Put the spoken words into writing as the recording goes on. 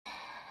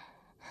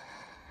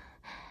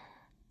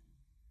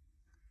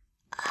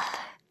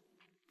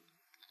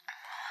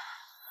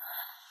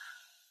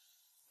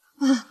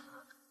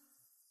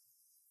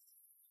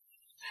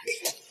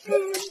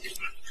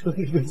这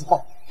李根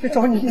草去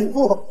找你义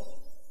父。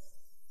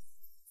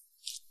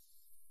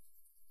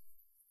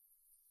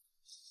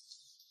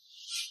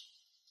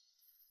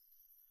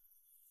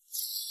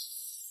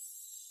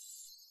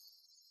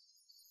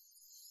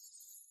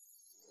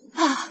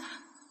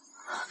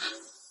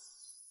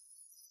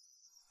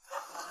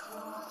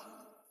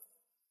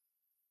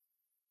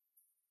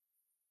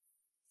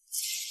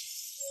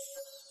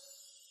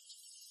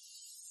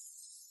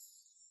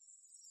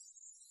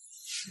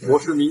我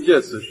是冥界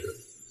死神，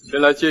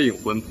前来接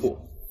引魂魄。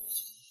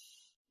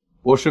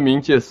我是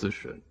冥界死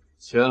神，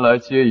前来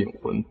接引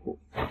魂魄。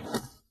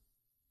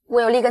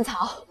我有立根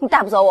草，你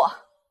带不走我。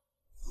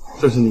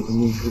这是你的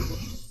命书。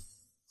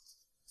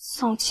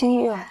宋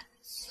清月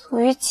卒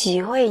于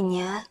己未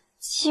年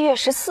7月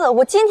14，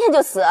我今天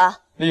就死。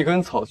立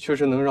根草确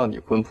实能让你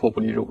魂魄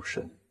不离肉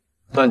身，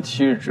但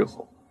7日之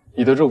后，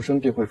你的肉身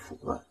便会腐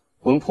烂，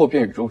魂魄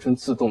便与肉身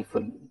自动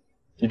分离。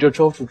你这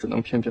招数只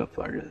能骗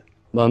凡人。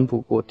瞒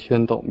不过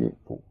天道命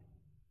簿，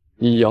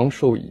你阳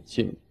寿已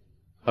尽，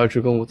还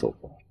是跟我走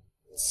吧。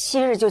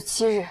7日就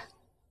7日，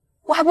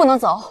我还不能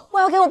走，我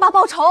要给我爸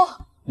报仇。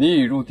你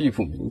已入地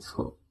府名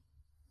册，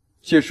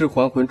借尸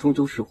还魂终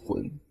究是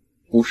魂，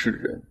不是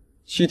人。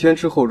7天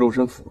之后肉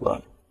身腐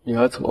烂，你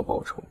还怎么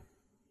报仇？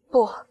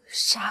不，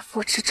杀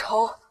父之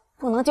仇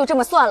不能就这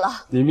么算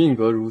了。你命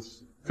格如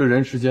此，这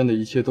人世间的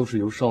一切都是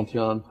由上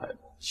天安排的。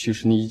其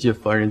实你一介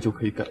凡人就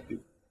可以改变。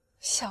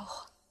笑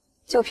话。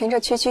就凭这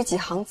区区几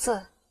行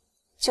字，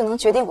就能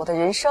决定我的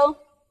人生？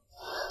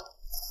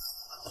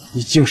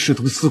你竟试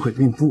图撕毁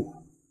命簿！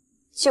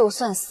就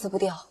算撕不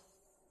掉，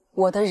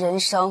我的人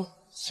生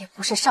也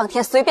不是上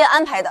天随便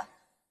安排的。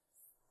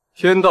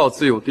天道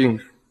自有定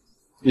数，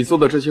你做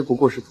的这些不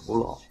过是徒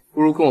劳，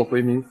不如跟我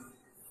回冥府，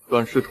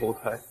转世投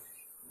胎，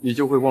你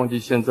就会忘记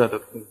现在的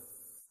痛苦。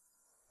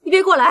你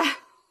别过来！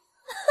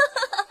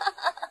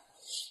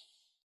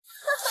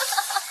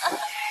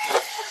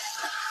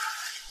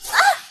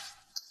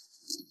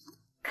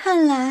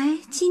看来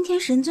今天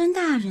神尊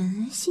大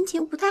人心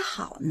情不太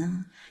好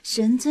呢。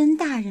神尊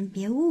大人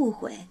别误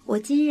会，我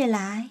今日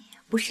来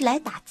不是来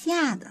打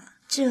架的。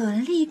这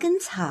立根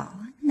草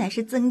乃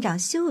是增长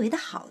修为的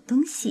好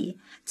东西，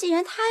既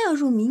然他要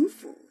入冥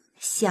府，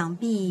想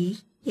必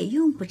也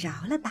用不着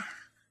了吧？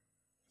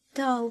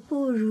倒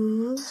不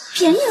如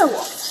便宜了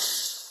我。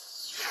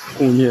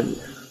顾念念，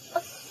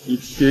你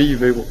别以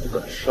为我不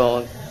敢杀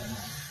你。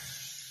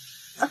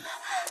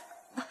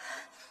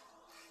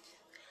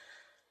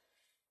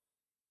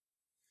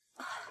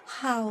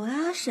好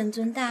啊，神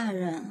尊大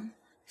人，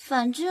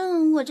反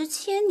正我这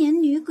千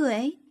年女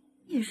鬼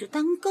也是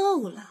当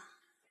够了。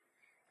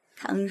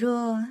倘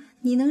若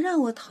你能让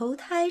我投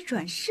胎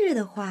转世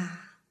的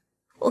话，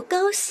我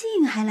高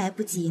兴还来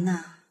不及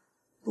呢。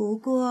不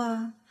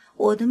过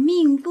我的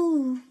命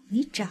簿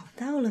你找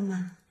到了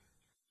吗？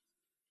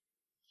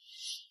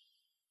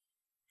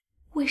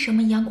为什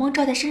么阳光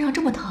照在身上这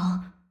么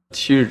疼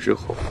？7日之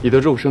后，你的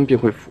肉身便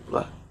会腐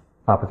烂。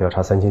阿普调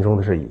查3清宗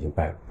的事已经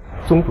败露，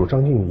宗主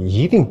张靖宇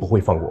一定不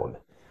会放过我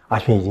们。阿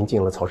轩已经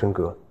进了曹参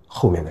阁，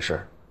后面的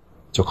事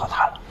就靠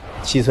他了。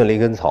7寸灵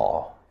根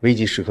草，危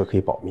急时刻可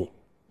以保命，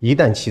一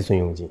旦7寸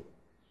用尽，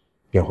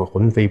便会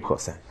魂飞魄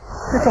散。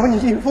去找你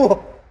义父。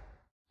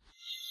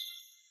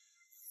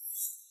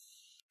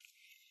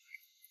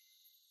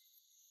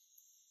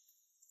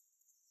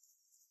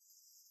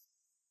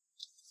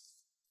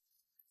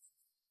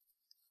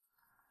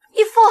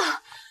义父。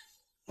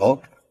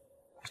哦，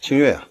清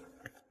月啊。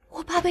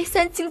我爸被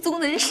3清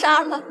宗的人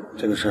杀了。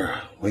这个事儿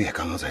我也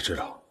刚刚才知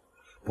道，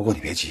不过你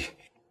别急，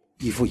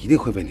义父一定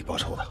会为你报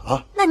仇的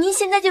啊！那您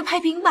现在就派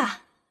兵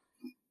吧。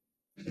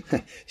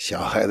嘿，小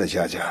孩子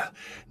家家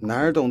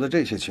哪懂得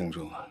这些轻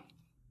重啊？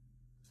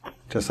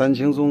这3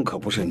清宗可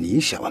不是你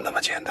想的那么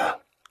简单，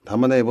他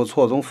们内部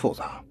错综复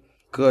杂，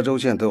各州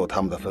县都有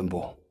他们的分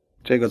部。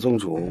这个宗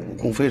主武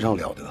功非常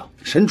了得，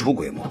神出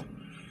鬼没。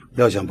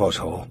要想报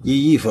仇，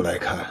以义父来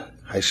看，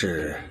还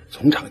是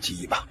从长计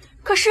议吧。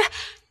可是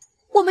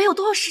我没有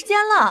多少时间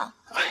了。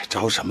哎，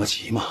着什么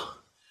急嘛？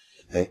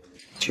哎，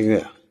清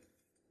月，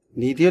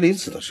你爹临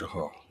死的时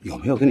候有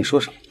没有跟你说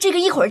什么？这个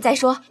一会儿再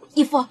说。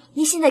义父，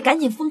您现在赶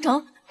紧封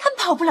城，他们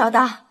跑不了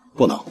的。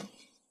不能。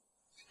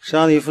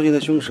杀你父亲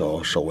的凶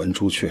手手纹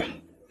朱雀，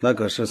那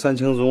可是3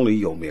清宗里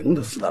有名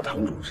的4大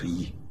堂主之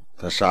一，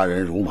他杀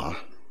人如麻。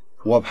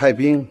我派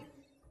兵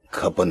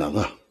可不能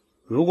啊！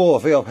如果我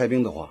非要派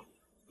兵的话，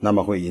那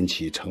么会引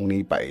起城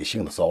里百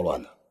姓的骚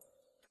乱的。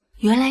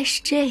原来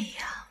是这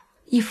样。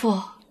义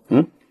父，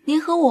您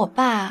和我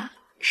爸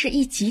是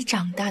一起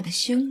长大的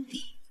兄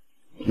弟，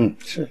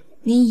是，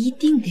您一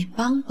定得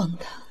帮帮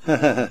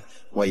他。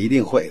我一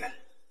定会的。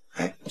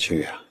哎，秋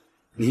月啊，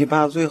你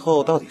爸最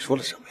后到底说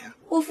了什么呀？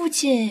我父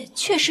亲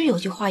确实有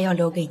句话要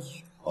留给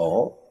您。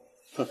哦，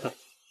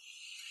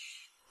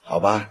好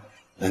吧，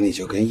那你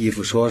就跟义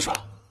父说说。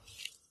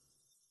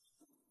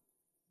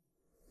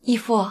义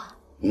父，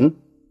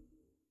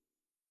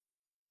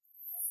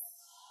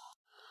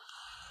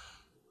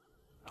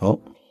哦。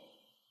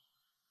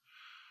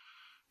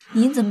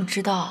您怎么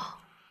知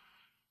道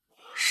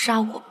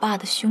杀我爸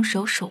的凶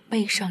手手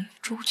背上有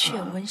朱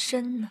雀纹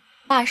身呢。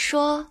爸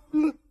说，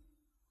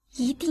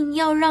一定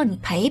要让你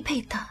陪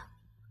陪他。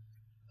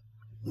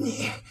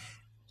你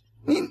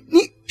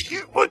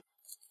我。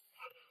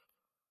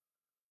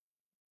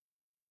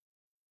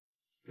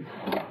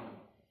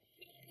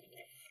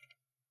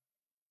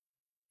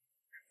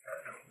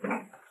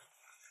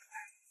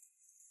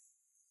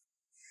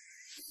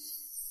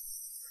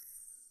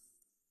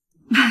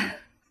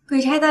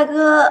鬼差大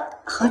哥，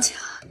好巧。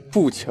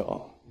不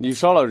巧，你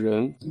杀了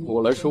人，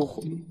我来收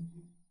魂。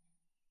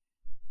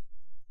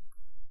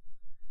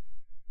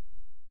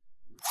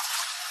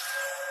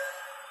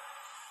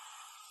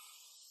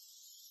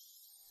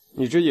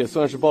你这也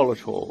算是报了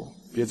仇，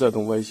别再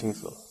动歪心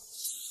思了。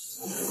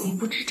你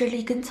不知这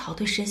利根草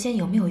对神仙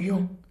有没有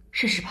用？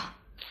试试吧。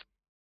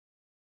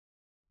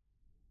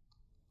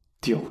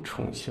雕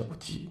虫小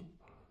技。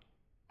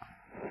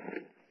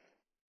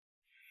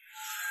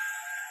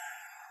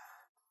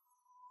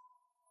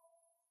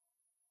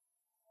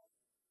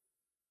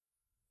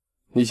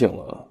你醒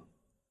了？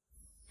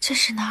这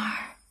是哪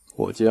儿？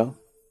我家。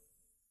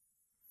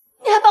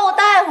你还把我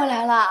带回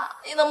来了，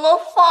你能不能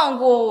放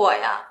过我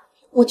呀？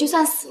我就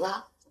算死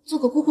了，做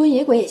个孤魂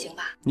野鬼也行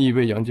吧？你已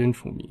被阳间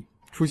除名，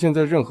出现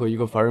在任何一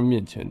个凡人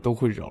面前都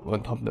会扰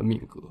乱他们的命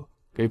格，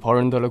给旁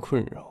人带来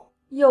困扰。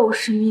又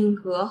是命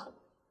格，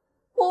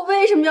我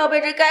为什么要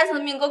被这该死的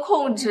命格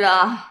控制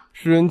啊？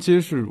世人皆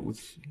是如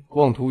此，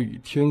妄图与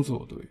天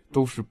作对，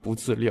都是不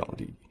自量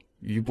力，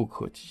愚不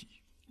可及。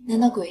难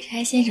道鬼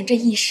差先生这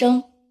一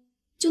生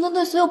就能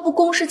对所有不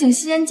公事情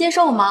欣然接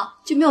受吗？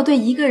就没有对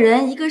一个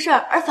人一个事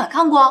儿而反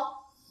抗过？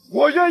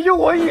我愿用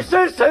我一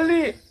身神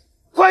力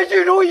换玉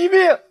茹一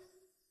命，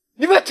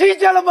你们听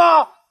见了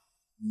吗？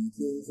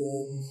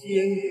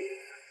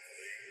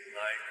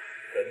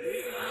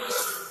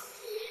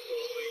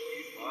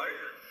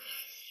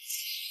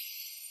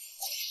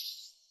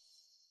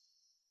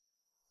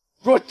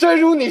若真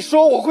如你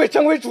说我会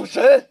成为主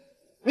神，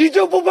你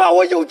就不怕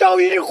我有朝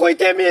一日毁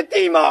天灭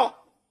地吗？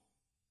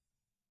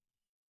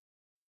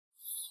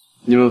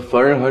你们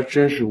凡人还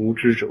真是无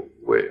知者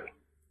无畏啊！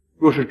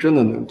若是真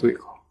的能对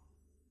抗，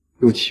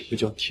又岂不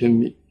叫天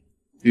命？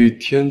与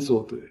天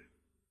作对，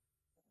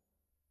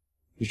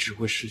你只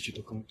会失去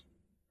的更多。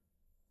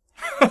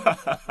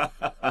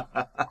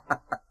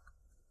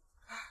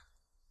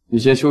你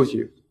先休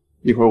息，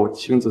一会儿我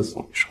亲自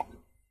送你上路。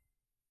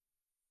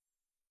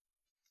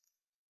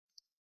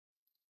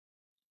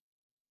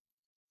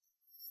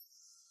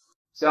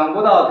想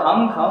不到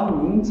堂堂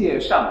冥界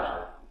上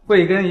神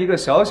会跟一个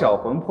小小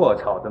魂魄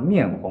吵得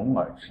面红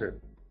耳赤，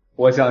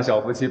我向小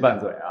夫妻拌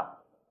嘴啊！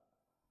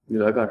你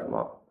来干什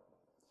么？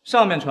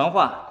上面传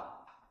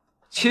话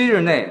，7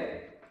日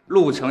内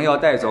陆城要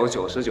带走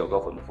99个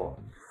魂魄，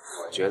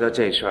我觉得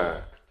这事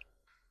儿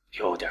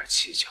有点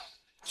蹊跷。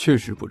确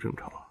实不正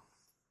常。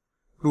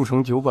陆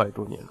城900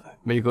多年来，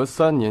每隔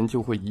3年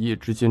就会一夜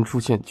之间出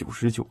现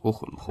99个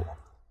魂魄，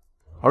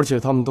而且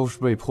他们都是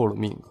被破了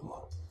命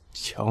格，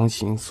强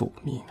行索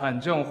命。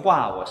反正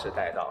话我是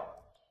带到了，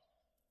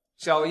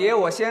小爷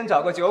我先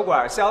找个酒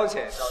馆消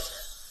遣消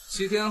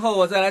遣，7天后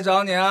我再来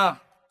找你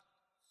啊。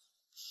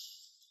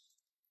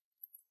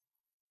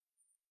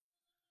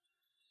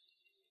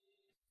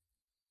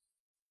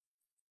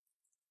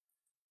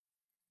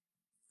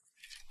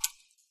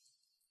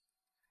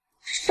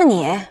是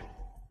你？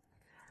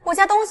我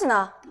家东西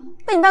呢？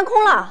被你搬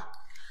空了。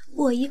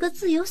我一个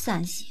自由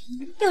散仙，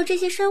要这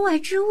些身外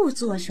之物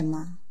做什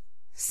么？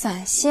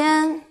散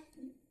仙？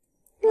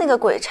那个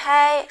鬼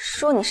差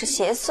说你是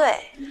邪祟。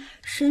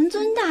神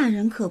尊大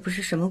人可不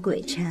是什么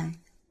鬼差。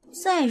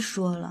再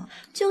说了，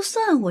就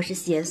算我是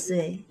邪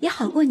祟，也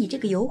好过你这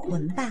个游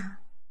魂吧。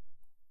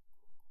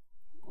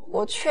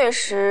我确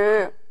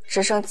实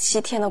只剩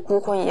7天的孤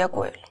魂野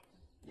鬼了。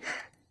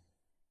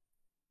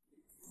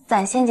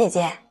散仙姐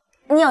姐，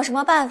你有什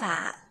么办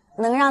法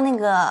能让那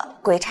个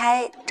鬼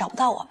差找不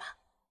到我吗？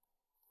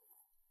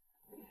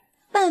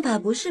办法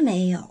不是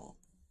没有，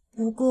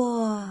不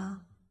过……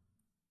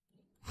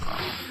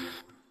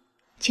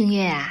清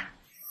月啊，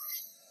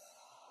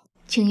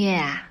清月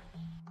啊，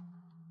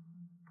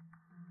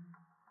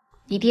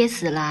你爹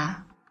死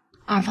了，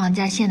二房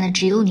家现在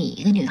只有你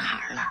一个女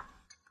孩了，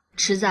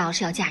迟早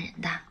是要嫁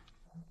人的，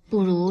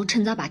不如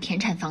趁早把田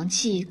产房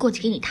契过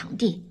去给你堂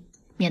弟，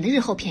免得日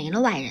后便宜了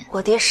外人。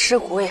我爹尸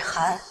骨未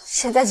寒，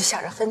现在就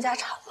想着分家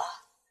产了。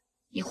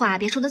你话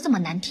别说的这么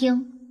难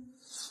听，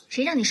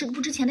谁让你是个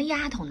不值钱的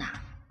丫头呢？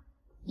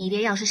你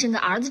爹要是生个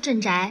儿子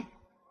镇宅，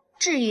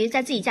至于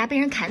在自己家被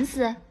人砍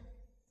死？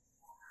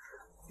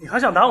你还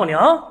想打我娘？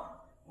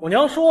我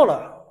娘说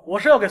了，我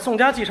是要给宋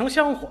家继承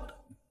香火的，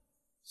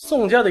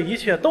宋家的一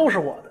切都是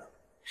我的，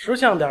识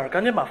相点，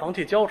赶紧把房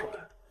契交出来，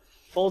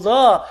否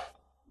则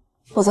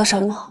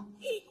什么？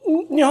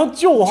娘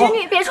救我！侄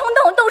女别冲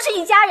动，都是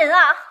一家人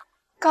啊！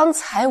刚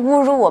才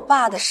侮辱我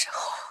爸的时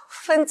候，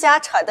分家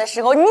产的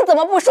时候，你怎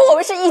么不说我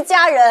们是一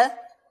家人？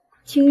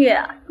清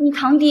月，你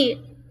堂弟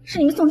是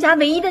你们宋家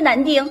唯一的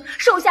男丁，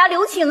手下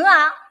留情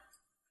啊！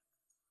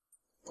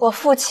我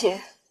父亲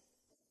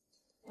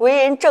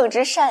为人正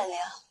直善良，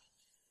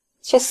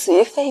却死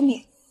于非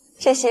命。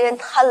这些人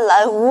贪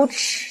婪无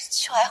耻，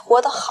却还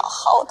活得好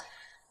好的。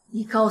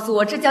你告诉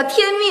我，这叫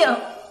天命？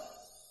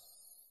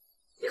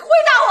你回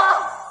答我！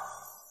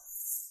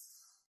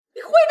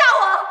你回答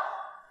我！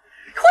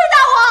回答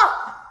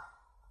我！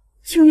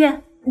清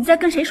月，你在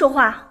跟谁说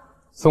话？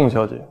宋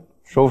小姐，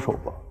收手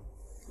吧，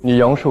你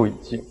阳寿已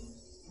尽，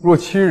若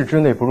7日之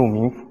内不入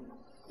冥府，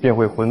便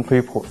会魂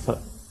飞魄散，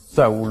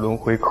再无轮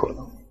回可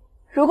能。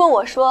如果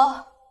我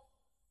说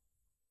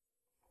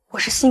我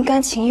是心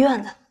甘情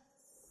愿的，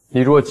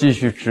你若继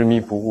续执迷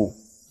不悟，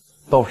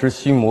到时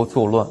心魔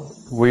作乱，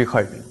危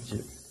害人间，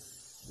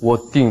我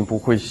定不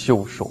会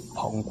袖手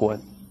旁观。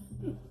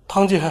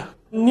堂姐，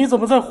你怎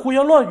么在胡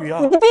言乱语啊？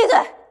你闭嘴！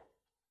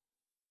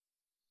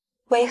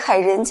危害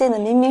人间的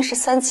明明是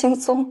三清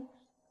宗，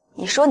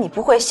你说你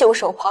不会袖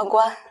手旁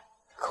观，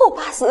可我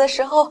爸死的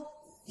时候，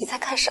你在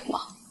干什么？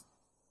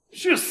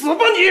去死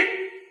吧你！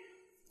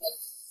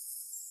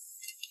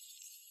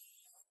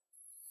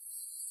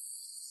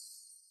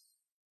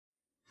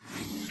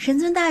神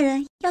尊大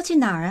人要去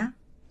哪儿啊？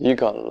你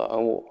敢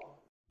拦我？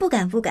不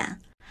敢不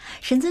敢，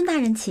神尊大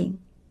人请。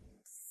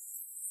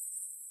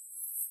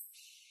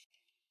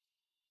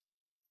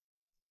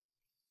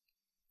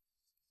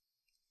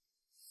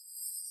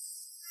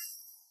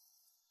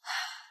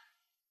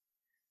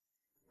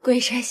鬼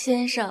差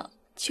先生，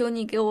求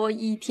你给我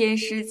1天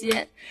时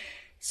间，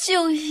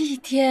就1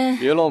天。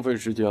别浪费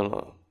时间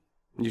了，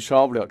你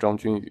杀不了张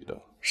君宇的。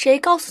谁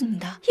告诉你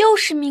的？又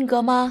是命格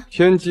吗？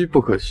天机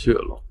不可泄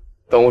露，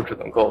但我只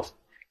能告诉你，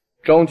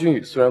张君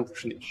宇虽然不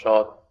是你杀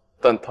的，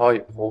但他也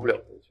活不了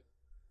多久。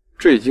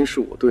这已经是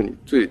我对你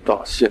最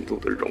大限度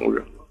的容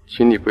忍了，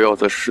请你不要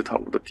再试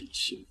探我的底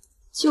线。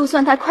就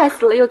算他快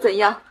死了又怎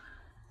样？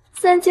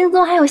三清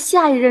宗还有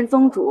下一任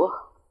宗主，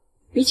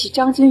比起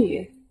张君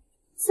宇，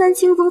三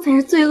清宗才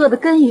是罪恶的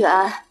根源。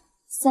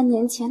3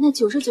年前那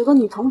99个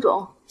女童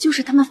种，就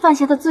是他们犯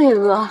下的罪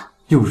恶。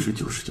又是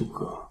99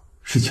个，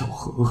是巧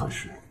合还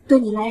是？对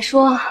你来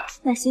说，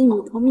那些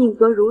女童命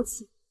格如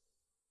此，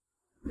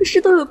可是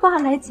对我爸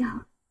来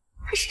讲，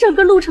他是整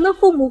个陆城的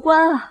父母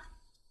官啊。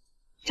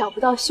找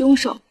不到凶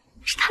手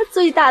是他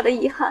最大的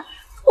遗憾，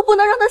我不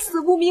能让他死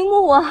不瞑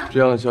目啊！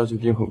这样下去一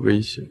定很危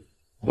险，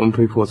魂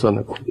飞魄散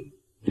的苦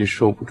你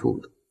受不住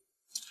的。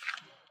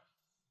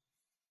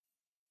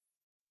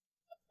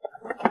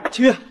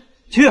清月，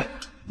清月，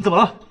你怎么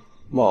了？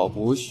马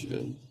伯玄，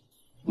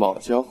马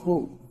家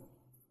后。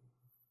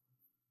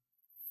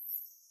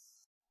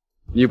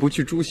你不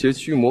去诛邪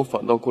驱魔，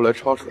反倒过来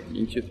插手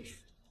冥界的事。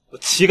我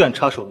岂敢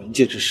插手冥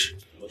界之事？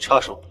我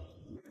插手的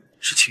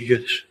是清月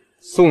的事。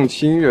宋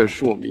清月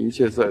是我冥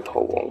界在逃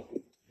亡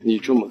户，你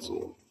这么做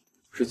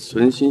是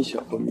存心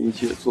想和冥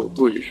界作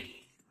对是吗？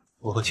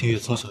我和清月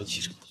从小一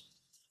起长大，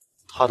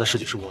他的事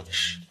就是我的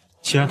事。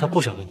既然他不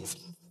想跟你走，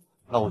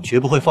那我绝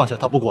不会放下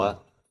他不管。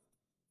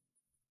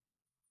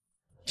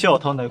教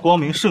堂乃光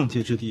明圣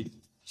洁之地，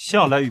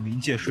向来与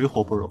冥界水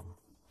火不容，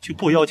就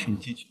不邀请你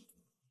进去。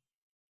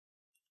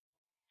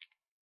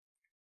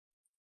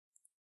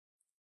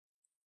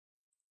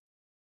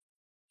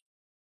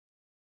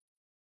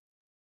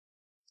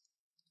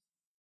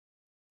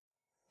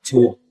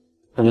清月，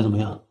感觉怎么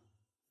样？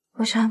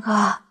无山哥，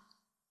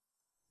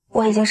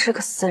我已经是个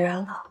死人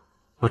了。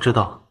我知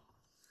道，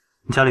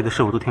你家里的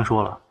事我都听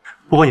说了。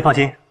不过你放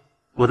心，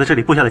我在这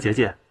里布下了结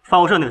界，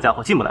放雾社那个家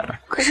伙进不来的。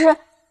可是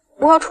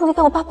我要出去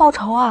给我爸报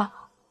仇啊！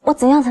我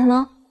怎样才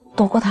能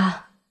躲过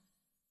他？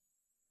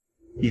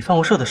以放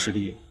雾社的实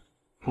力，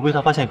不被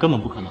他发现根本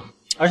不可能。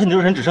而且你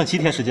肉身只剩7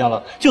天时间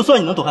了，就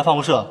算你能躲开放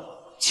雾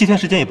社，7天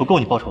时间也不够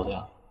你报仇的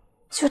呀。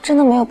就真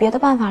的没有别的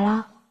办法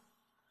了？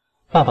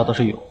办法倒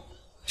是有，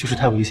就是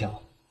太危险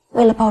了。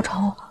为了报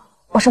仇，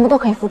我什么都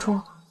可以付出。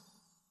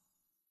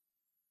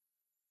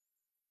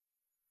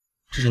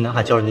这是南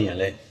海鲛人的眼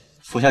泪，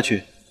服下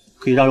去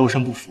可以让肉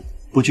身不腐，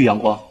不惧阳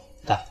光，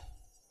但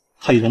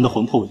它以人的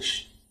魂魄为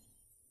食。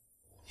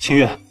清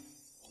月，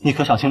你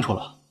可想清楚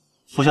了，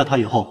服下它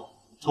以后，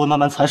它会慢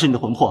慢蚕食你的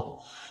魂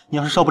魄，你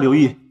要是稍不留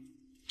意，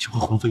就会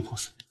魂飞魄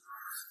散。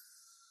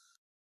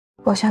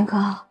博轩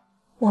哥，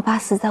我爸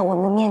死在我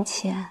们面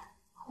前，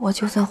我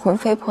就算魂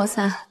飞魄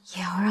散，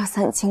也要让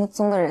三清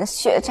宗的人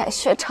血债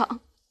血偿。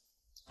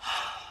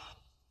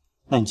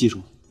那你记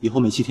住，以后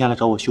每7天来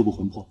找我修补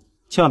魂魄，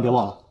千万别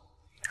忘了。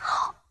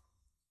好。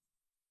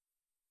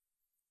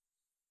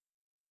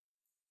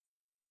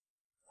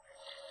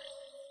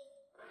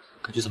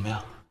感觉怎么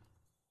样？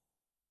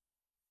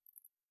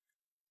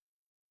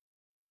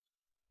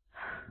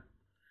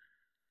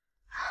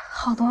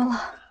好多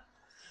了。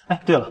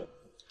哎，对了，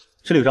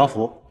这里有张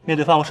符，面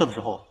对放雾社的时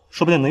候，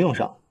说不定能用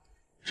上。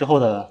之后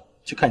的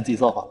就看你自己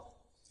造化了。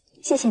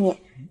谢谢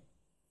你。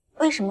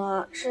为什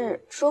么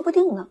是说不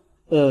定呢？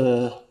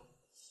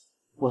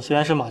我虽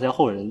然是马家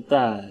后人，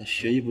但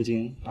学艺不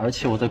精，而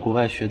且我在国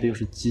外学的又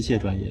是机械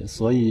专业，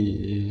所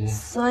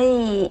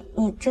以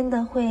你真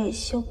的会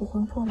修补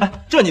魂魄吗？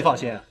哎，这你放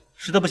心，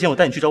实在不行我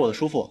带你去找我的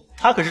叔父，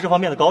他可是这方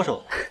面的高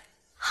手。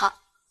好。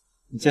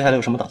你接下来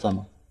有什么打算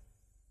吗？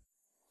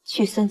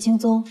去三清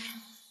宗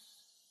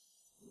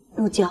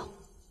入教，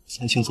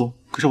三清宗，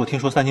可是我听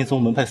说三清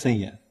宗门派森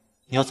严，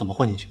你要怎么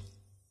混进去？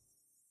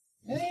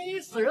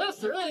哎，死人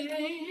死人！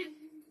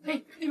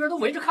哎，那边都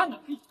围着看呢。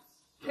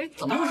哎，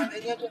怎么回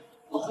事？这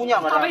姑娘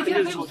们，大白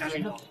天还有谁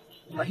呢？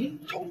哎，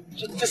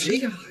这谁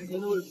家？怎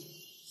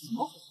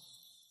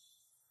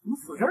么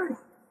死这儿了？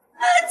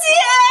姐，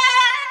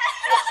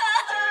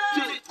这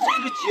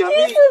姐妹，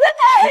你死的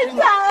太惨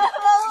了！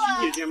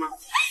亲姐姐吗？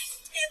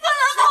你不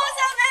能抛下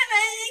妹妹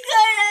一个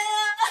人啊！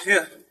青月，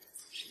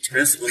这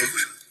人死不能复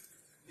生，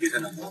别再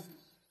难过。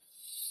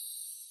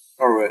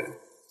二位，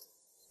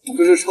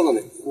这是唱的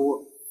哪出啊？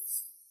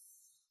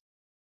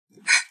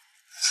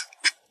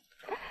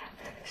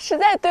实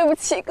在对不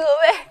起各位，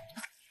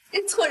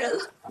认错人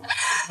了。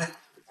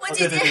我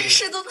姐姐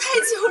失踪太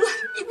久了，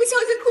一不小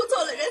心哭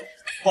错了人。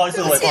不好意思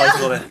各位，不好意思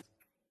各位。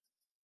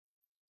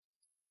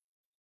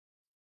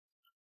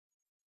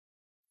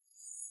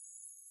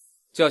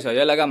叫小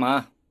爷来干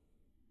嘛？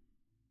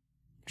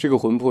这个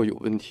魂魄有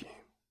问题。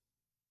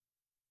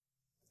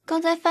刚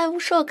才范无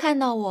赦看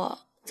到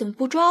我，怎么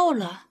不抓我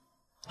了？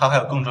他还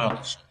有更重要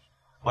的事，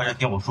我也是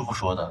听我叔父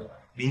说的。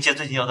冥界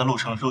最近要在鹿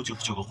城收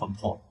99个魂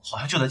魄，好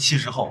像就在7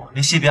时后，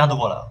连谢别安都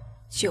过来了。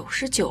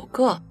99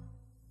个，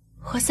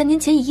和3年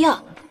前一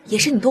样，也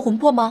是你夺魂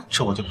魄吗？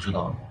这我就不知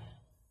道了。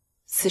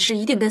此事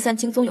一定跟三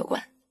清宗有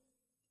关，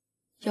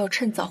要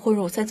趁早混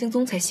入三清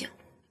宗才行。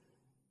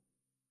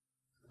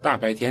大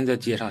白天在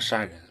街上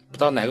杀人，不知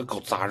道哪个狗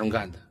杂种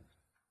干的。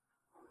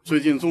最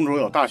近宗主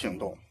有大行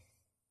动，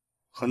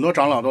很多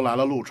长老都来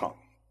了鹿城，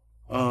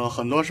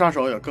很多杀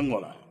手也跟过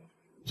来了。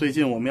最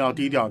近我们要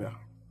低调点，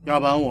要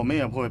不然我们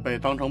也不会被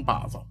当成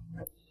靶子。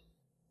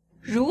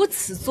如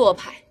此做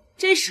派，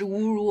真是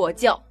侮辱我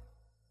教。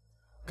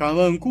敢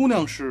问姑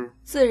娘是？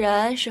自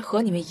然是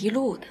和你们一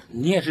路的。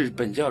你也是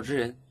本教之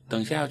人，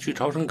等下要去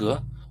朝圣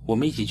阁，我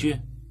们一起去。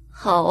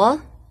好啊。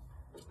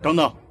等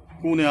等，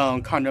姑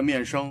娘看着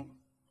面生，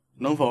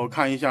能否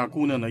看一下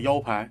姑娘的腰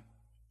牌？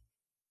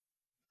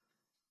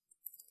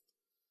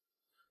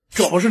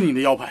这不是你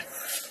的腰牌，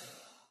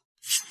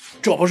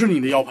这不是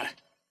你的腰牌。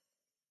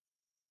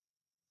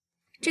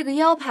这个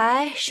腰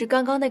牌是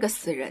刚刚那个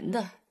死人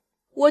的，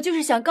我就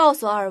是想告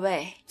诉二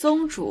位，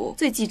宗主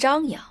最忌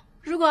张扬。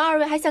如果二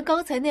位还像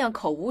刚才那样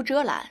口无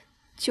遮拦，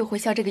就会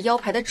像这个腰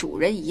牌的主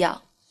人一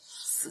样，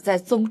死在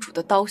宗主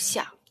的刀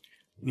下。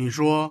你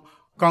说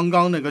刚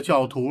刚那个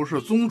教徒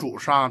是宗主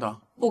杀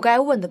的？不该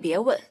问的别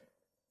问，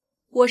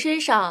我身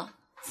上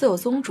自有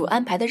宗主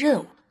安排的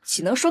任务，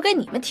岂能说给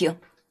你们听？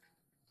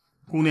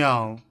姑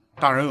娘，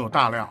大人有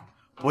大量，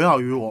不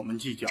要与我们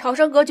计较。朝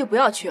圣阁就不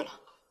要去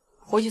了，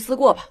回去思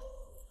过吧。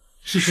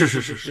是。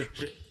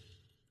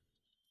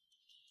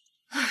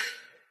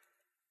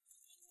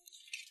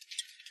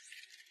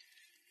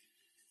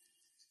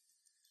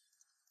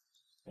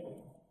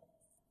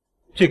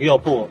这个药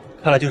铺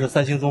看来就是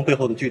三星宗背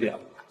后的据点了。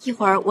一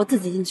会儿我自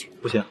己进去。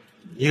不行，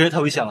一个人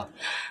太危险了。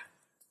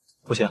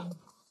不行。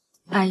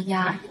哎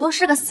呀，都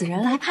是个死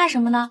人了，还怕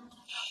什么呢？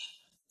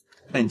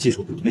那你记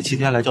住，每7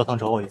天来教堂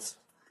找我一次，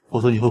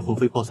否则你会魂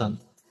飞魄散的。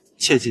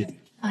切记。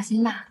放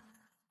心吧。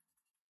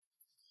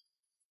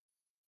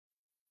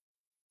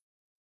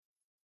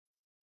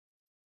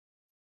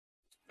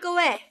各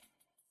位，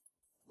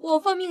我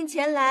奉命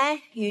前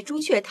来与朱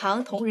雀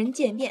堂同仁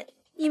见面，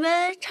你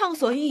们畅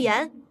所欲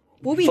言，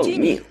不必拘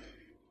泥。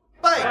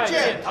拜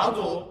见堂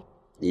主。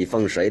你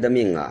奉谁的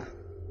命啊？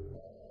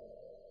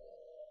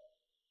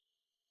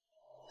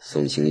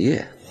宋星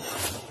月。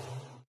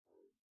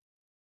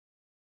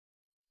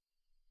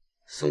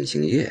宋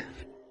星月。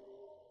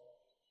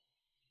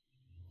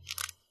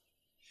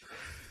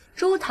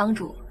朱堂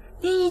主，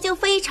您一定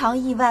非常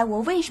意外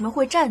我为什么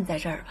会站在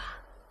这儿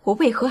吧？我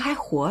为何还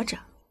活着？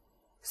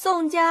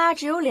宋家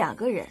只有2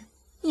个人，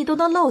你都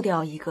能漏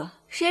掉一个，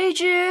谁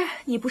知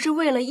你不是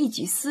为了一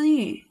己私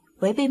欲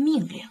违背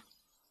命令，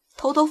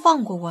偷偷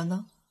放过我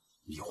呢？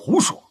你胡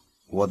说！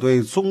我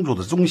对宗主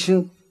的忠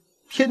心，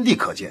天地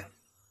可见，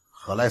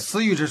何来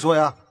私欲之说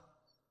呀？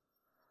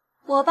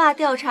我爸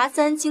调查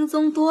三清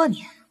宗多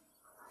年，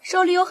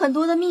手里有很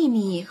多的秘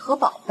密和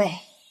宝贝，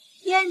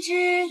焉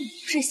知你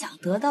不是想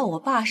得到我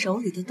爸手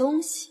里的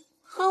东西，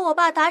和我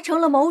爸达成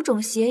了某种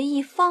协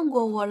议，放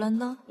过我了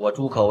呢？我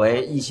朱可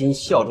为一心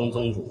效忠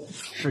宗主，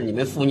是你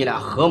们父女俩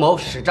合谋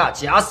使诈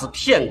假死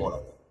骗过了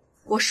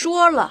我。我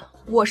说了，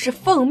我是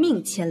奉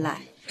命前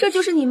来，这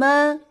就是你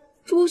们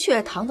朱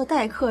雀堂的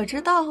待客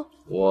之道。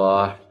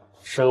我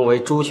身为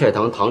朱雀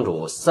堂堂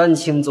主，三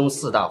清宗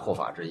4大护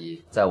法之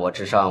一，在我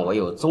之上唯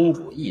有宗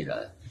主一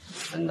人。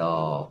难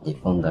道你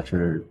奉的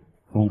是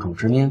宗主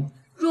之命？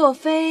若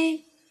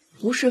非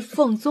不是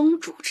奉宗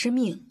主之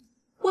命，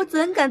我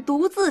怎敢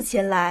独自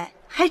前来？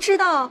还知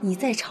道你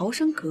在朝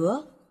圣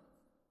阁？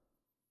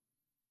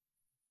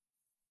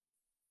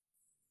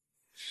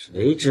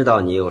谁知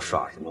道你又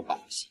耍什么把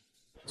戏？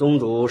宗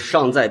主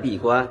尚在闭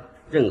关，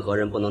任何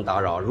人不能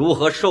打扰，如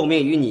何受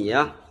命于你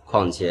呀？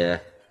况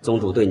且宗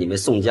主对你们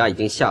宋家已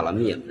经下了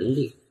灭门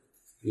令，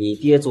你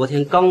爹昨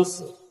天刚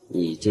死，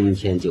你今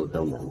天就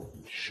登门，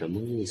什么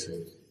意思？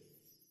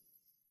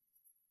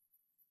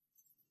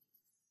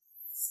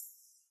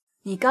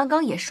你刚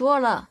刚也说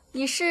了，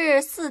你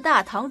是4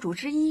大堂主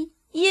之一，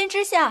一人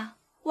之下，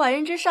万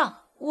人之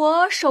上，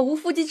我手无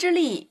缚鸡之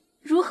力，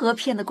如何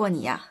骗得过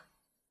你呀？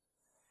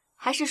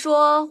还是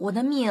说我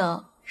的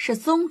命是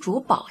宗主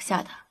保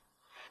下的，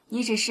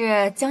你只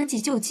是将计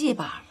就计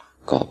罢了？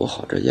搞不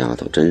好这丫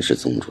头真是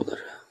宗主的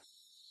人，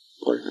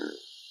不然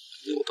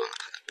扭断了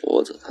她的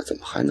脖子，她怎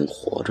么还能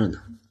活着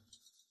呢？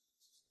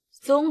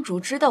宗主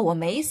知道我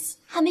没死，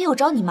还没有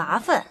找你麻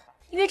烦，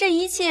因为这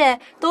一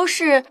切都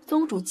是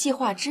宗主计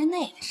划之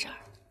内的事儿。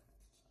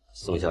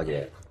宋小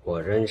姐，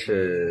果真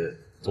是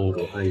宗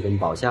主暗中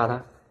保下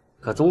的，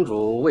可宗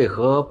主为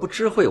何不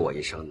知会我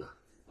一声呢？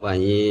万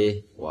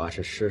一我要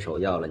是失手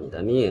要了你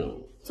的命，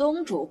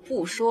宗主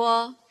不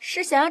说，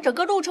是想让整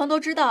个路程都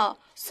知道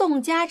宋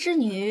家之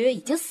女已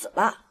经死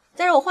了，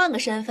再让我换个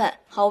身份，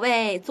好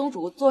为宗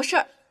主做事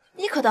儿。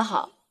你可倒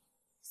好，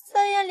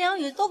三言两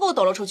语都给我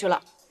抖了出去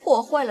了，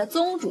破坏了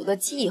宗主的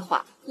计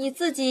划，你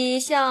自己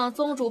向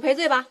宗主赔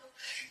罪吧。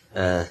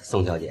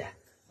宋小姐，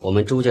我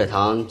们朱雀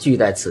堂聚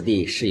在此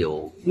地是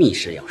有密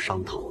事要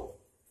商讨。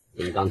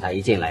您刚才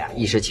一进来呀，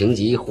一时情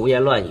急，胡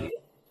言乱语，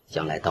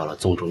将来到了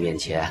宗主面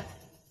前，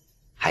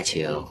还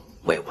请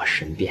为我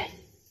申辩。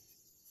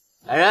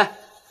来人，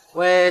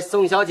为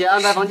宋小姐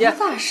安排房间。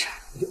大事。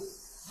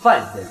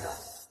范先生，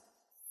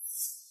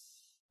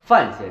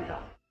范先生，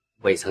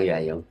未曾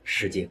远迎，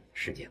失敬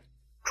失敬。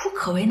朱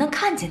可为能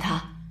看见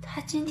他，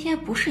他今天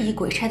不是以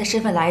鬼差的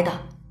身份来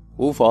的。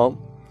无妨，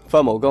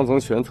范某刚从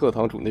玄策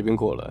堂主那边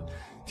过来，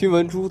听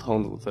闻朱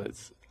堂主在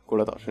此，过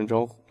来打声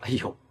招呼。哎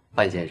呦，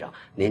范先生，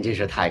您真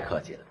是太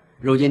客气了。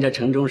如今这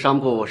城中商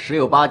铺十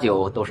有八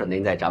九都是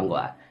您在掌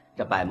管，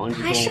这百忙之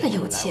中他还是个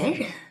有钱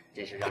人，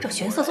他找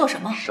玄策做什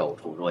么？受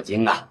宠若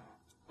惊啊！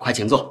快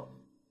请坐。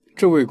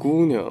这位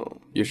姑娘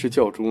也是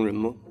教中人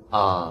吗？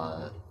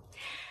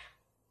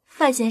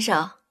范先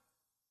生，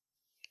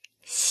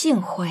幸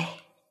会。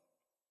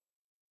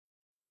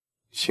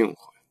幸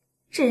会。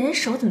这人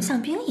手怎么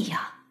像冰一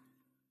样？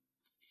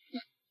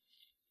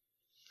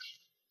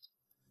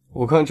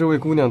我看这位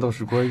姑娘倒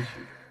是乖巧。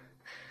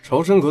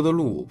朝山阁的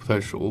路我不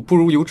太熟，不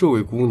如由这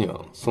位姑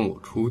娘送我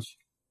出去。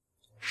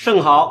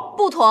甚好。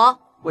不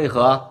妥。为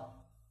何？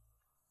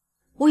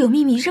我有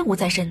秘密任务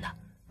在身的，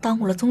耽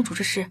误了宗主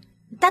之事，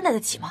你担待得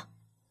起吗？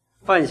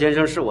范先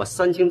生是我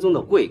三清宗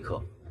的贵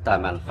客，怠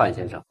慢了范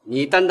先生，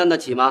你担当得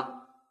起吗？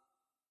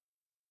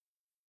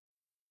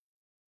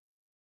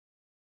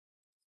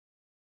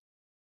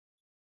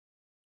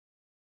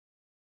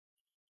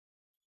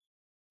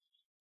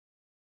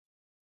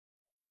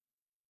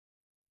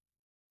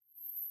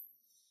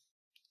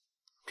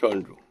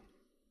站住！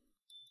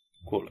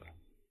过来。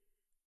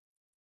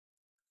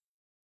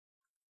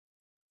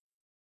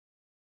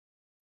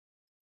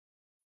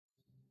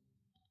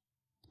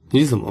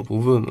你怎么不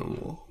问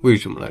问我为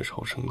什么来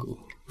朝山阁？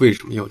为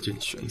什么要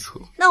见玄策？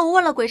那我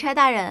问了鬼差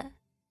大人，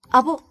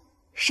啊不，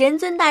神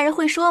尊大人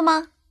会说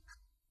吗？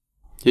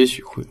也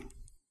许会，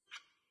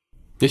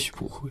也许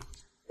不会。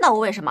那我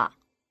问什么？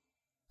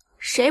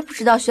谁不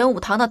知道玄武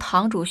堂的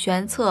堂主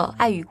玄策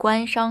爱与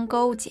官商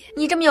勾结？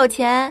你这么有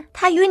钱，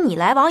他与你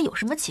来往有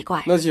什么奇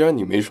怪？那既然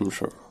你没什么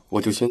事儿，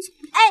我就先走。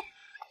哎，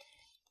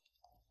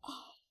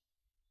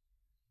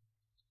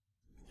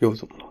又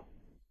怎么了？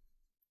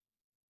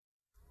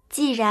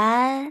既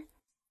然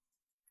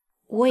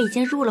我已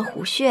经入了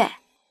虎穴，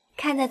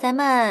看在咱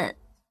们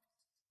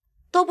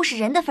都不是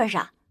人的份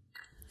上，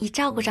你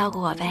照顾照顾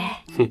我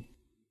呗。哼，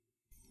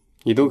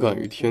你都敢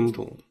与天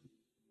斗，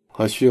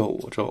还需要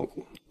我照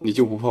顾？你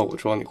就不怕我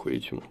抓你回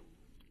去吗？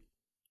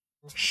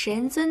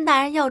神尊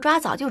大人要抓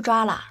早就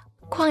抓了，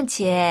况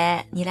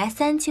且你来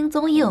三清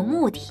宗也有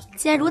目的。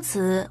既然如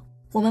此，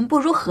我们不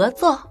如合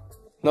作。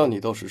那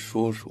你倒是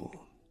说说，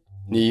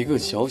你一个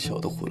小小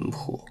的魂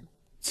魄，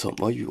怎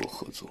么与我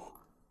合作？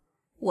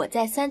我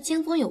在三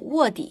清宗有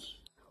卧底，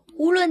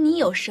无论你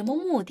有什么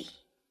目的，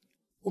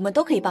我们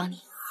都可以帮你。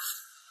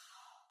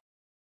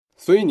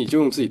所以你就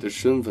用自己的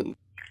身份，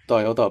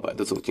大摇大摆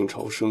地走进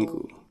朝生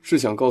阁，是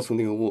想告诉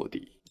那个卧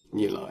底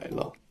你来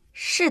了？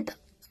是的。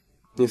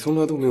你从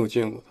来都没有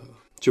见过他，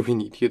就凭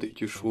你爹的一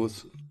句说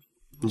辞，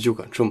你就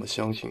敢这么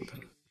相信他？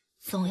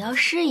总要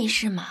试一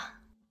试嘛。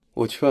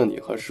我劝你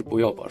还是不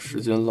要把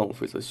时间浪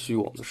费在虚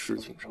妄的事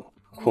情上。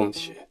况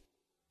且，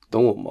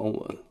等我忙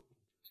完，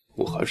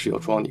我还是要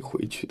抓你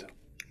回去的。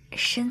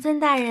神尊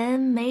大人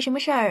没什么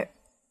事儿，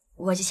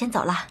我就先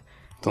走了。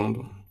等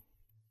等，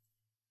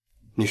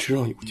你是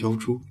让有娇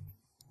珠？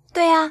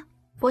对啊，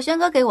博轩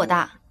哥给我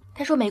的。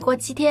他说每过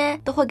7天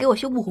都会给我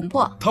修补魂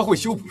魄。他会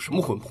修补什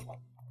么魂魄？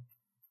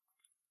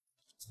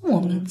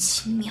莫名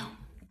其妙。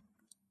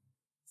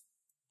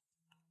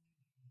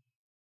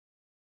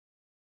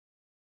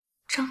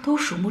獐头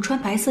鼠目穿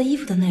白色衣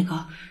服的那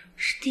个，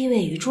是地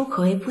位与朱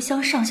可为不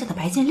相上下的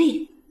白剑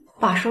丽。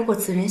爸说过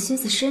此人心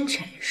思深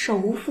沉，手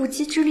无缚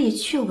鸡之力，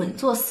却稳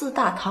坐4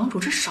大堂主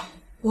之首。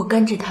我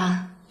跟着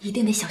他一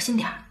定得小心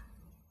点儿。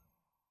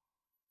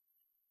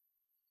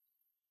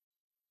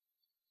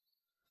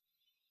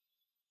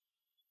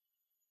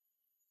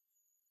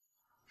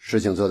事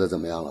情做得怎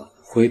么样了？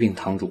回禀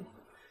堂主，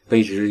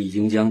卑职已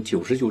经将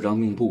99张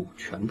命簿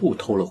全部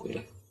偷了回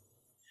来。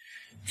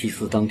祭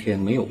祀当天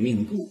没有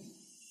命簿，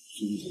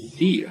宗主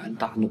必然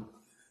大怒，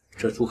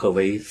这朱可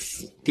为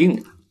死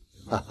定了。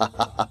哈哈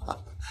哈哈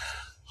哈！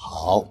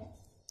好，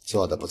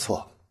做得不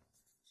错。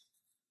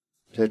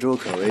这朱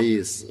可为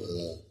一死，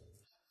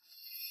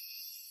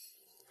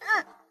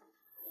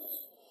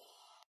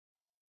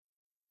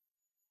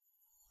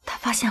他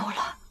发现我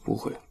了？不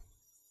会。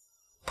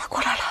他过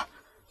来了。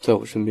在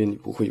我身边，你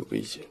不会有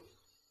危险。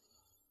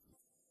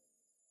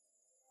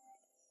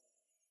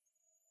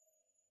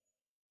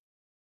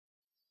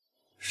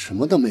什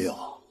么都没有。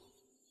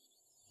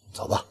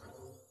走吧。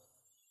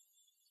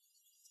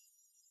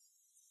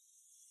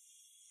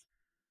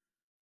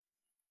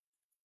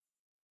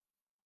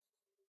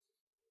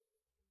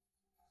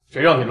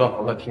谁让你乱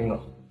跑乱听的？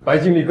白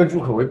敬丽跟朱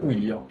可为不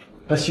一样，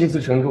她心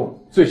思沉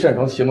重，最擅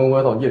长邪门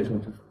歪道、验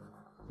证之术。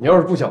你要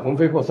是不想魂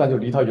飞魄散，就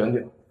离她远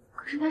点。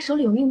可是他手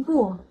里有命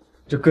簿，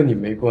这跟你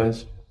没关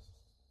系。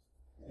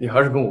你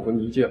还是跟我回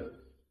迷界吧。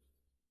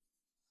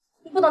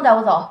你不能带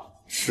我走。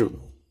是吗？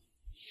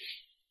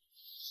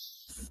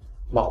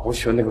马无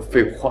权那个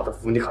废物画的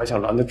符，你还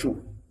想拦得住？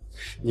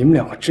你们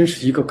两个真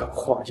是一个敢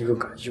画，一个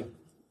敢用。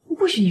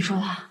不许你说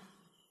他。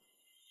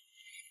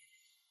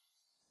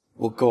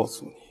我告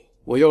诉你，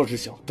我要是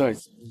想带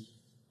走你，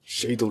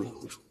谁都拦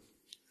不住。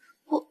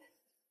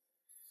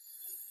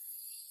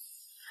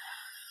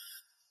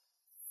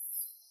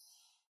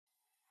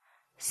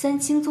三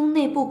清宗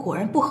内部果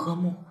然不和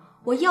睦，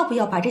我要不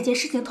要把这件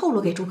事情透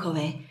露给朱可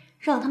为，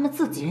让他们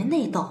自己人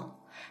内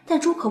斗？但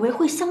朱可为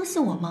会相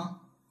信我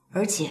吗？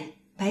而且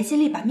白金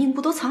丽把命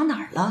簿都藏哪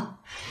儿了？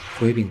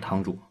回禀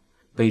堂主，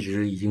卑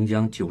职已经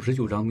将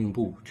99张命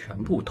簿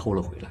全部偷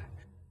了回来。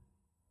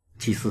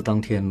祭祀当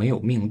天没有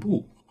命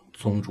簿，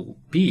宗主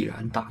必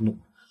然大怒。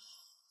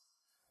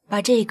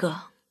把这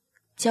个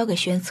交给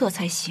玄策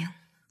才行。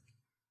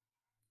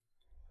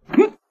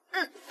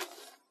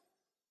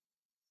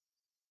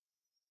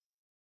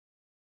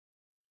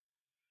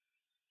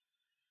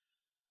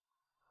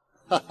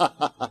哈哈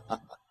哈哈哈！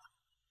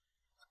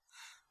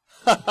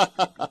哈哈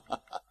哈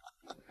哈！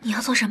你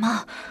要做什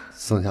么？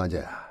宋小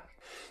姐，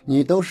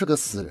你都是个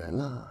死人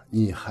了，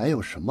你还有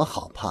什么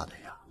好怕的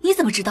呀？你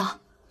怎么知道？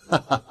哈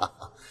哈哈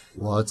哈！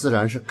我自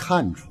然是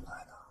看出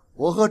来的。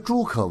我和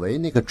朱可为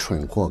那个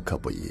蠢货可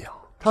不一样，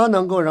他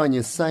能够让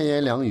你三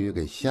言两语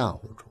给吓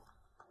唬住。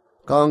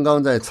刚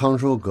刚在仓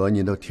书阁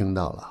你都听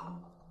到了，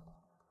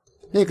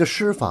那个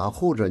施法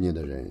护着你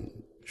的人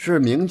是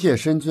冥界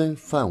神尊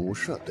范无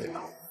赦，对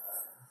吧？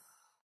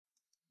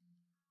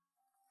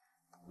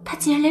他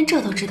竟然连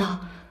这都知道，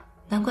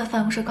难怪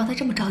范无赦刚才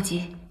这么着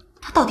急。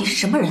他到底是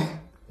什么人？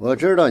我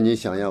知道你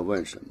想要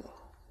问什么。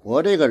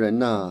我这个人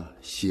呢，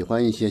喜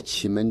欢一些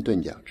奇门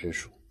遁甲之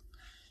术。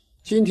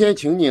今天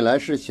请你来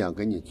是想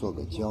给你做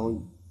个交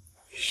易。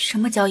什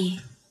么交易？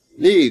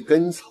利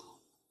根草。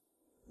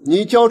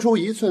你交出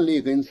1寸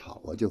利根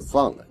草，我就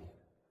放了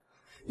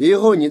你。以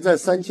后你在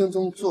三清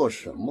宗做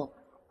什么，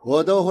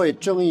我都会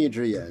睁一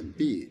只眼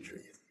闭一只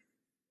眼。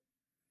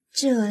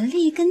这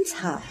利根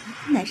草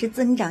乃是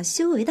增长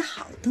修为的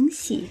好东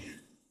西。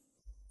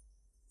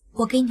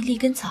我给你利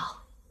根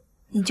草，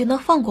你就能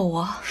放过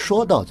我？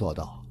说到做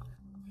到。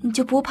你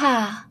就不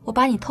怕我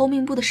把你偷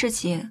命簿的事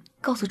情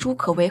告诉朱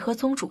可为和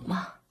宗主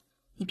吗？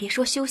你别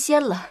说修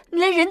仙了，你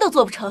连人都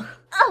做不成。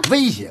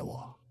威胁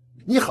我？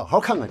你好好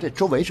看看这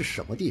周围是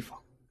什么地方。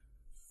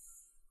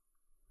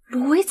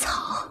芦苇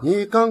草。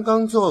你刚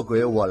刚做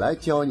鬼，我来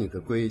教你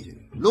个规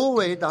矩：芦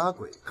苇打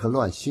鬼，可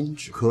乱心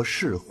智，可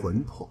噬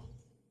魂魄。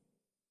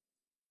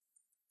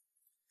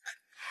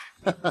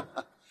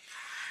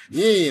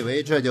你以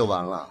为这就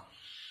完了？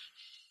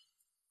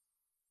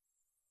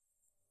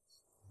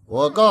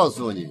我告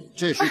诉你，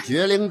这是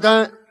绝灵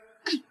丹，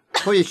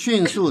会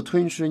迅速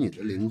吞噬你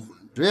的灵魂，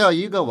只要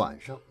1个晚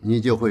上，你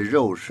就会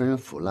肉身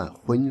腐烂，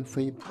魂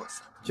飞魄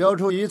散。交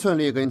出1寸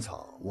利根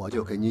草，我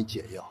就给你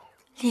解药。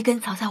利根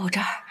草在我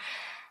这儿，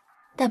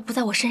但不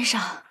在我身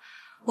上，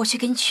我去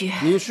给你取。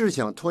你是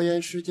想拖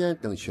延时间，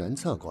等玄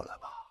策过来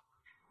吧？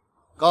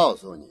告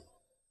诉你，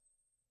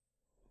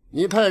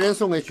你派人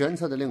送给玄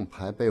策的令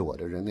牌被我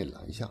的人给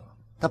拦下了，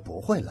他不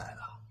会来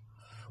了。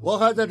我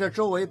还在这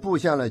周围布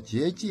下了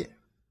结界，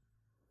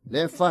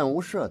连范无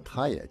赦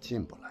他也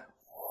进不来。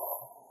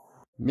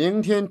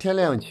明天天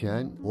亮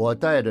前，我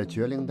带着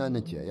绝灵丹的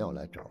解药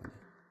来找你。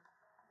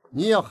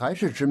你要还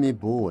是执迷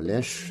不悟，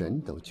连神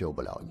都救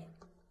不了你。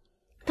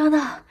等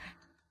等，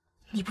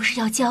你不是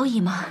要交易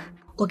吗？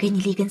我给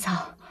你利根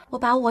草，我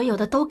把我有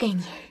的都给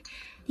你，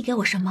你给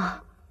我什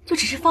么？就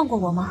只是放过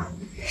我吗？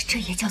这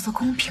也叫做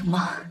公平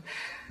吗？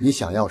你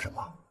想要什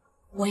么？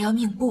我要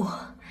命簿。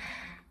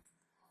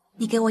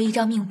你给我1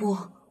张命簿，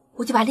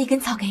我就把利根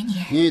草给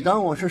你。你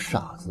当我是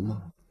傻子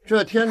吗？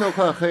这天都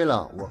快黑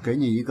了，我给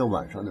你1个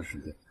晚上的时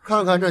间，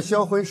看看这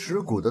销魂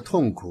蚀骨的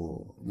痛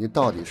苦，你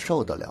到底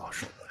受得了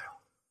受不了？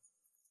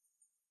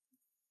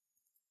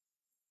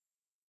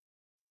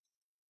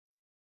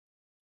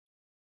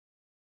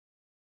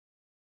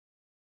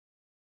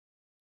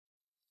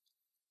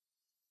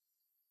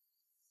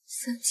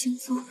三清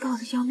宗到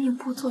底要命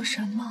部做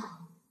什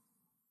么？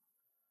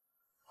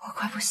我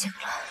快不行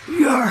了。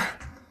月儿，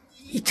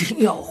一定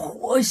要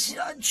活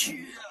下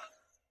去啊！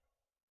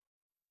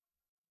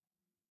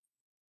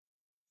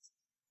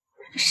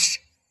是。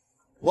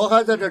我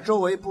还在这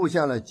周围布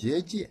下了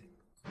结界，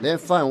连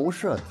范无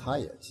赦他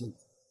也进。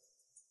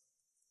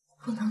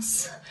不能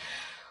死，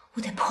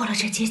我得破了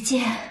这结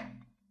界。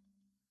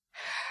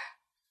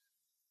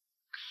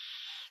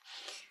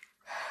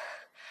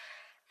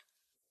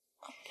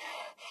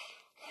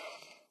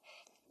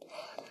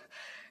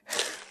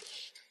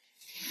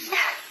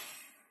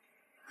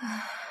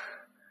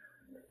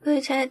鬼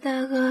差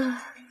大哥，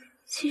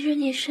其实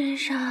你身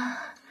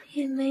上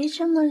也没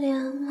这么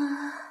凉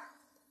啊。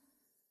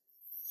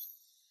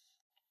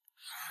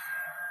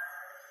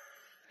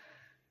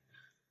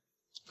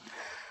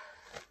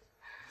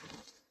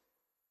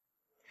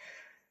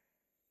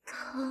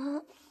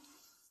疼。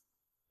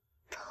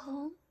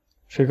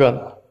谁干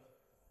的？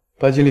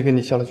白经理给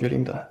你下了绝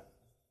灵丹。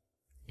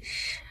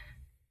是。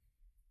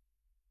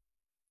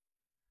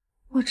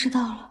我知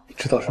道了。你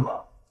知道什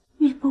么？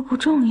面部不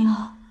重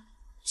要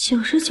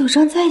，99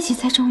张在一起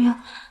才重要，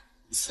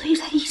所以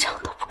他一张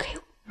都不给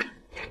我。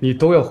你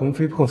都要魂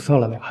飞魄散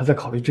了，你还在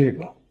考虑这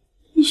个？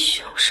你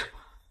凶什么？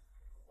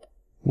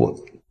我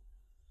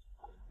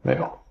没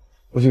有，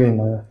我去给你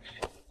拿药。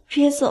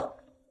别走。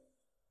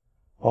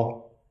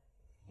哦，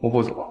我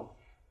不走，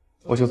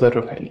我就在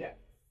这陪你。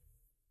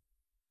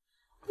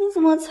你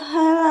怎么才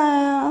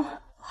来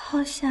啊？我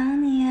好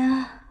想你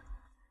啊！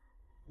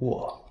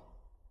我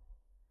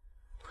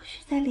不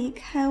许再离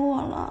开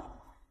我了。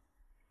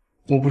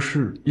我不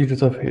是一直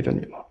在陪着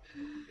你吗？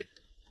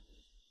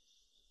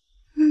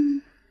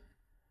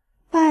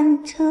爸，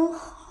你真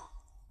好。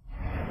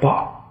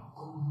爸，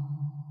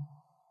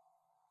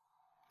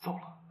走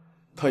了，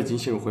他已经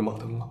陷入回马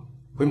灯了。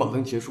回马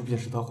灯结束便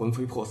是他魂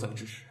飞魄散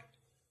之时。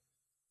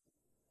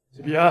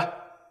谢必安，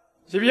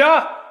谢必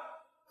安，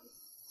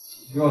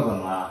又怎么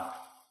了？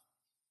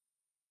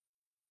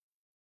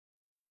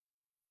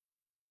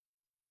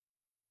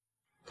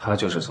他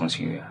就是宋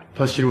清月，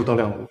他吸入大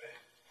量无为，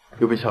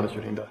又被下了绝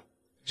灵丹。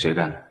谁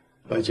干的？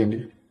白经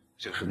理，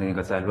就是那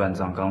个在乱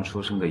葬岗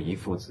出生的遗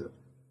父子，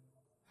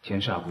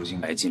天煞孤星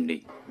白尽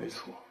力。没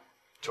错，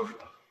就是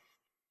他。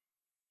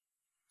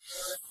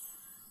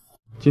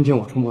今天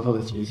我冲破他的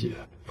结界，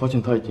发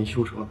现他已经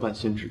修成了半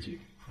仙之境，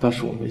但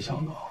是我没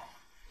想到，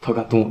他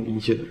敢动我冥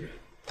界的人。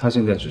他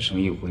现在只剩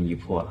一魂一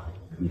魄了，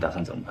你打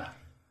算怎么办？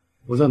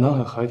我在南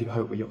海海底还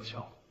有个药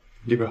箱，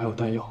里边还有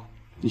丹药，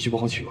你去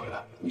帮我取回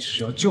来。你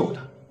是要救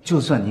他，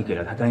就算你给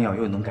了他丹药，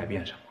又能改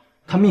变什么？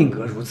他命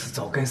格如此，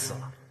早该死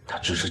了。他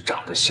只是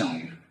长得像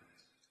玉。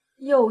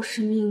又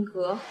是命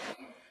格，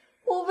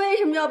我为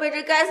什么要被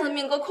这该死的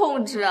命格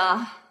控制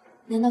啊？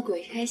难道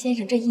鬼差先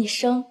生这一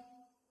生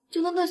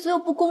就能对所有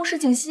不公事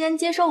情欣然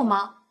接受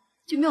吗？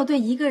就没有对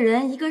一个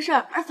人一个事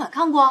儿而反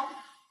抗过？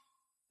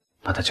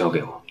把他交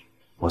给我，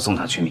我送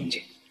他去冥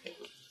界。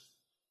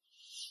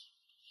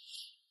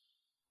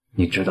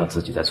你知道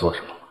自己在做什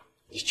么吗？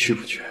你去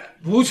不去？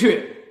不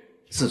去。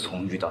自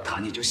从遇到他，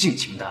你就性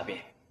情大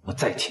变。我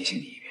再提醒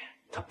你一遍，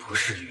他不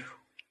是玉茹。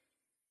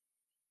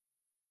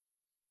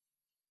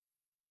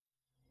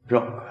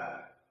让开！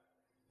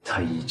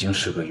他已经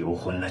是个游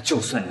魂了，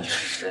就算你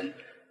是人，也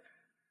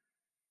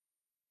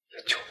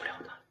救不了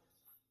他。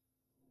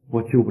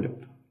我救不了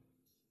他。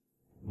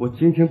我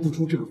今天不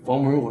出这个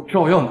房门，我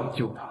照样能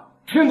救他。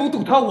天不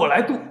渡他，我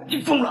来渡。你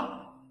疯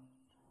了！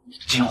你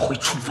这样会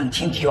触犯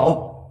天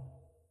条。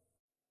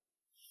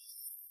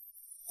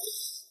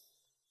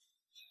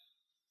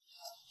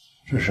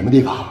这是什么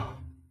地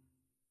方？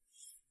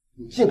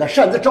你竟敢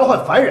擅自召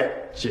唤凡人！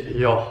解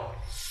药，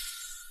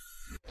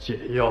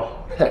解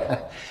药，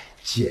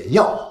解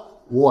药！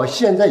我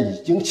现在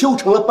已经修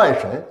成了半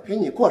神，给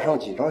你过上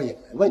几招也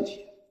没问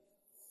题。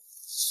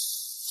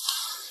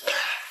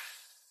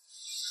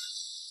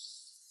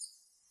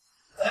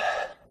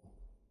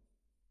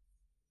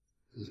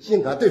你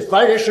竟敢对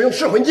凡人使用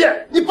噬魂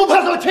剑，你不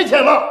怕遭天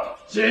谴吗？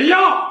解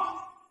药！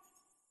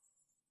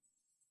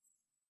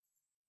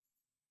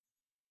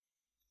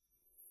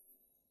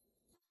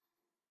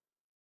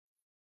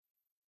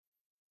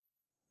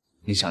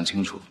你想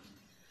清楚，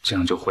这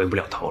样就回不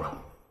了头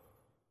了。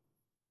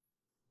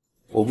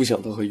我不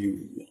想他和玉茹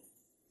一样，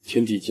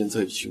天地间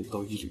再也寻不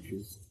到一缕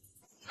灵魂。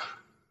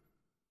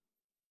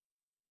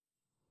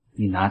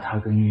你拿他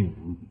跟玉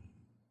茹，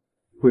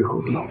为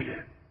何不能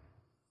别？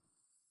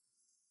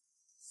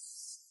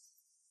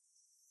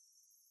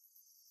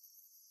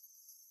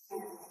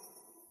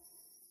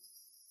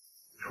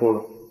说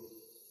了。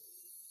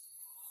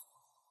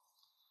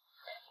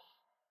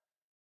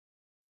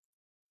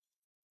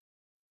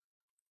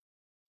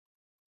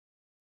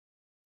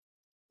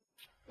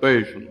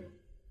为什么？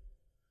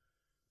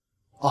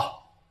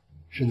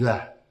神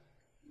尊，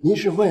您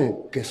是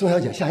问给宋小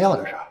姐下药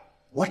的事儿？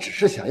我只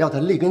是想要她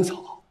利根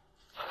草。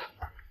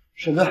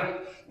神尊，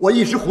我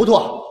一时糊涂，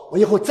我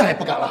以后再也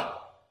不敢了。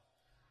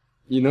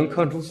你能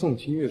看出宋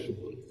清月是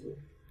魂魄，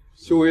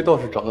修为倒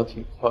是长得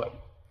挺快的，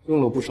用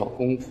了不少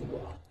功夫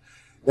吧？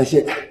那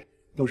些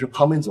都是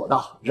旁门左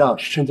道，让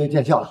深尊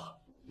见笑了。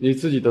你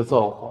自己的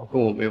造化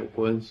跟我没有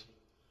关系，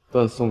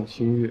但宋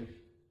清月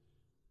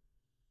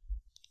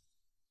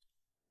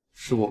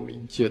是我们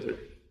一界的人。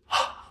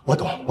我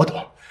懂，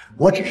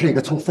我只是一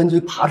个从坟堆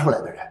爬出来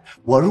的人，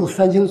我入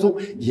三清宗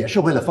也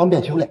是为了方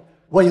便修炼。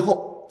我以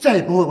后再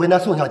也不会为难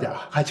宋小姐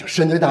了，还请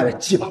深尊大人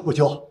既往不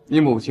咎。你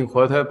母亲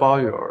怀胎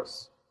8月而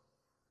死，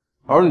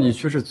而你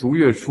却是足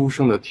月出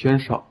生的天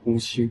煞孤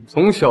星，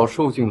从小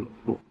受尽冷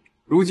落，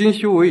如今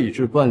修为已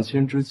至半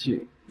仙之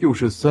境，又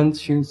是三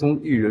清宗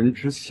一人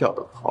之下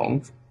的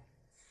堂主，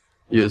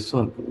也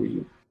算不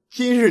易。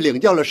今日领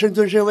教了深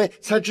尊神威，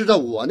才知道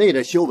我内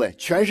的修为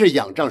全是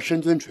仰仗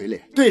深尊锤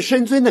炼，对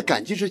深尊的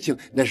感激之情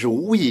那是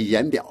无以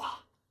言表啊！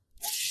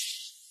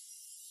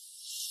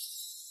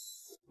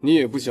你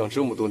也不想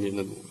这么多年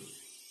的努力，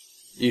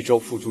一朝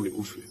付诸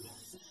流水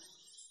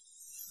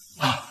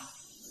吧？啊，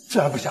自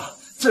然不想，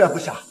自然不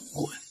想，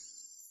滚！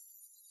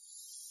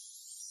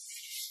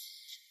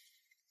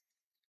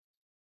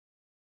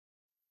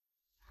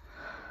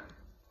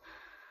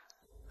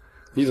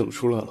你怎么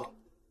出来了？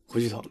回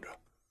去躺着。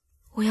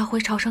我要回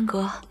朝生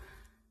阁，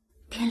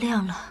天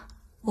亮了，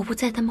我不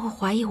在他们会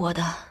怀疑我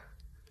的。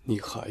你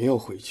还要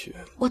回去？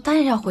我当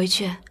然要回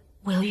去，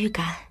我有预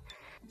感，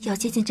要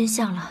接近真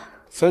相了。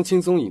三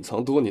清宗隐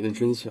藏多年的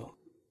真相，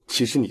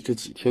岂是你这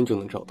几天就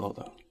能找到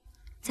的？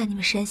在你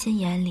们神仙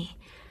眼里，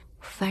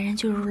凡人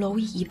就如蝼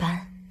蚁一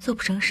般，做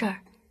不成事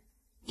儿，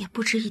也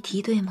不值一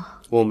提，对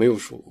吗？我没有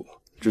说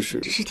过，只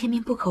是天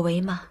命不可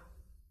违嘛。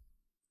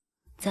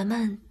咱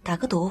们打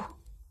个赌。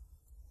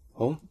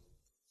哦，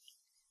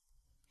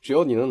只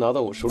要你能拿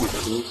到我手里的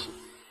东西，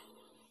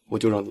我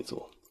就让你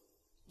做。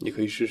你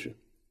可以试试。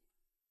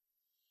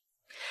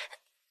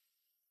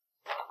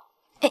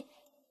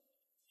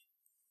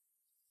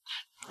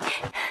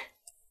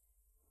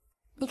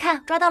你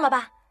看，抓到了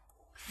吧？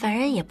凡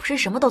人也不是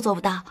什么都做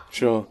不到。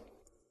是啊，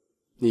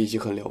你已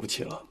经很了不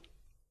起了。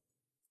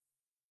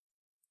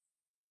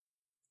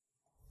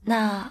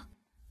那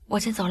我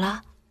先走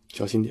了。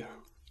小心点。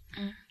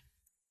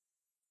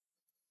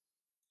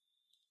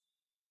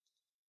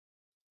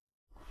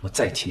我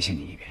再提醒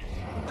你一遍，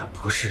她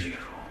不是玉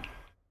茹。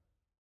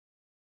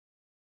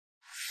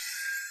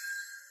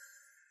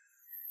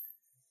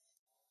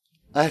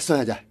哎，宋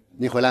小姐，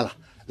你回来了，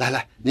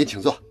来，您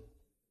请坐。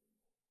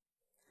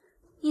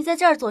你在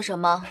这儿做什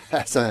么？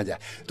宋小姐，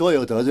多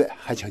有得罪，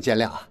还请见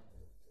谅啊。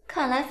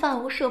看来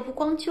范无赦不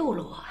光救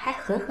了我，还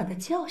狠狠地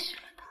教训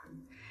了他。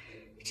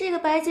这个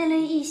白剑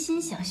灵一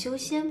心想修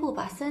仙，不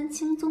把三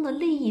清宗的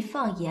利益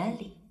放眼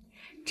里，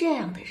这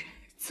样的人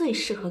最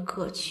适合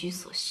各取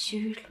所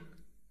需了。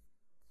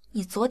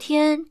你昨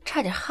天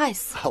差点害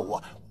死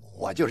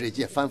我就是一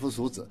介凡夫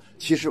俗子，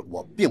其实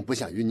我并不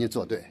想与您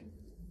作对。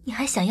你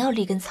还想要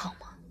利根草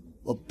吗？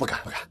我不敢，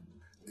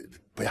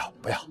不要。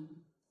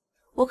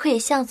我可以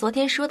像昨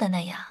天说的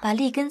那样，把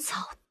利根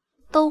草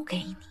都给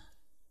你。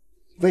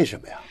为什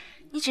么呀？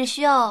你只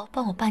需要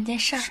帮我办件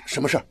事儿。什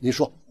么事儿？您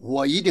说，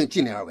我一定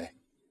尽力而为。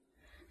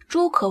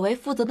朱可为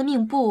负责的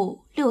命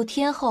簿6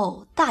天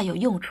后大有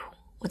用处，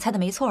我猜的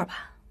没错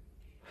吧？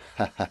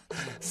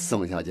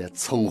宋小姐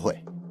聪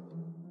慧。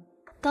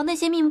等那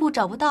些命簿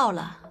找不到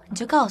了，你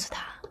就告诉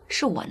他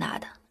是我拿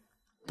的。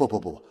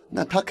不，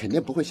那他肯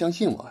定不会相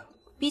信我呀。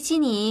比起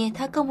你，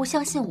他更不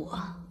相信我。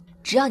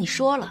只要你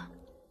说了，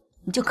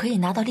你就可以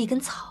拿到利根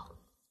草。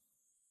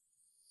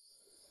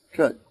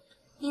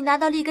你拿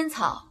到利根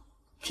草，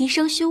提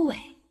升修为。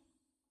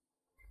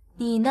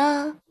你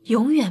呢，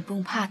永远不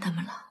用怕他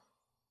们了。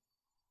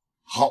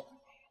好。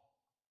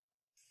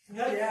宋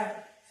小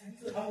姐，请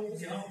自堂入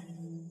请。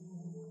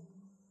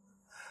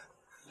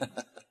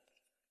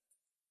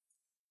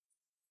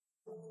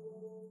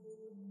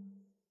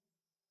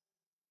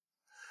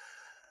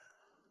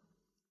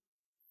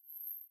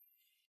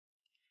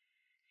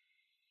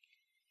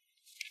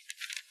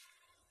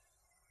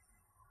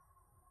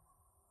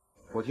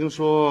我听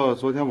说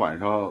昨天晚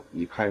上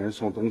你派人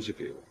送东西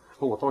给我，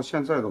可我到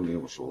现在都没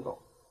有收到，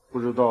不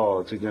知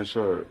道这件事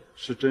儿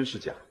是真是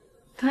假。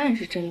当然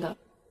是真的，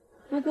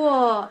不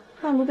过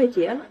半路被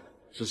劫了。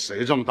是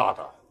谁这么大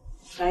胆？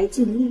白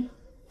尽力。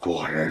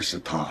果然是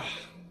他，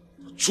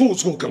处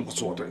处跟我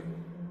作对。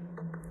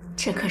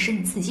这可是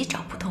你自己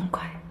找不痛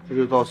快。不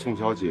知道宋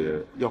小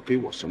姐要给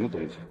我什么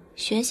东西？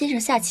玄先生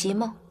下棋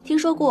吗？听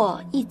说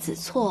过一子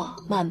错，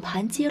满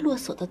盘皆落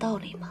索的道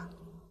理吗？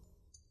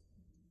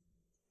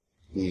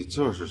你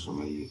这是什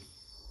么意思？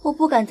我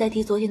不敢再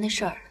提昨天的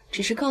事儿，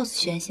只是告诉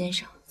玄先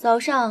生，早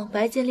上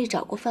白建立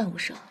找过范无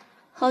赦，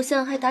好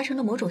像还达成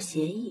了某种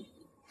协议。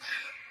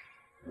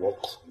我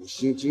苦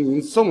心经营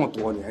这么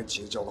多年，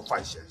结交了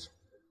范先生，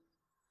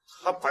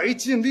他白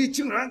尽力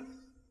竟然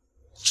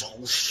找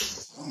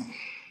死！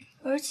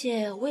而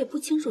且我也不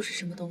清楚是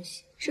什么东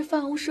西，是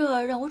范无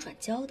赦让我转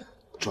交的。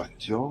转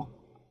交？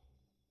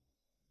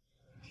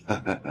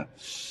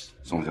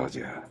宋小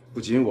姐，不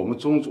仅我们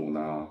宗主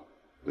呢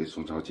为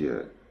宋小姐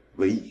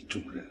委以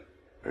重任，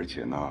而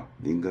且呢，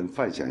您跟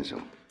范先生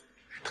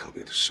特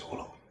别的熟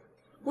了。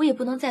我也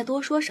不能再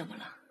多说什么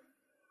了。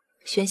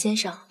玄先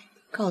生，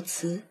告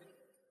辞。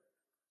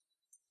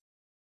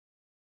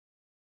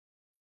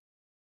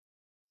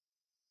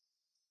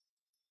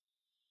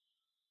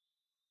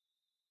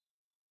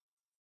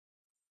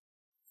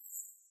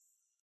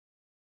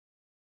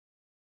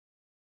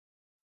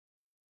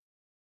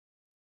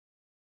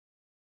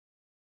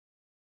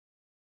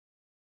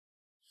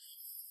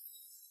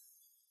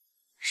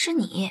是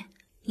你，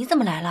你怎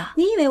么来了？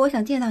你以为我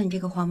想见到你这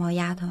个黄毛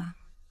丫头啊？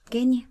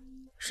给你，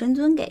神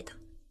尊给的。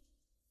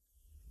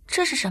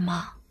这是什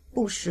么？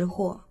不识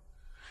货。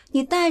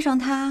你带上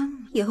它，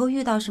以后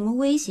遇到什么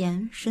危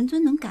险，神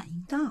尊能感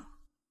应到。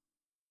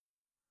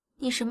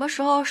你什么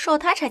时候受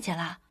他差遣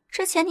了？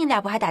之前你俩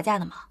不还打架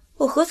呢吗？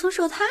我何曾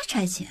受他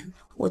差遣？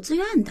我自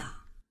愿的。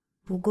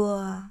不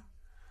过，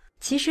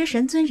其实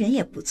神尊人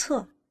也不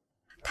错。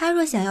他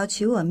若想要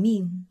取我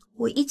命，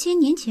我1000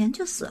年前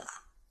就死了。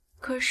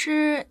可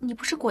是你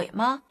不是鬼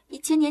吗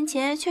？1000年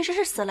前确实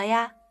是死了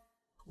呀。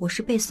我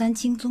是被三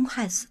清宗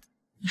害死的。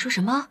你说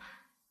什么？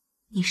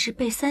你是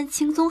被三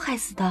清宗害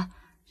死的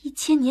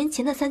？1000年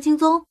前的三清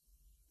宗？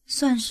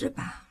算是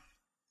吧，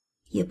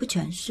也不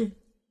全是。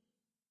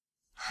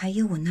还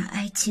有我那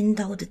挨千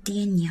刀的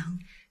爹娘。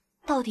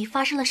到底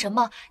发生了什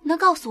么？你能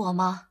告诉我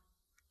吗？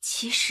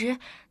其实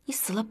你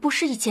死了不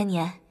是1000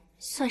年，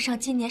算上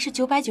今年是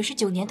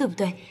999年，对不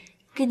对？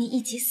跟你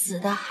一起死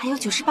的还有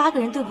98个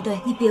人，对不对？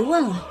你别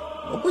问了，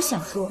我不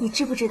想说。你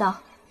知不知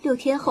道6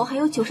天后还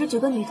有99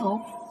个女童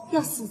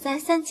要死在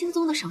三清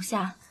宗的手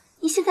下？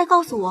你现在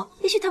告诉我，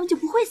也许他们就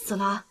不会死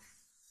了。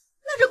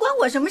那这关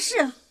我什么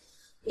事？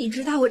你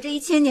知道我这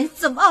1000年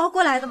怎么熬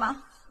过来的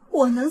吗？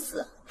我能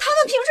死，他们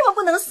凭什么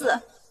不能死？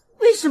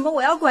为什么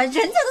我要管人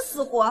家的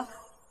死活？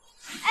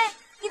哎，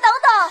你等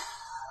等！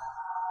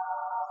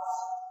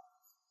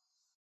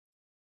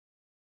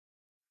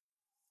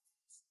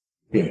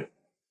病人，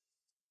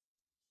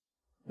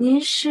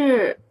您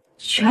是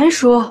全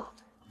叔？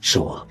是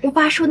我。我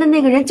爸说的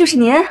那个人就是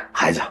您？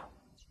孩子，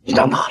你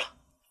长大了。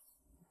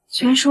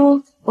全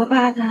叔，我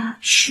爸的……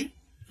嘘，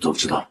都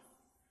知道了。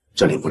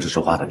这里不是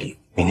说话的地，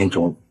明天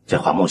中午在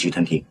华墨西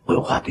餐厅，我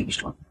有话对你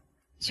说。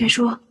全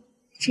叔，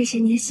这些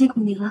年辛苦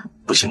你了。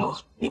不辛苦，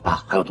你爸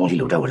还有东西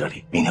留在我这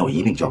里，明天我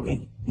一定交给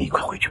你。你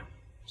快回去。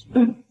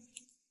嗯。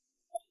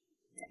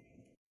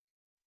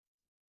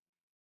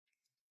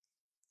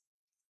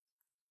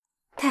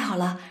太好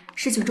了，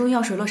事情终于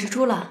要水落石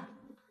出了。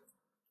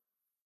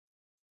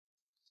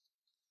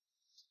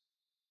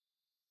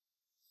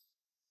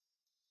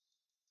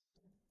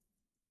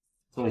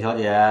宋小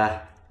姐，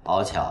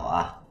好巧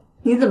啊！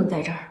你怎么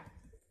在这儿？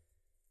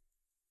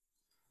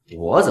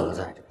我怎么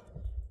在这儿？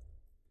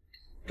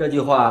这句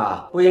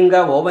话不应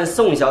该我问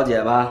宋小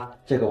姐吧？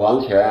这个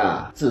王权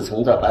啊，自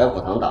从在白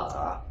虎堂倒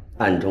了，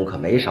暗中可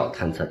没少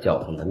探测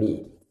教宗的秘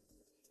密。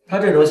他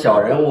这种小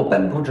人物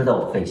本不值得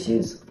我费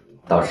心思，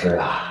倒是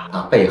啊，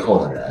他背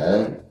后的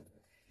人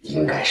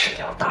应该是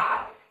条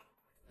大鱼。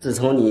自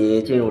从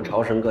你进入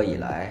朝神阁以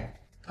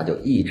来，他就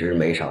一直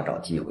没少找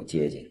机会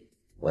接近。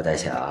我在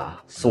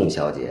想，宋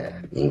小姐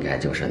应该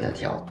就是那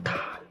条大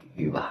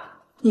鱼吧？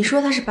你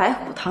说他是白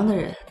虎堂的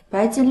人，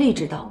白尽力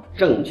知道。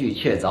证据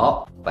确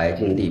凿，白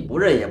尽力不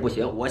认也不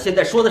行。我现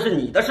在说的是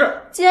你的事。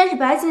既然是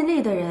白尽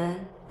力的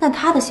人，那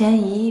他的嫌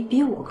疑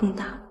比我更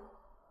大。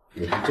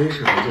你还真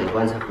是不见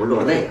棺材不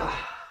落泪啊！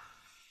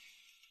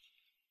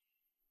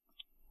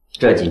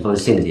这几封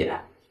信件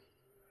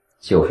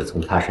就是从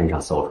他身上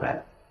搜出来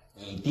的。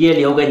你爹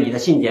留给你的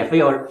信件非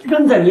要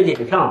扔在你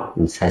脸上，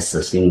你才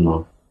死心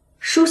吗？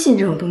书信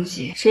这种东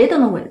西，谁都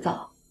能伪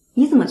造。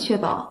你怎么确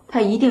保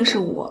它一定是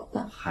我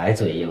的？还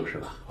嘴硬是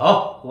吧？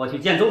好，我去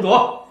见宗主。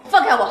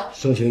放开我！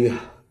宋清月，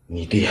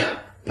你爹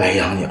白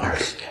养你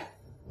20年，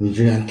你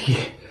竟然替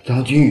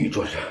张君宇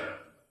做事，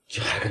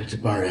这还跟这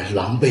帮人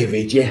狼狈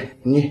为奸，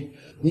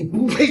你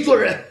不配做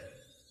人！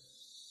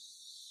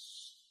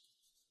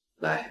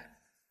来，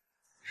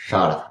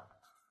杀了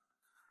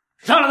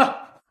他！杀了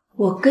他！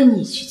我跟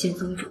你去见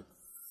宗主。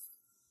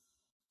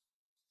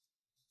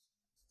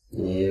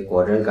你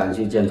果真敢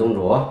去见宗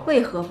主？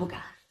为何不敢？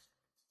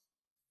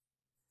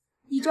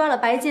你抓了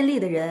白尽力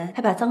的人，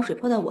还把脏水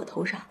泼在我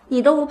头上，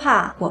你都不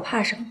怕，我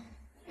怕什么？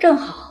正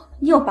好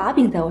你有把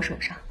柄在我手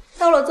上，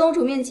到了宗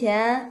主面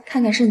前，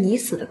看看是你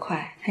死得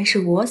快，还是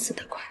我死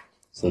得快。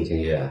宋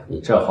清月，你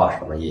这话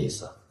什么意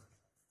思？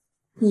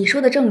你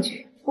说的证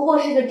据不过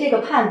是这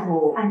个叛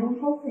徒暗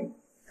中偷窥，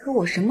可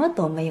我什么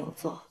都没有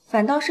做，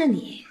反倒是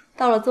你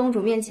到了宗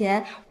主面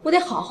前，我得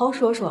好好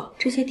说说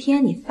这些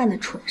天你犯的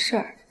蠢事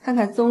儿，看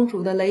看宗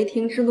主的雷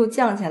霆之怒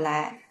降下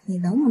来，你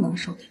能不能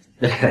受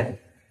得了？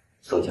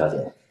宋小姐，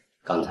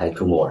刚才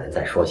朱某人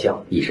在说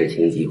笑，一时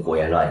情急，胡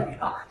言乱语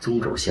啊！宗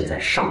主现在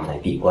尚在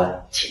闭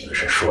关，岂能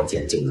是说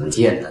见就能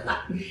见的呢？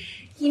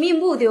你命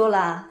簿丢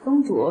了，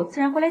宗主自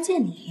然会来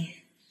见你。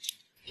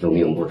丢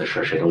命簿的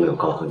事谁都没有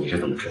告诉你，是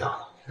怎么知道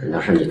的？难道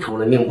是你偷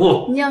了命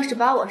簿？你要是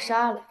把我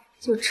杀了，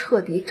就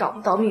彻底找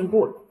不到命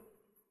簿了。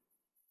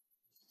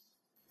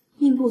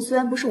命簿虽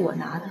然不是我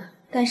拿的，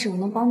但是我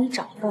能帮你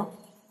找到。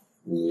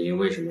你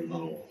为什么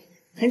帮我？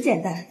很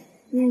简单，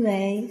因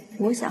为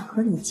我想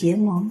和你结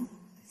盟。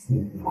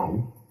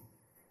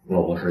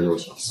我不是又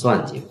想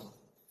算计我？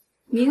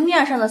明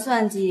面上的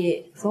算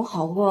计总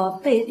好过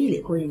背地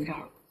里勾引招。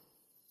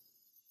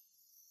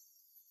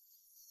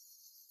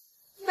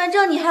反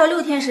正你还有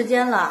6天时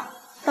间了，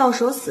到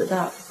时候死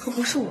的可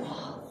不是我。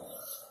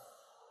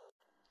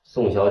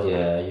宋小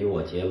姐与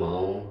我结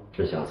盟，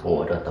是想从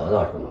我这得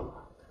到什么吗？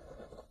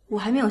我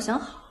还没有想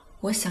好，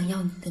我想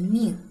要你的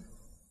命。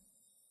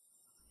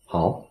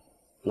好，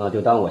那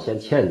就当我先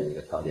欠你一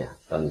个条件，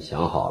等你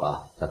想好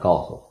了再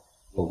告诉我。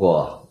不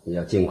过你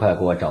要尽快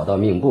给我找到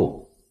命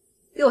簿。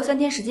给我3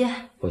天时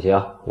间。不行，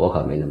我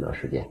可没那么多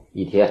时间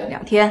，1天、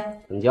2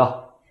天。成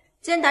交。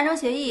既然达成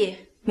协议，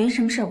没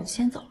什么事我就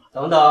先走了。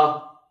等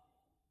等，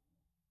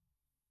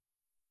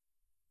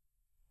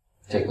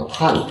这个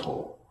叛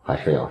徒还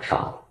是要杀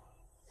的。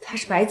他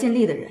是白尽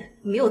力的人，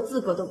你没有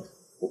资格动他。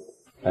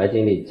白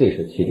金丽最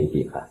是趋利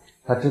避害，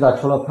他知道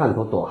除了叛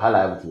徒躲还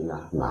来不及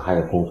呢，哪还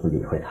有功夫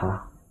理会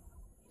他？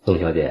宋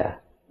小姐，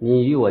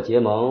你与我结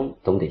盟，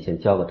总得先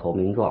交个投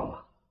名状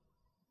吧？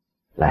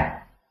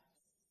来，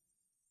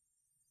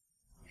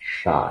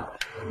杀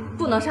人！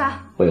不能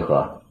杀。为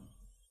何？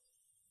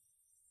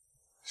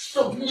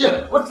宋逼，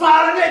我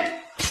杀了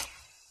你！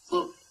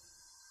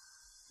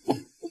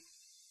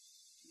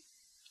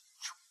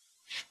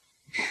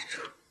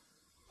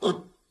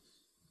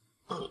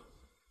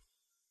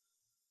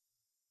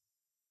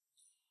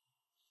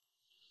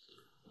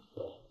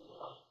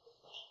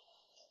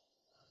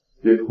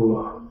别哭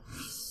了，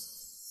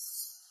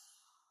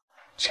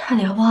差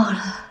点忘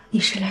了你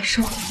是来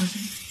收活的。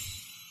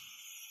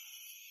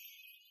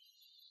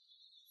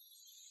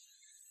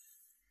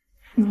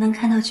你能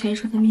看到全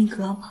叔的命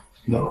格吗？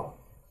能。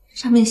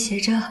上面写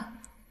着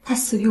他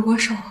死于我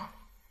手，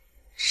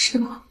是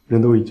吗？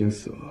人都已经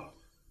死了，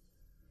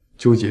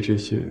纠结这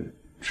些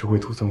只会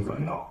徒增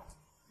烦恼。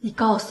你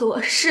告诉我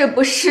是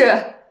不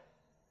是？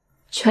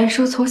全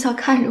叔从小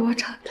看着我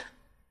长大，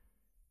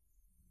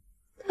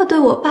他对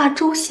我爸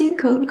忠心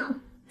耿耿，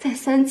在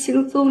三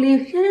清宗里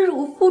忍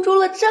辱负重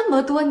了这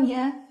么多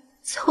年，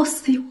最后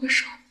死于我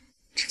手，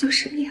这就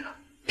是命，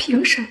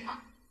凭什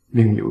么？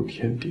命由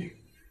天定。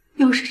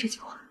又是这句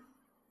话。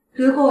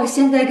如果我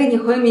现在跟你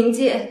回冥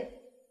界，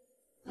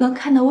能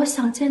看到我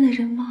想见的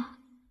人吗？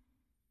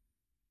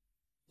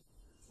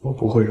我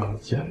不会让你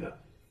见的。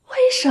为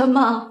什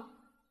么？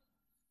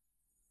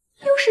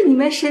又是你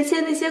们神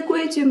仙那些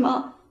规矩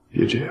吗？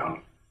别这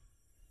样，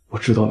我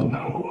知道你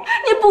难过。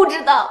你不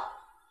知道，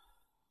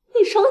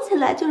你生起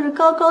来就是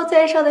高高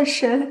在上的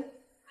神，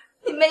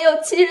你没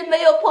有亲人，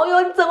没有朋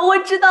友，你怎么会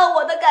知道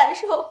我的感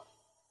受？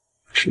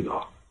知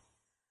道。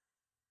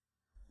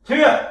清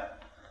月，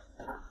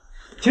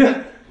清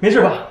月，没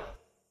事吧？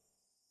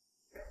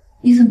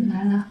你怎么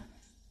来了？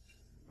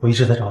我一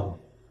直在找你，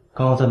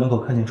刚刚在门口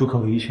看见朱可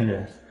伟一群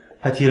人，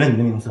还提了你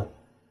的名字，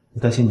我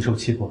担心你受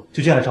欺负，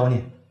就进来找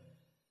你。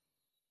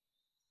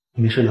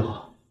你没事就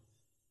好。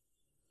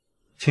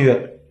清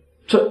月，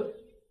这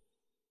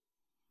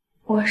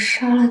我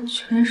杀了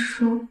全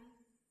叔。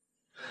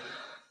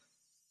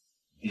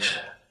没事，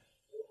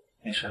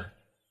没事。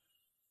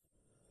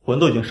魂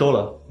都已经收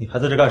了，你还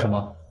在这干什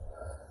么？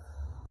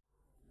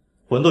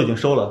魂都已经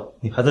收了，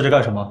你还在这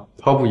干什么？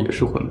他不也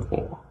是魂魄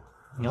吗？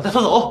你要带他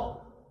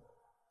走？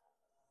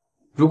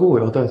如果我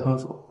要带他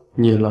走，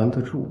你也拦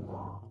得住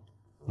我？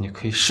你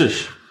可以试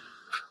试。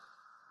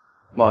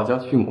马家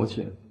驱魔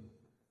剑，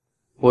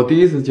我第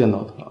一次见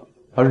到他，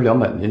还是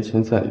200年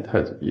前在你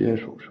太祖爷爷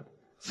手上。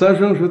3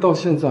生石到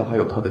现在还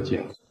有他的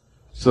剑，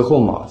此后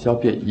马家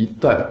便一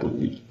代不如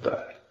一代。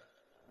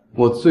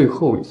我最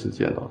后一次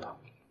见到他，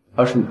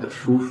还是你的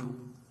叔叔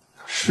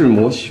弑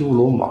魔修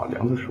罗马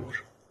良的手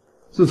上。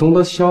自从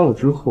他瞎了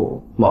之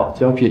后，马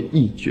家便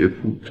一蹶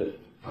不振，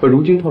可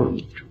如今到了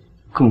你这，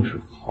更是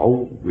毫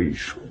无威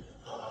慑。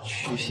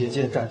驱邪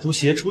剑斩除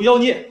邪除妖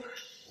孽，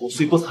不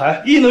虽不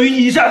才，亦能与你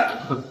一战。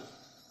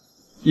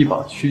一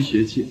把驱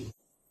邪剑，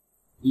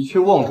你却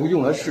妄图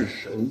用来弑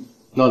神，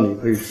那你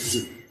可以试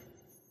试。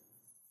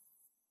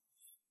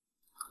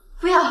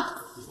不要！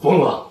疯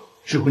了！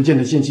噬魂剑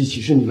的剑气岂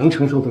是你能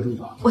承受得住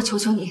的？我求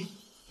求你，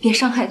别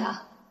伤害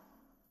他。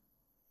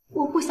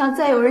我不想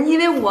再有人因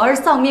为我而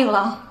丧命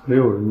了。没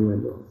有人因为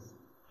你而死，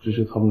只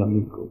是他们的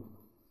命格。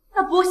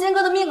那伯仙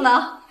哥的命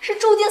呢？是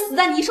注定死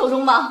在你手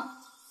中吗？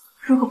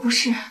如果不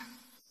是，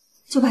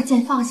就把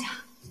剑放下。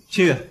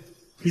清月，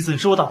你怎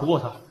是我打不过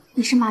他？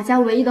你是马家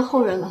唯一的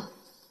后人了，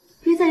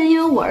别再因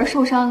为我而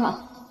受伤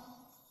了。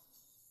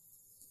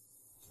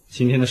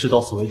今天的事到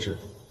此为止，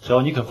只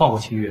要你肯放过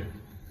清月，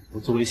我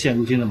作为现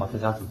如今的马家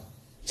家主，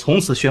从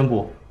此宣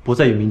布不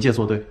再与冥界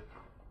作对。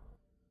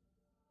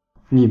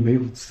你没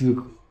有资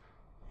格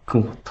跟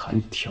我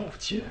谈条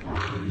件。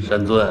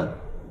神尊，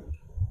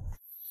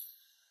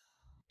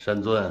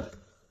神尊，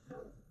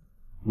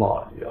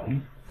马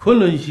良，昆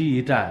仑虚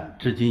一战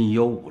至今已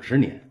有50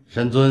年，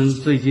神尊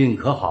最近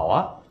可好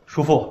啊？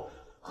叔父，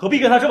何必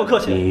跟他这么客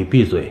气？你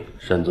闭嘴，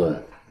神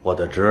尊，我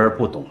的侄儿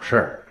不懂事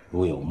儿，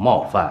如有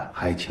冒犯，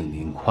还请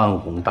您宽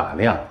宏大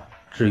量。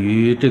至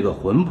于这个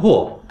魂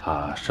魄，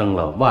他生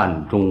了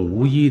万中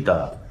无一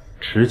的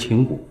持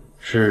情骨，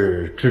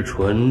是至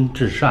纯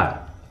至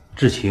善、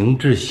至情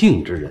至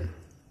性之人。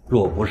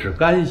若不是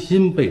甘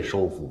心被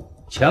收服，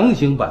强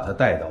行把他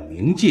带到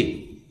冥界，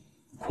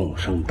恐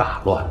生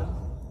大乱。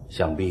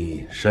想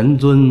必神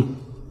尊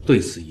对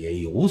此也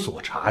有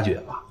所察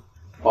觉吧？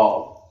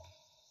好，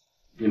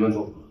你们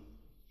走吧。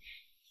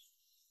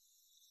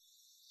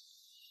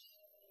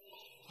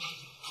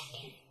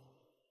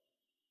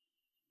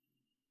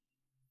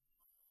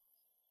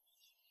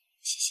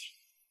谢谢。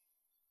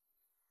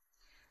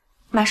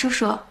马叔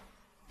叔，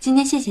今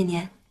天谢谢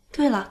您。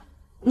对了，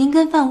您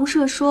跟范无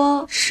赦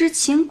说痴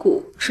情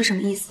骨是什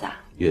么意思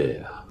啊？月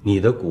月，你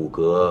的骨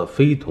骼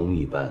非同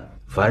一般，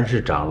凡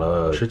是长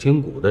了痴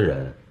情骨的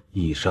人，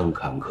一生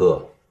坎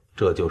坷，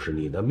这就是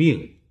你的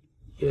命，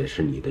也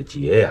是你的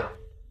劫呀。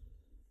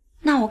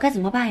那我该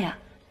怎么办呀？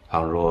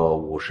倘若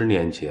50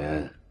年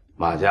前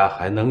马家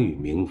还能与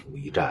冥府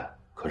一战，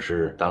可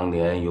是当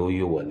年由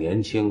于我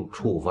年轻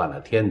触犯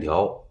了天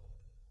条，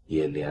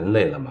也连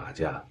累了马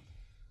家，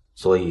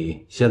所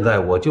以现在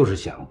我就是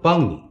想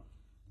帮你，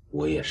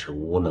我也是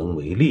无能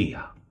为力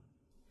呀。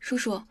叔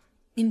叔，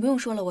您不用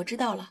说了，我知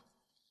道了。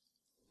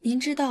您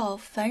知道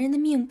凡人的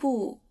命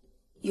簿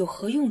有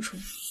何用处？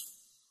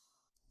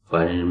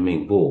凡人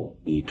命簿，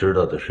你知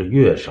道的是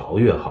越少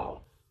越好。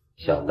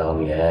想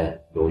当年，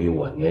由于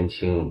我年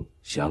轻，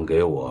想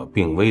给我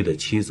病危的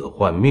妻子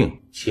换命，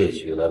窃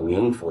取了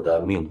冥府的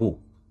命簿，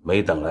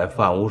没等来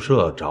范无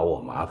赦找我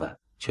麻烦，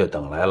却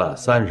等来了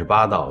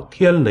38道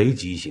天雷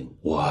疾星。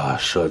我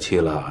舍弃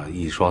了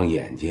一双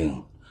眼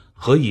睛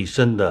和一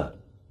身的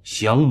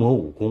降魔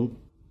武功，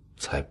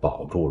才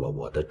保住了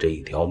我的这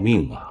一条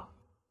命啊！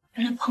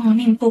原来碰了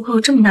命簿会有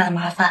这么大的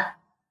麻烦。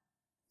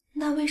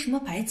那为什么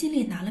白金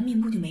丽拿了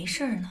命簿就没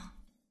事呢？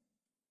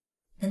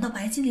难道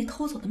白金丽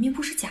偷走的命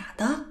簿是假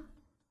的？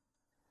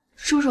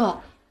叔叔，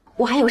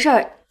我还有事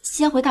儿，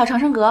先回趟长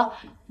生阁，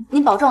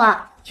您保重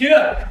啊。七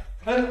月，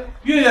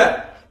月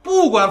月，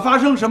不管发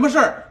生什么事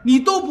儿，你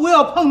都不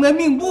要碰那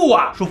命簿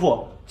啊！叔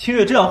父，清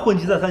月这样混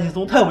迹在三星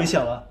宗太危险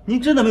了，您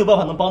真的没有办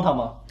法能帮他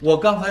吗？我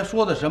刚才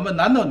说的什么？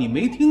难道你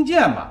没听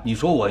见吗？你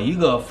说我一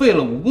个废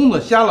了武功的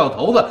瞎老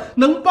头子，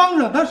能帮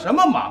上他什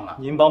么忙啊？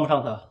您帮不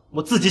上他，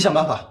我自己想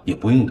办法。也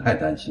不用太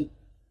担心，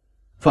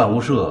范无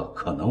赦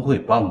可能会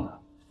帮他。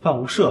范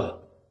无赦，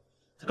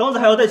他刚才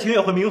还要带清月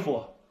回冥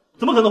府，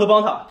怎么可能会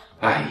帮他？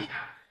哎呀，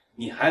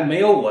你还没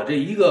有我这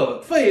一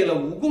个废了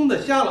武功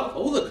的瞎老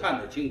头子看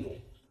得清楚。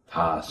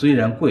他虽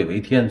然贵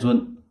为天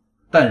尊，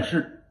但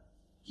是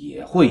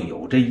也会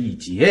有这一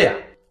劫呀。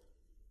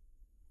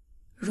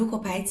如果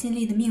白金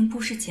丽的命簿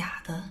是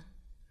假的，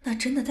那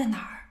真的在哪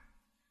儿？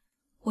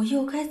我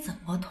又该怎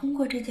么通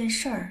过这件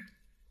事儿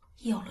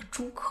要了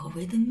朱可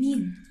为的命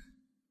呢？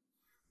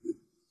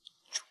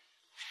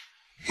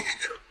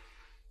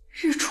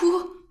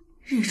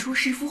日出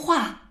是幅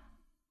画。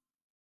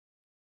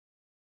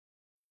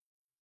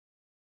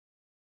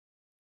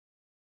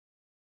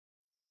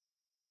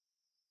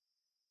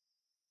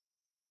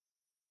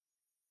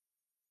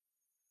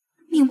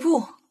命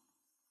簿，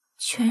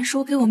全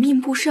叔给我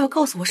命簿是要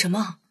告诉我什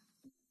么？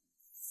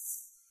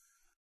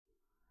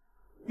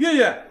月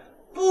月，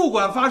不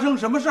管发生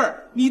什么事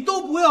儿，你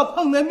都不要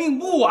碰那命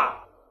簿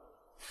啊！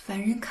凡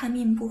人看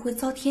命簿会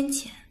遭天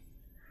谴，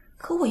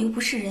可我又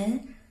不是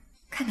人，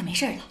看看没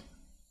事了。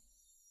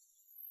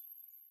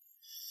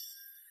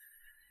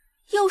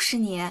又是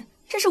你，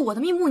这是我的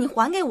命簿，你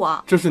还给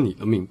我。这是你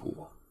的命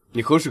簿，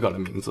你何时改了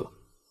名字？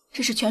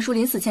这是全叔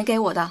临死前给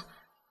我的，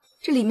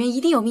这里面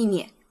一定有秘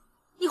密，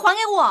你还给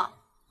我。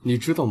你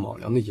知道卯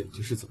良的眼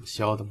睛是怎么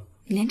瞎的吗？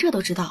你连这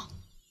都知道？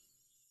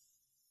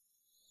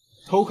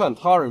偷看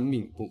他人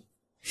命簿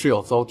是要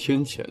遭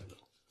天谴的，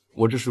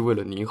我这是为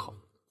了你好。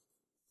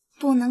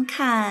不能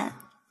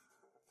看，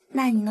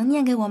那你能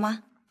念给我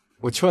吗？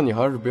我劝你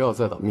还是不要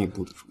再打命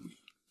簿的主意。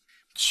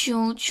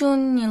求求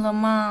你了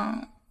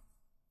嘛！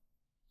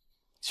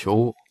求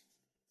我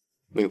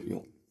没有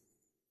用。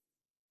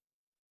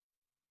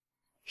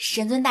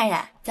神尊大人，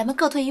咱们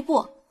各退一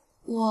步，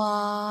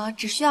我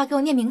只需要给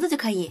我念名字就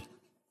可以。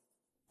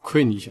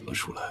亏你想得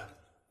出来。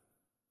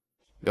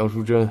梁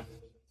淑珍。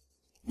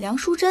梁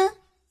淑珍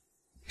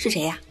是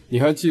谁呀？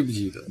你还记不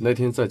记得那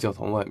天在教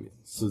堂外面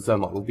死在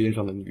马路边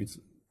上的女子？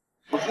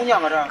姑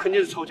娘啊，这肯定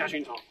是仇家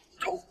寻仇。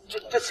仇，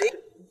这谁？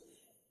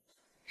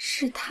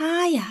是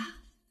她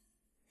呀！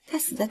她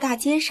死在大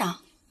街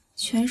上，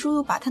全叔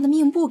又把她的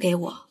命簿给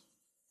我，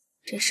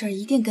这事儿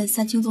一定跟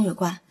三清宗有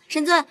关。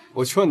神尊，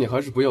我劝你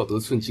还是不要得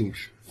寸进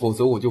尺，否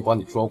则我就把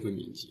你抓回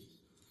冥界，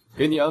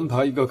给你安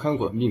排一个看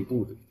管命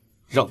簿的人，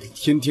让你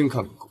天天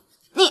看个够。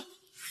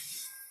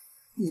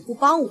你不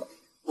帮我，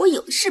我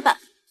有的是办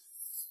法。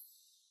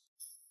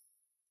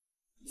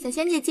小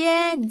仙姐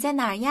姐，你在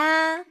哪儿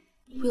呀？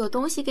我有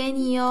东西给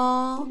你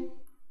哟。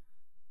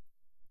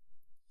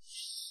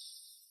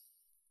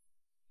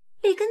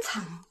这根草，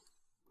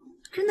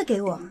真的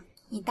给我？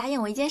你答应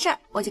我一件事儿，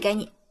我就给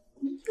你。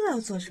又要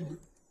做什么？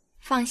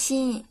放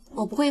心，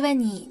我不会问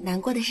你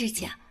难过的事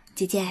情。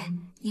姐姐，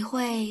你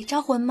会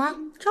招魂吗？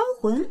招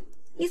魂？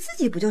你自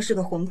己不就是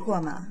个魂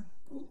魄吗？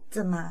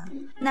怎么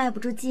耐不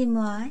住寂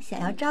寞，想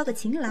要招个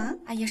情郎？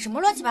哎呀，什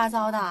么乱七八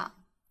糟的！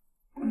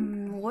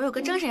我有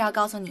个正事要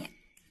告诉你，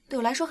对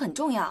我来说很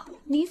重要。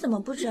你怎么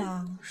不找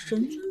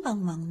神尊帮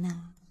忙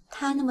呢？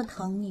他那么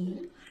疼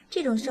你，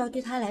这种事儿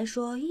对他来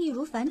说易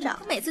如反掌。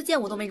他每次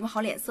见我都没什么好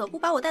脸色，不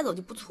把我带走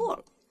就不错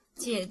了。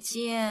姐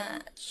姐，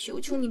求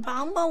求你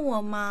帮帮我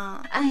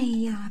嘛！哎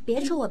呀，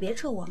别戳我，别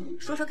戳我，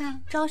说说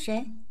看，招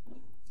谁？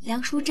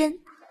梁淑珍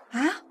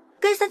啊，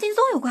跟三清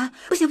宗有关？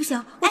不行不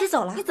行，我得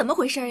走了。你怎么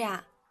回事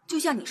呀？就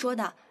像你说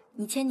的，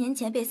你千年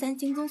前被三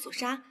清宗所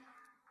杀，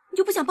你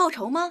就不想报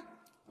仇吗？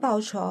报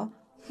仇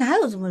哪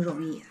有这么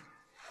容易啊？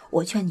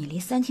我劝你离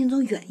三清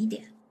宗远一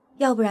点，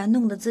要不然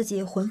弄得自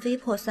己魂飞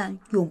魄散，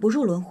永不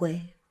入轮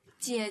回。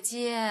姐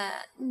姐，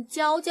你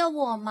教教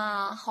我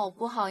嘛，好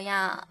不好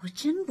呀？我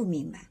真不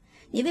明白，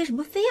你为什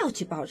么非要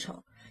去报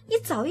仇？你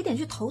早一点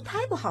去投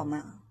胎不好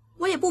吗？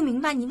我也不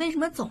明白你为什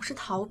么总是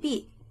逃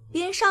避，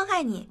别人伤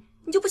害你，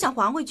你就不想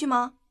还回去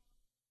吗？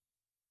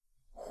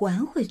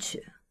还回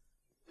去？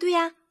对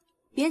呀，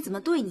别人怎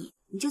么对你，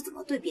你就怎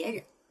么对别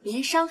人；别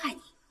人伤害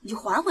你，你就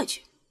还回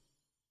去。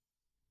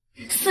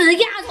死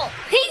丫头，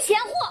黑钱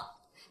货！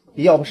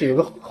要不是有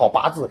个好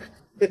八字，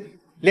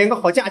连个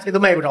好价钱都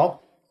卖不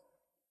着。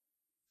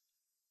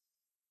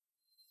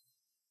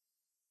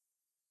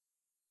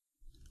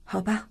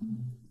好吧，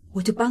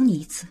我就帮你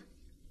一次。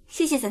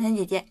谢谢伞伞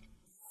姐姐。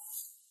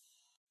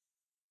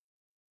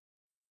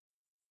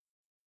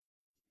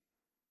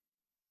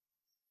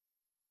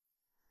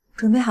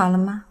准备好了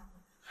吗？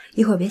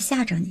一会儿别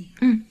吓着你。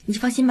你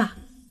放心吧。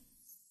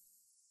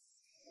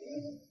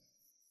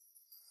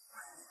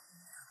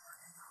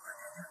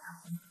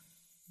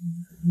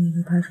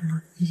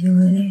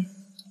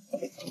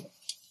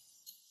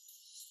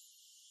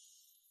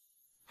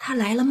他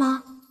来了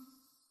吗？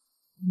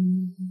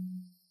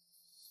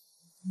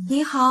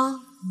你好，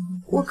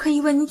我可以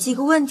问你几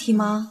个问题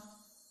吗？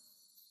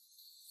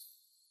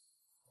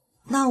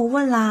那我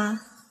问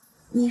啦，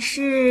你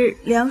是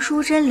梁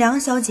淑珍梁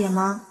小姐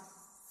吗？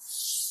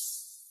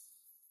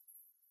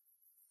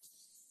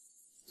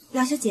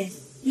梁小姐，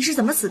你是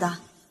怎么死的？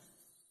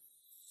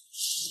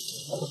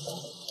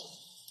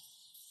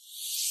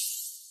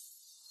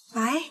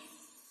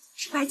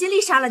是白金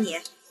丽杀了你。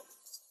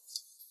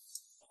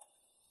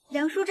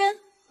梁淑珍，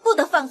不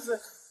得放肆！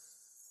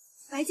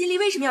白金丽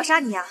为什么要杀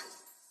你啊？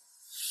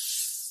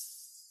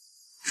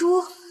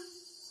朱，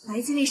白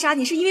金丽杀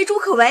你是因为朱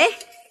可为。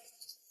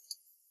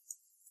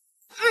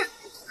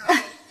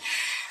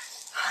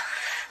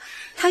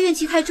他怨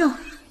气太重，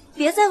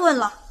别再问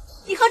了。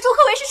你和朱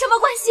可为是什么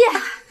关系？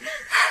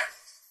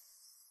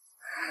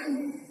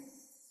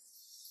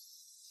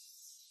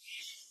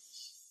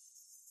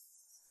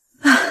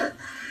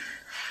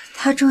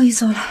他终于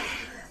走了，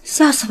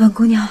吓死本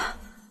姑娘了。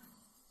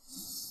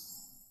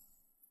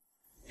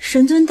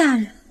神尊大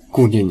人，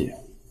顾念念，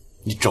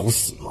你找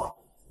死吗？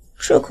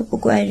这可不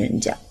怪人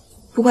家，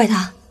不怪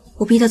他，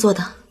我逼他做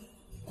的。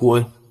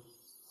滚！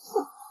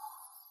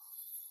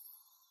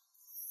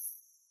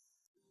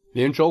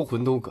连招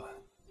魂都敢，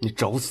你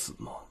找死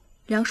吗？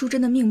梁淑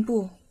珍的命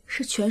簿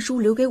是全书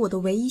留给我的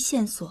唯一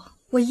线索，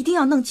我一定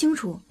要弄清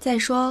楚。再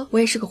说，我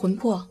也是个魂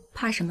魄，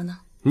怕什么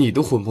呢？你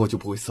的魂魄就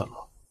不会散吗？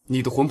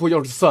你的魂魄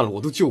要是散了，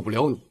我都救不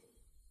了你。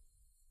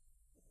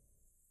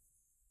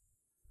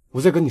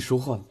我在跟你说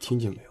话，你听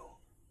见没有？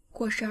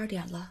过12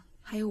点了，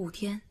还有5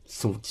天。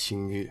宋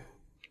清月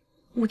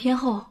，5天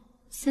后，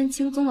三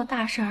清宗的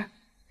大事儿，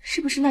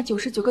是不是那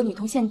99个女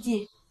童献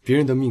祭？别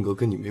人的命格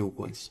跟你没有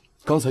关系。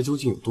刚才究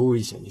竟有多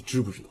危险，你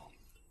知不知道？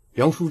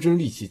梁淑珍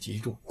戾气极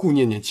重，顾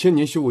念念千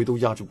年修为都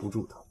压制不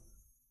住她，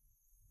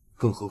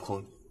更何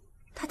况你。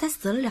她才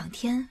死了2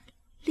天，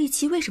戾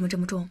气为什么这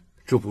么重？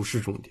这不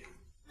是重点，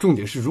重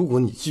点是如果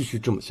你继续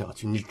这么下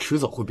去，你迟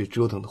早会被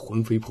折腾得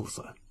魂飞魄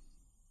散。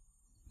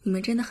你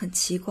们真的很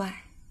奇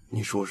怪。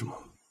你说什么？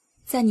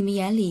在你们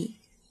眼里，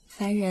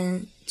凡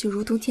人就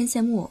如同天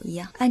线木偶一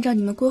样，按照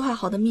你们规划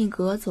好的命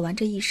格走完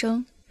这一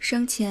生。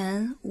生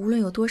前无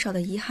论有多少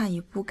的遗憾与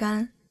不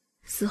甘，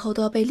死后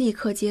都要被立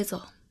刻接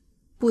走，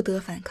不得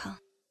反抗，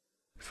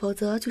否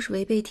则就是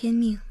违背天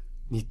命。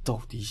你到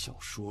底想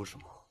说什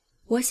么？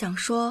我想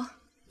说，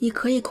你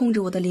可以控制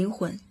我的灵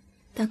魂，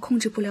但控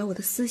制不了我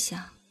的思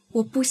想。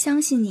我不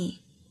相信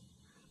你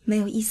没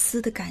有一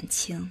丝的感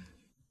情。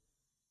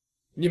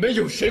你们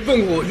有谁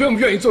问我愿不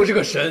愿意做这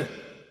个神？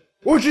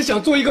我只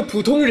想做一个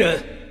普通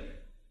人，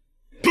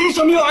凭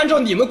什么要按照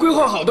你们规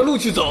划好的路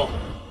去走？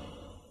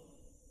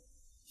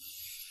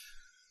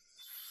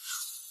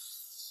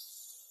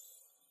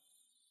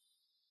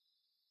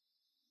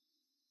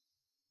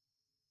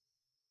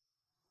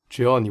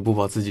只要你不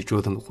把自己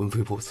折腾得魂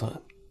飞魄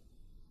散，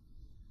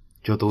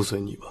就都随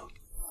你吧。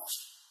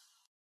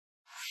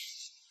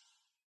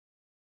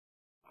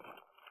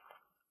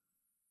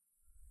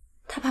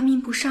他把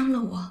命簿伤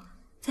了我，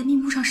在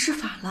命簿上施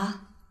法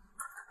了。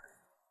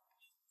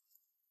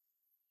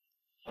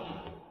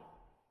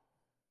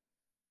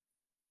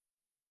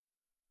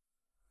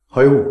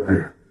还有5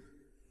日，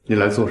你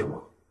来做什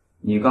么？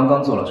你刚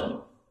刚做了什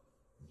么？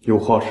有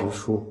话实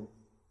说。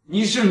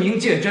你是冥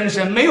界真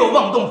神，没有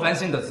妄动凡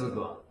心的资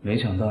格。没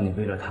想到你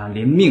为了他，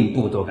连命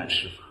簿都敢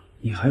施法，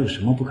你还有什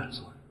么不敢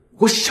做的？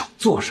我想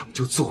做什么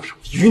就做什么，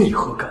与你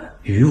何干？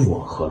与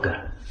我何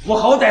干？我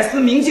好歹司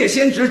冥界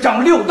仙职，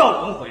掌6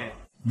道轮回。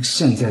你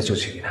现在就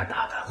去给他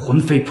打得魂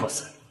飞魄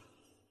散。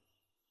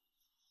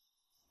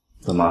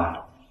怎么，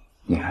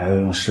你还要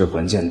用噬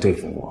魂剑对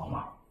付我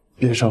吗？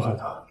别伤害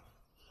他，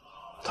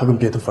他跟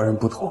别的凡人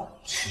不同。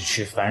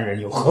区凡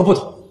人有何不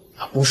同？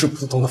他不是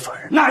普通的凡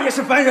人，那也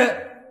是凡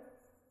人。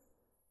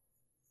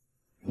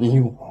你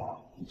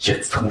我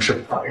也曾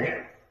是凡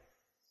人。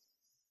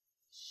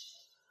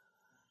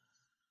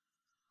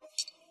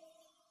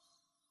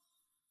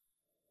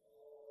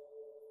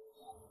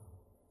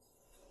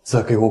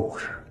再给我5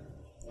日，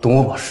等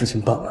我把事情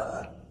办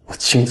完，我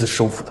亲自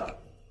收服他。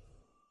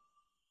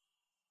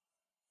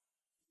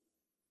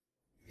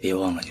别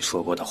忘了你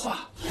说过的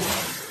话。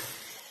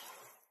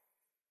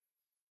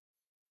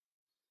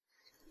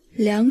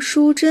梁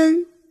淑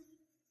珍，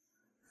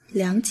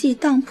梁记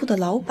当铺的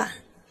老板，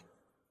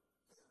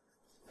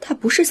他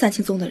不是三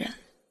清宗的人，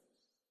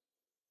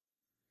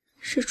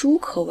是朱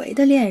可为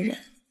的恋人，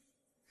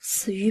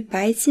死于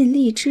白尽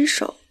力之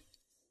手，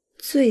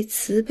最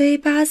慈悲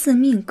8字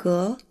命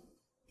格，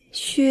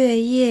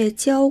血液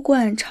浇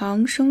灌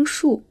长生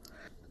术，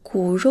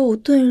骨肉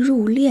炖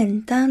入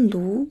炼丹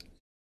炉。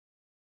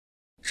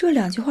这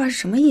2句话是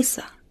什么意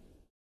思啊？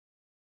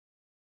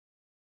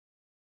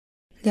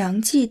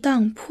梁记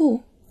当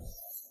铺，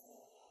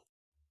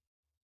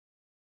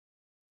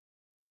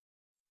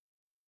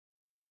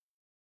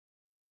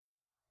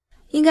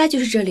应该就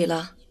是这里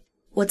了。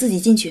我自己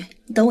进去，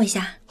你等我一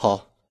下。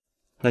好，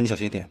那你小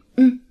心一点。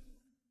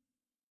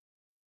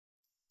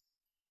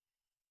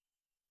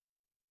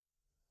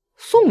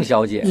宋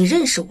小姐，你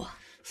认识我？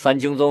三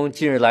清宗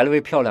近日来了位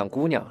漂亮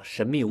姑娘，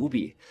神秘无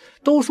比，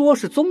都说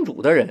是宗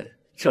主的人，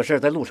这事儿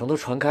在路上都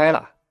传开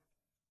了。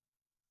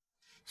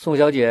宋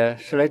小姐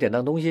是来典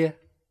当东西？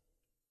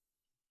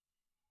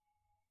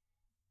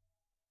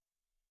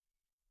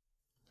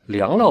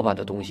梁老板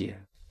的东西？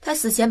他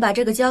死前把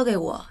这个交给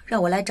我，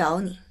让我来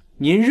找你。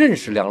您认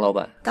识梁老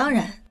板？当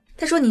然，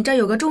他说你这儿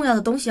有个重要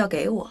的东西要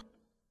给我。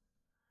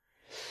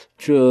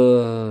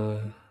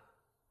这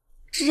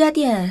家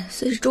店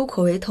虽是周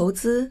可为投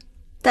资，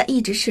但一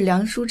直是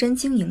梁淑珍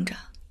经营着。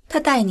他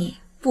待你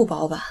不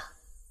薄吧？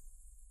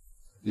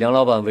梁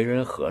老板为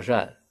人和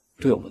善，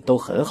对我们都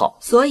很好，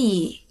所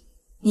以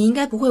你应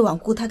该不会罔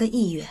顾他的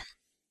意愿。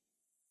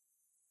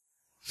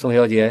宋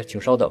小姐，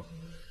请稍等。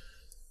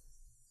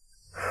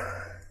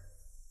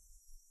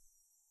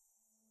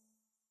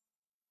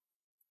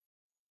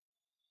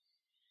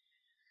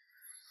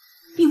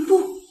命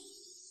簿，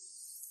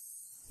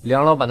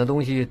梁老板的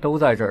东西都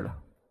在这儿了。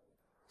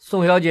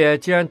宋小姐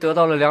既然得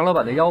到了梁老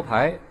板的腰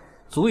牌，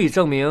足以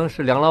证明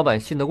是梁老板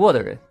信得过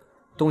的人。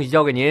东西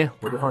交给您，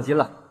我就放心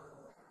了。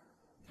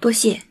多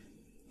谢，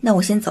那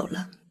我先走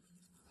了。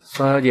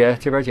宋小姐，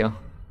这边请。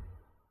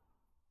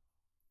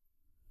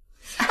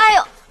哎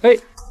呦！哎，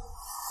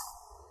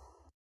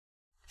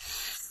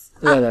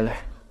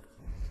来，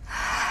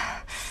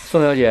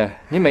宋小姐，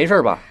您没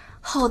事吧？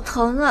好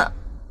疼啊！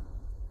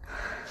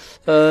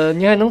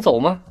您还能走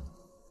吗？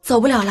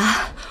走不了了，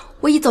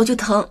我一走就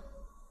疼。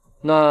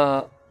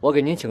那我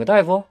给您请个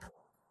大夫。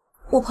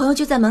我朋友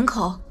就在门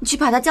口，你去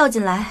把他叫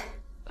进来。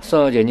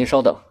宋小姐，您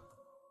稍等。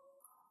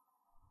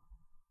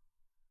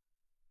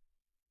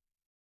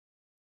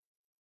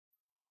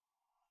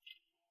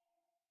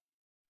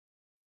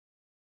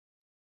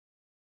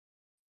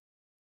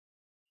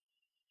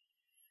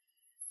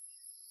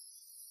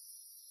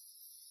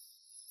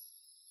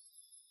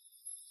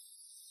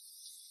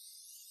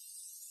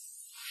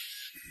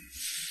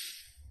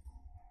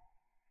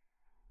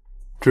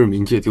这是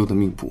冥界丢的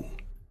命簿，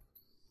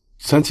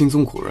三清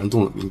宗果然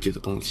动了冥界的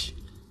东西，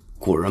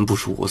果然不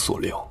出我所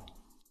料。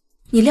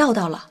你料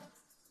到了，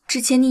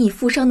之前你以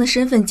富商的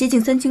身份接近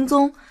三清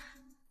宗，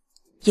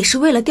也是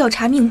为了调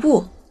查命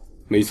簿。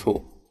没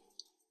错，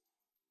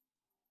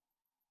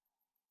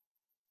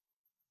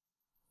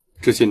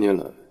这些年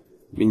来，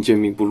冥界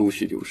命簿陆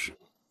续丢失，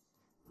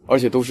而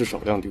且都是少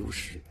量丢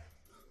失，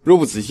若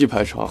不仔细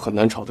排查，很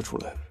难查得出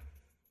来。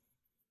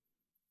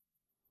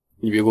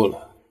你别过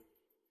来。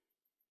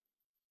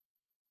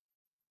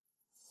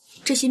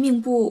这些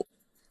命簿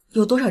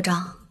有多少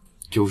张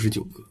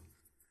？99个。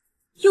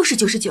又是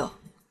99，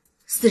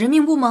死人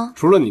命簿吗？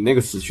除了你那个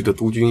死去的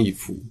督军义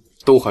父，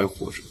都还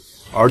活着，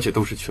而且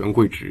都是权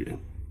贵之人。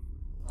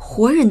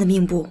活人的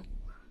命簿，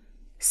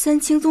三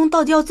清宗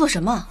到底要做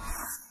什么？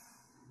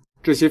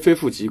这些非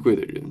富即贵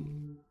的人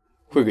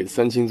会给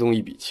三清宗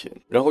一笔钱，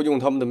然后用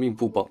他们的命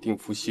簿绑定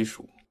伏羲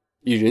术，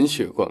以人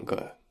血灌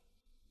溉，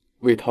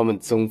为他们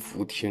增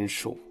福添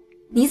寿。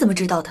你怎么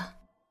知道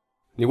的？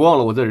你忘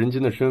了我在人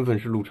间的身份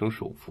是陆城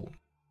首富，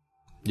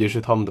也是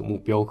他们的目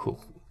标客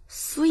户。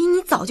所以你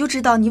早就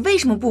知道，你为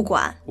什么不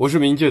管？我是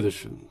冥界的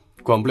神，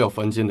管不了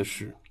凡间的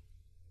事。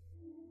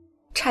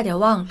差点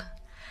忘了，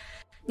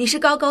你是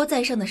高高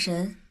在上的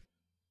神，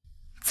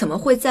怎么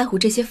会在乎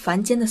这些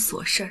凡间的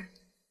琐事儿？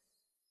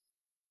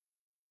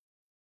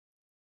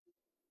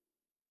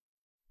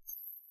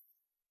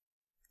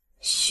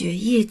血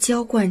液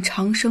浇灌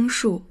长生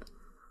术，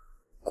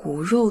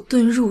骨肉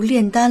炖入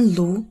炼丹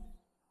炉。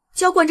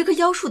浇灌这棵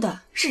妖树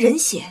的是人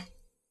血，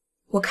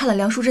我看了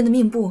梁淑珍的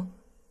命簿，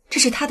这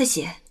是她的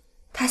血，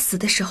她死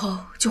的时候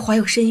就怀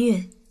有身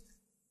孕，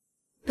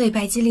被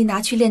白金丽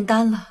拿去炼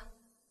丹了。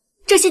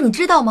这些你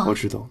知道吗？我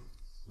知道，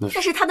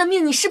那是她的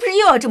命，你是不是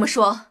又要这么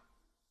说？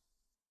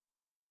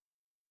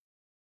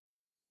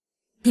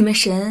你们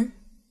神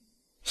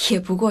也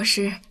不过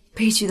是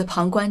悲剧的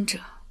旁观者。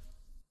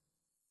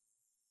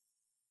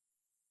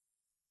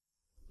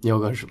你要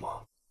干什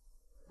么？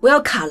我要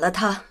砍了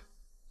他，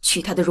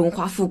取他的荣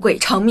华富贵，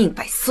长命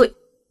百岁。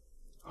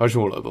还是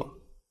我来吧。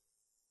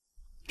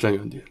站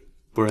远点，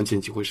不然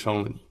剑气会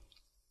伤了你。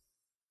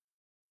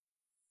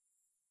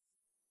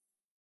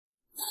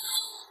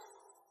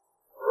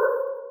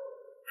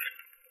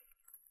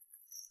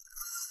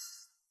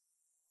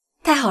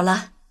太好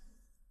了，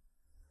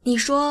你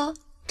说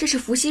这是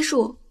伏羲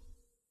术，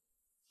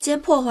既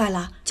然破坏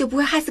了，就不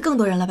会害死更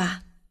多人了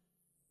吧？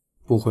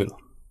不会了。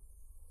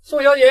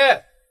宋小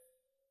姐，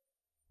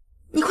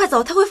你快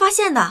走，他会发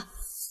现的。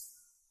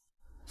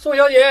宋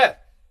小姐，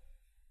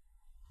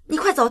你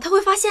快走，他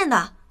会发现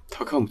的。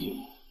他看不见。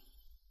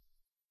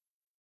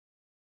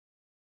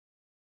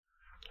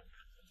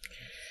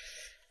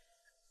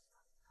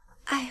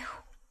哎呦，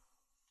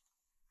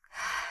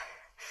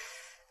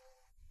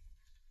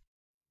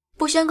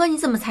不轩哥，你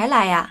怎么才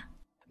来呀？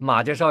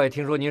马家少爷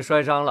听说您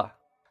摔伤了，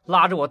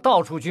拉着我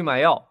到处去买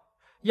药，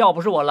要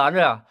不是我拦着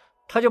呀，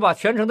他就把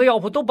全城的药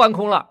铺都搬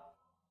空了。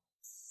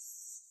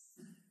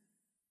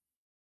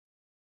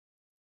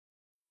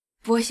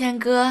博轩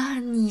哥，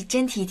你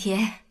真体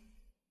贴。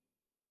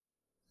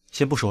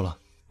先不说了，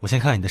我先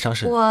看看你的伤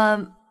势。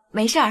我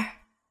没事儿。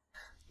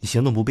你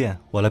行动不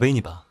便，我来背你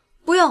吧。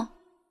不用，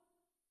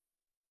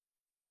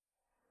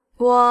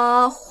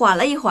我缓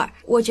了一会儿，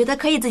我觉得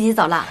可以自己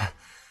走了。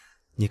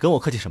你跟我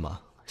客气什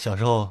么？小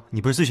时候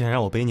你不是最喜欢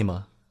让我背你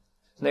吗？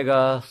那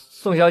个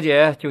宋小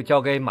姐就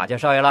交给马家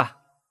少爷了，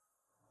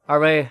二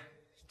位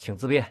请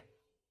自便。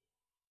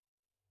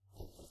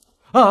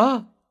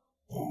啊，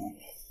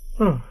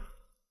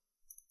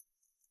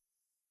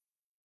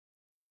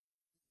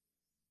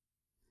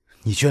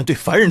你居然对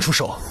凡人出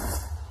手！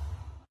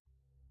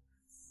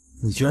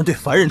你居然对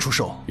凡人出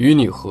手！与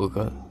你何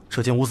干？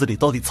这间屋子里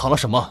到底藏了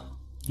什么？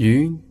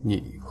与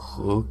你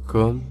何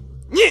干？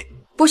你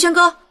博轩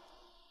哥，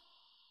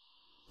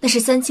那是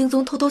三清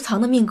宗偷偷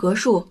藏的命格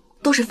术，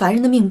都是凡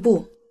人的命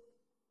簿。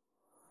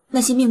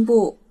那些命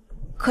簿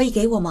可以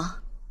给我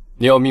吗？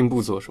你要命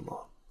簿做什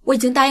么？我已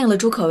经答应了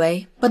朱可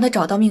为，帮他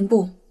找到命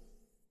簿，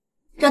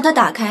让他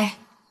打开，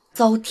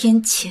遭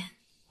天谴。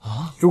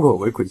啊！朱可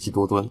为诡计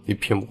多端，你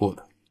骗不过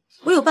他。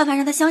我有办法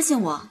让他相信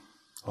我。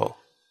好。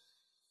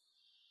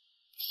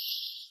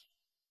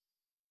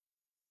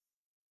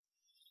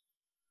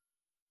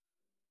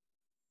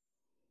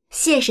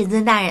谢神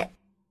尊大人。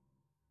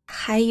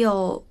还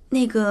有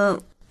那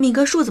个命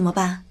格术怎么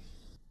办？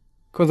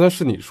刚才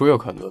是你说要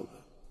砍断的，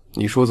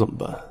你说怎么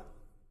办？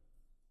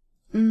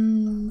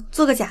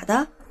做个假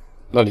的。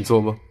那你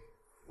做吧。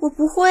我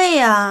不会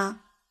呀。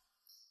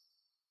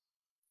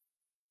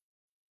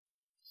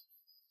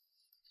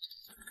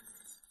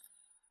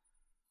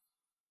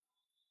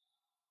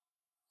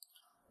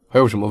还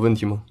有什么问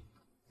题吗？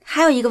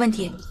还有一个问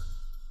题，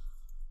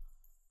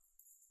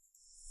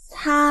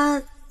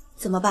他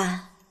怎么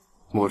办？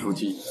抹除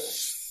记忆。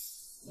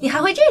你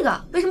还会这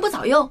个？为什么不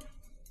早用？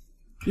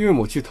因为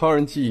抹去他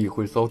人记忆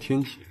会遭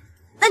天谴。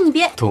那你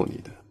别逗你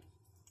的，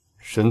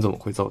神怎么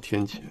会遭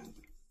天谴？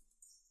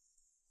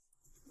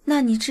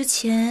那你之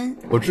前……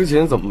我之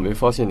前怎么没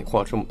发现你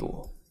话这么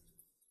多？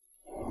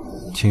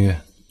清月，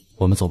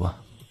我们走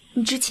吧。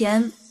你之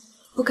前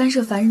不干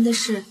涉凡人的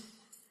事，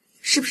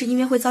是不是因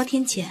为会遭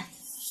天谴？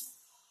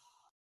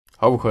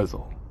还不快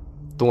走，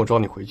等我找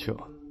你回去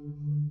了。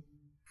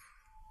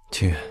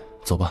清月，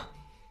走吧。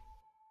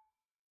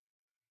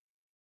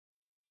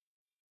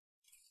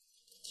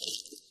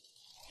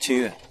清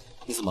月，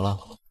你怎么了？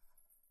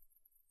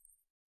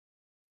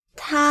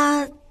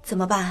他怎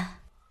么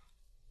办？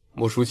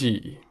抹除记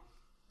忆。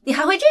你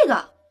还会这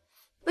个？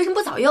为什么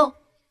不早用？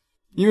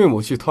因为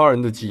抹去他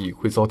人的记忆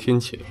会遭天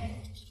谴。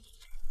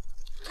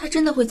他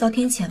真的会遭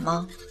天谴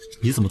吗？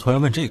你怎么突然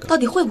问这个？到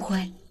底会不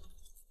会？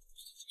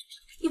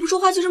你不说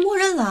话就是默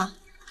认了。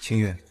清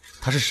月，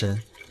他是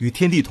神，与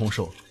天地同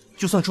寿，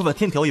就算触犯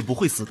天条也不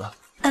会死的。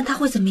那他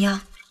会怎么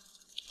样？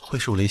会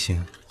受雷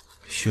刑，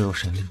血肉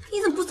神力。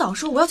你怎么不早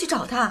说？我要去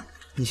找他。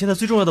你现在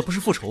最重要的不是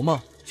复仇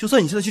吗？就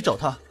算你现在去找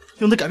他，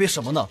又能改变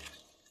什么呢？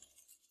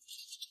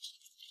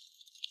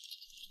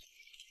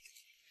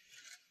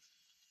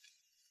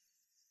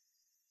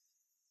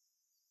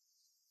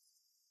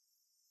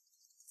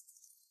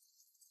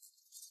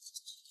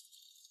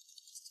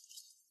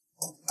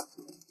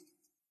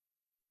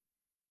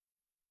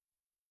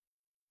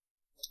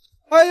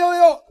哎呦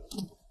呦，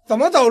怎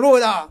么走路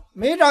的？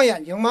没长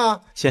眼睛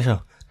吗？先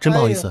生，真不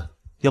好意思，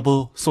要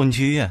不送你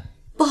去医院？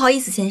不好意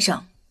思，先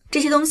生，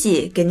这些东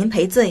西给您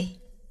赔罪。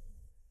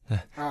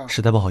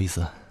实在不好意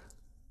思。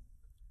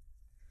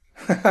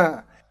哈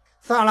哈，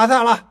算了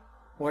算了，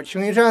我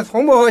青云山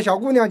从不和小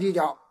姑娘计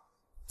较。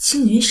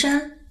青云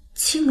山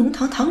青龙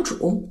堂堂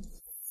主，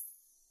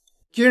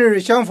今日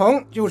相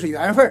逢就是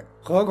缘分，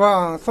何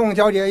况宋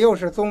小姐又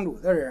是宗主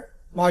的人。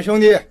马兄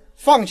弟，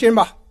放心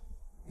吧。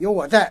有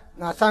我在，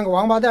那三个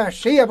王八蛋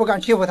谁也不敢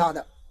欺负他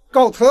的。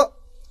告辞。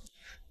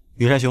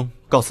云山兄，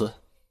告辞。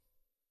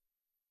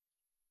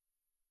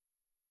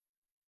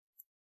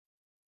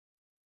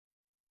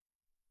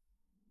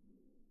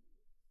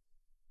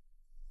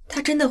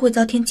他真的会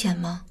遭天谴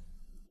吗？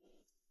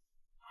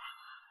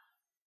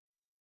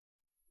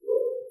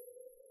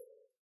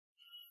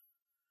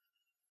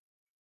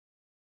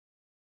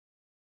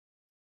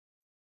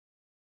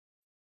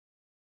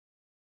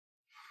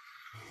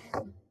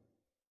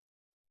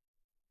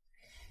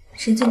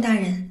神尊大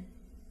人，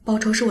报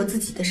仇是我自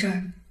己的事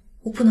儿，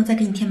我不能再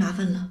给你添麻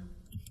烦了。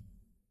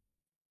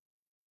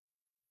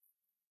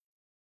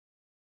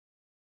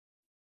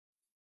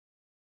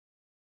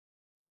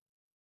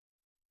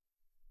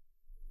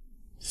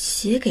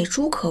写给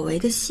朱可为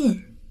的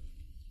信，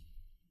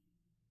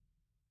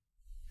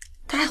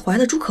她还怀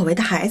了朱可为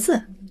的孩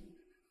子。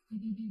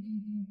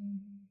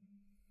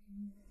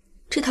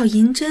这套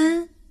银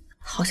针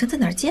好像在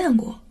哪儿见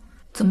过，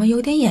怎么有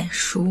点眼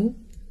熟？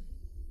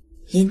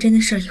银针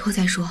的事儿以后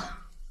再说。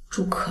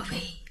朱可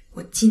为，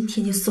我今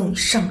天就送你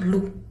上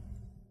路。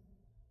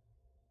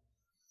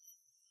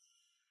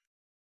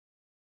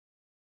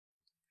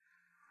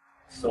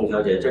宋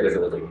小姐这个时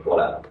候怎么过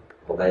来了？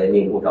我被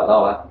命部找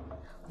到了。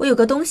我有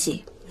个东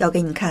西要给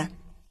你看。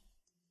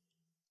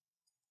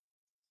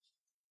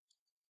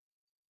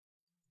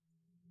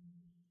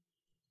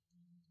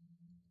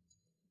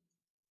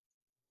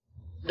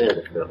这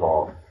个时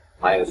候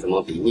还有什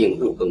么比命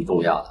部更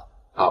重要的？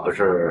他不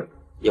是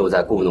又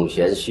在故弄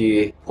玄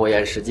虚、拖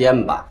延时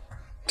间吧？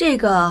这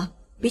个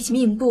比起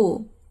命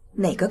部，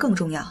哪个更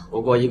重要？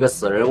不过一个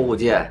死人物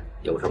件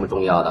有什么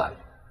重要的？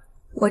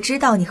我知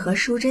道你和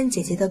淑珍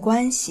姐姐的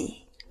关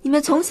系，你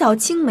们从小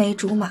青梅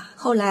竹马，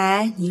后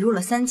来你入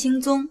了三清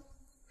宗，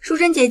淑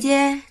珍姐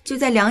姐就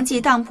在良记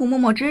当铺默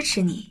默支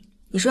持你。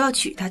你说要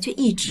娶她，却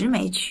一直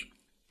没娶，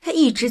她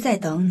一直在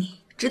等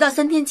你，直到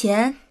3天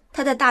前，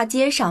她在大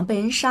街上被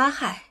人杀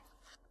害。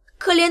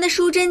可怜的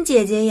淑珍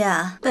姐姐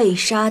呀，被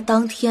杀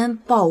当天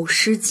暴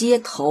尸街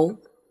头，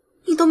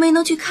你都没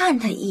能去看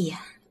她一眼。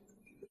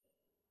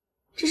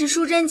这是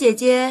淑珍姐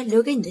姐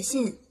留给你的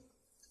信，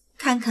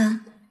看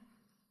看。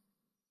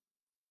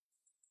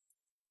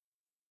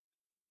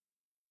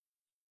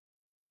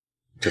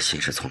这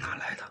信是从哪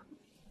来的？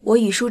我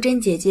与淑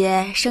珍姐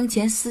姐生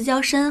前私交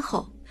深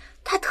厚，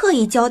她特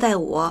意交代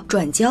我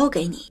转交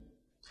给你。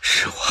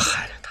是我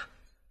害了她。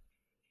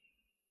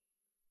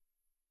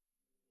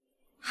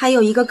还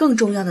有一个更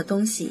重要的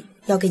东西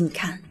要给你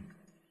看。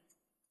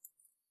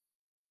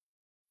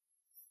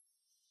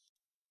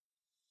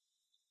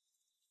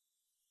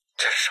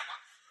这是什么？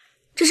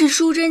这是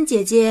淑珍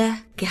姐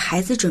姐给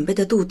孩子准备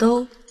的肚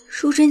兜。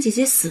淑珍姐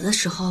姐死的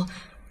时候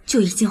就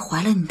已经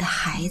怀了你的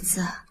孩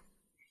子。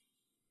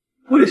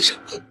为什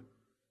么？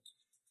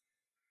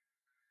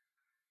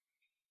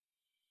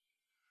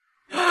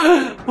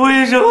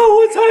为什么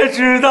我才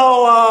知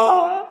道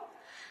啊？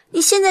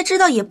你现在知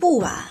道也不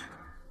晚，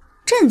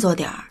振作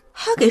点儿，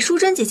还要给淑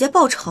珍姐姐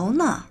报仇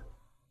呢。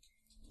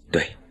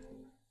对，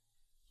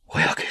我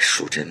要给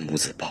淑珍母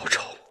子报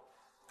仇。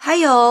还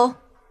有，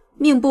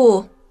命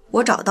簿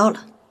我找到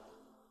了。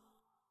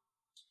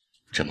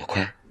这么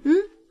快？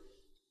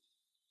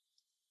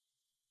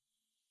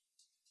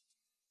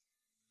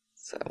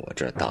在我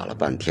这儿打了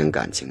半天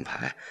感情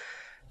牌，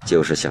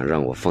就是想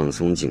让我放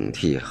松警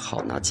惕，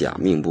好拿假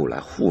命簿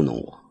来糊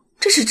弄我。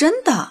这是真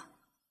的。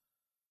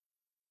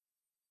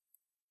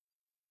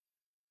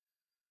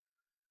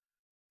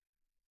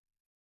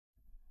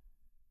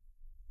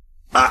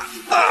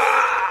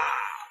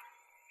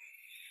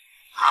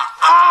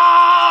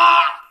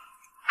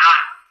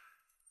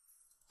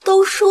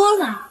都说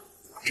了，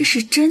这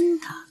是真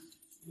的。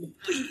你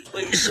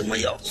为什么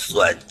要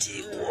算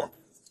计我？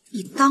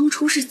你当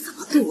初是怎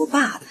么对我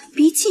爸的？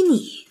比起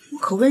你，我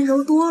可温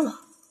柔多了。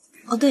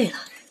哦，对了，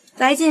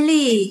白建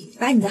立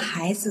把你的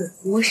孩子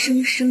活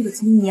生生的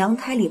从娘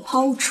胎里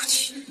抛出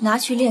去，拿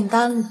去炼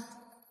丹了。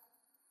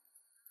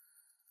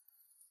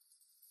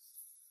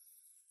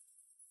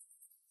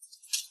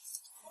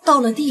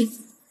到了地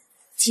府，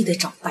记得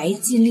找白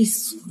建立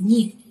索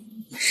念，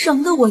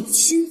省得我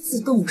亲自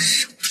动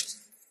手。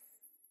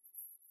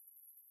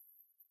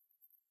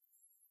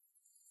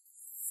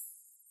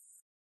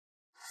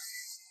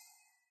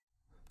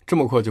这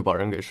么快就把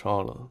人给杀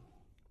了？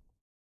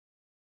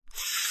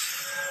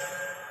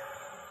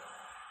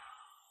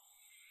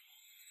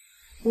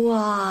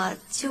我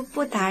就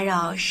不打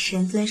扰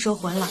神尊收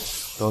魂了。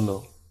等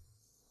等，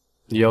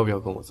你要不要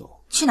跟我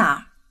走？去哪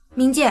儿？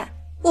冥界？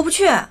我不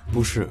去。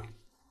不是，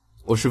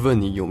我是问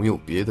你有没有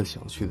别的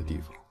想去的地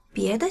方。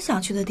别的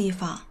想去的地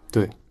方？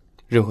对，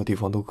任何地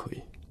方都可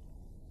以。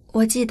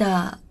我记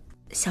得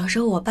小时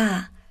候我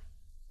爸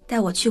带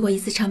我去过一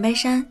次长白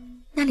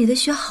山，那里的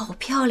雪好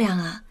漂亮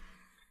啊。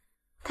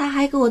他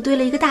还给我堆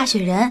了一个大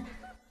雪人，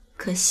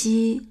可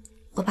惜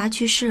我爸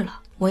去世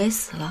了，我也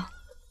死了，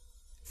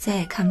再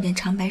也看不见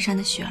长白山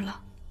的雪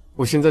了。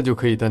我现在就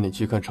可以带你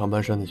去看长白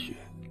山的雪，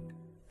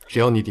只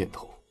要你点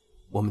头，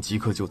我们即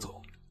刻就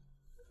走。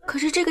可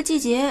是这个季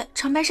节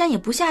长白山也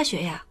不下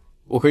雪呀。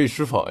我可以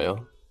施法呀，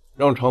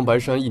让长白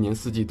山1年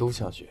4季都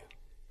下雪。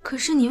可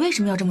是你为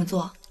什么要这么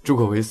做？朱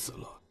可为死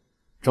了，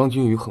张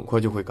君宇很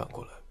快就会赶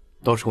过来，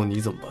到时候你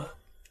怎么办？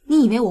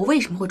你以为我为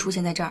什么会出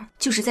现在这儿，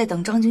就是在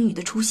等张君宇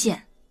的出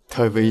现？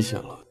太危险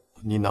了，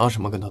你拿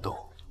什么跟他斗？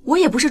我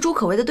也不是朱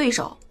可为的对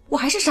手，我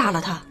还是杀了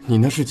他。你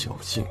那是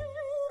侥幸。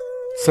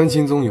三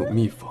清宗有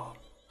秘法，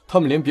他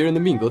们连别人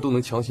的命格都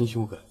能强行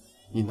修改，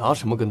你拿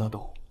什么跟他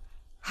斗？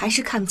还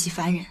是看不起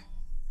凡人。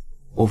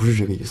我不是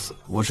这个意思，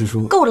我是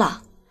说……够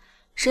了，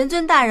神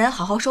尊大人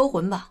好好收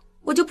魂吧，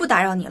我就不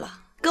打扰你了。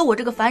跟我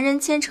这个凡人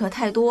牵扯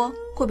太多，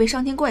会被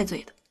上天怪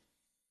罪的。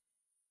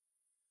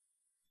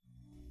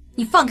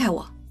你放开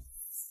我！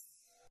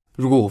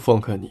如果我放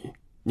开你，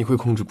你会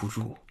控制不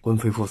住，魂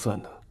飞魄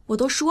散的。我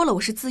都说了，我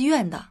是自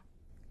愿的。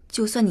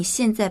就算你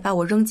现在把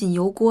我扔进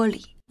油锅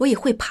里，我也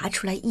会爬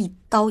出来一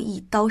刀一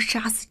刀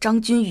杀死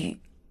张君宇。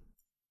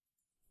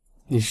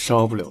你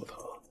杀不了他，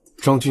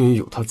张君宇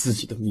有他自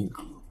己的命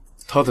格，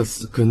他的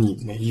死跟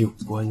你没有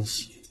关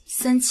系。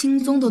三清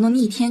宗都能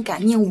逆天改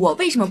命，我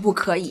为什么不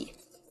可以？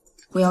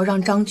我要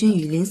让张君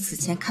宇临死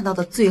前看到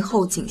的最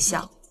后景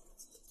象，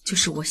就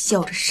是我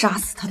笑着杀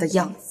死他的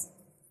样子。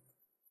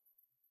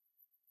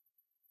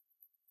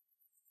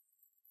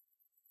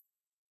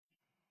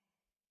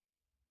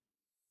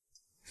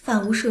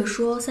范无赦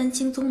说三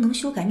清宗能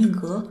修改命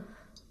格，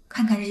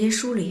看看这些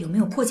书里有没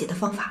有破解的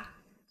方法。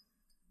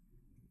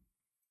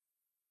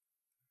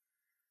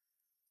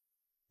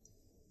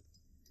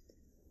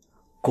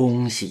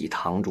恭喜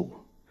堂主，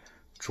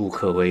朱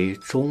可为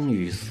终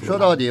于死了。说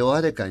到底，我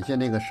还得感谢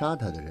那个杀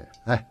他的人。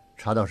哎，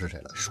查到是谁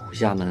了？属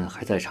下们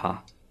还在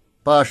查，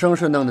把声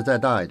势弄得再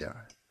大一点。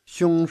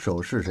凶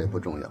手是谁不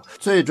重要，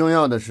最重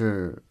要的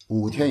是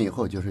5天以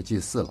后就是祭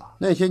祀了。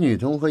那些女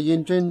童和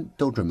银针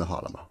都准备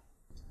好了吗？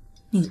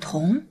女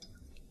童、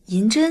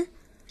银针，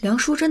梁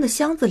淑珍的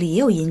箱子里也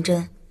有银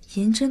针，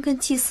银针跟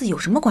祭祀有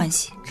什么关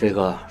系？这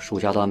个属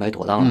下都安排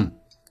妥当了。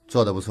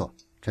做得不错，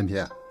陈皮。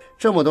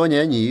这么多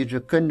年你一直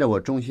跟着我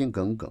忠心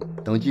耿耿，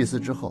等祭祀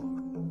之后，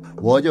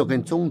我就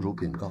跟宗主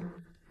禀告，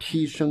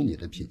提升你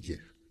的品阶。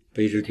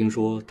卑职听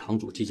说堂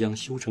主即将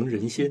修成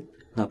人仙，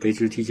那卑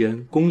职提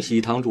前恭喜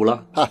堂主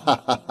了。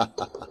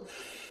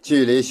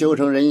距离修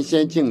成人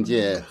仙境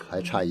界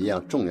还差一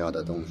样重要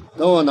的东西。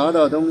等我拿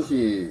到东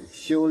西，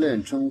修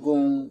炼成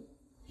功，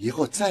以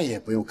后再也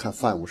不用看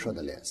范无赦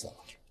的脸色了。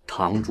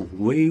堂主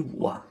威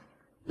武啊！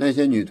那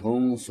些女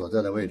童所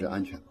在的位置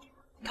安全吗？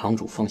堂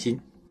主放心，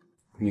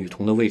女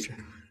童的位置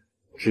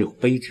只有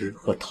卑职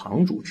和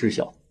堂主知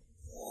晓。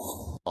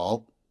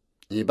好，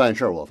你办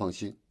事我放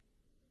心。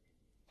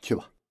去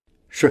吧。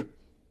是。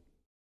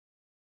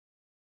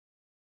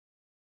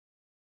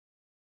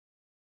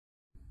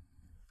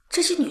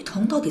这些女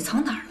童到底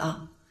藏哪儿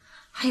了？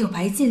还有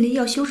白尽力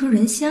要修成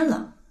人仙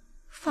了，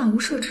范无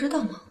赦知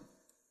道吗？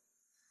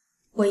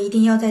我一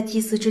定要在祭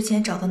祀之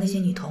前找到那些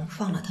女童，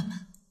放了她们。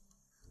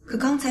可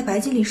刚才白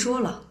尽力说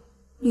了，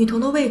女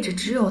童的位置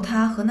只有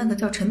她和那个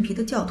叫陈皮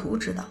的教徒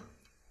知道。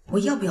我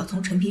要不要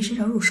从陈皮身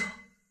上入手？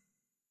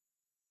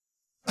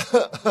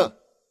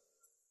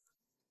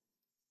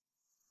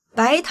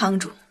白堂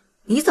主，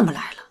你怎么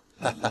来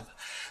了？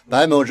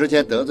白某之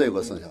前得罪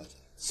过宋小姐，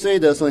虽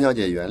得宋小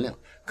姐原谅，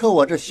可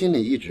我这心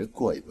里一直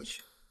过意不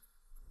去。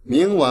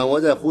明晚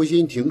我在湖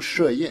心亭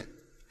设宴，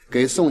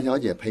给宋小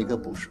姐赔个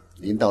不是。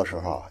您到时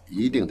候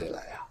一定得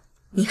来啊！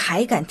你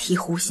还敢提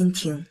湖心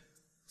亭？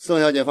宋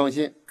小姐放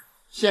心，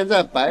现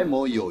在白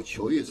某有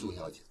求于宋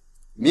小姐，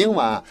明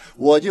晚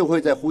我就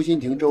会在湖心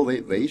亭周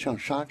围围上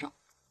纱帐，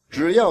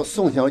只要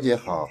宋小姐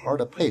好好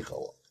的配合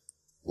我，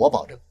我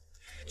保证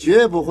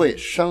绝不会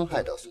伤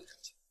害到宋小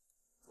姐。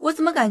我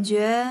怎么感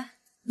觉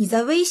你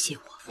在威胁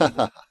我？哈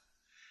哈，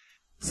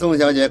宋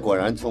小姐果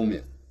然聪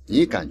明，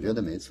你感觉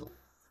的没错，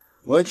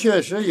我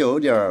确实有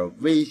点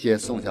威胁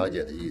宋小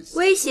姐的意思。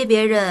威胁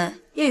别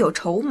人要有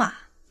筹码，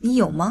你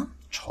有吗？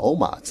筹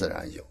码自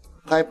然有，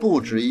还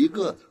不止一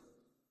个呢。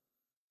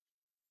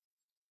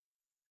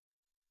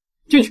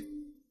进去。爹，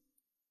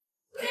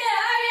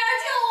二莲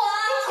救我！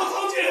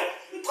堂姐，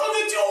堂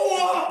姐救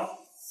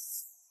我！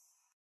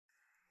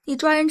你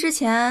抓人之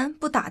前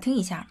不打听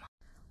一下吗？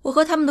我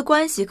和他们的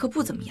关系可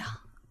不怎么样，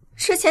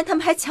之前他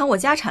们还抢我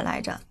家产来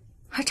着，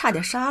还差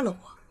点杀了我。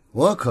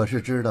我可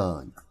是知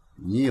道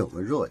你有个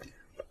弱点。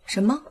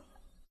什么？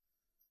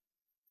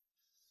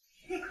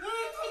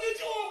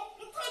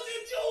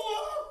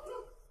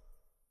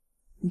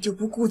你就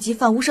不顾及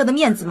范无赦的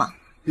面子吗？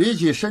比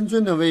起神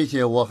尊的威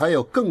胁，我还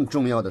有更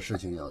重要的事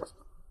情要做。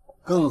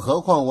更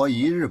何况我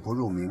一日不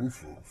入冥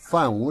府，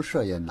范无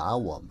赦也拿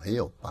我没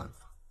有办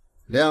法。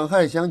两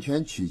害相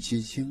权取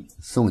其轻，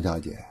宋小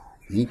姐，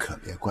你可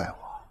别怪我。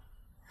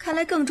看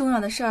来更重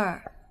要的事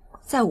儿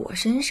在我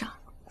身上。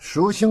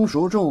孰轻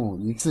孰重，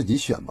你自己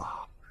选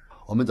吧。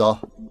我们走。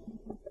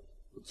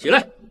起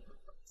来，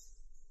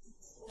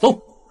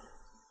走。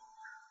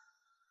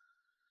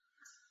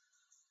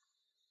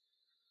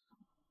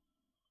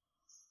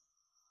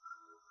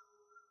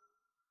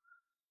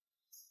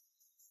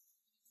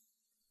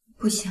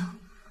不行，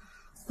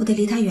我得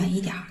离他远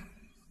一点，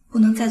不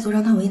能再做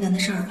让他为难的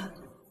事儿了。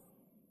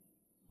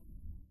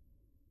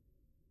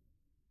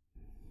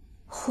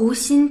湖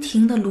心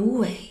亭的芦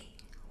苇，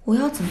我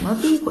要怎么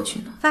逼过去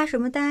呢？发什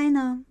么呆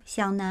呢？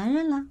想男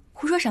人了？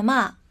胡说什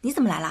么？你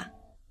怎么来啦？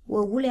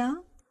我无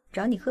聊，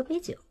找你喝杯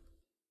酒。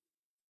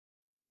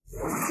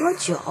喝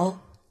酒？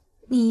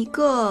你一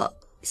个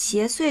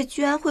邪祟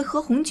居然会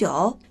喝红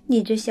酒？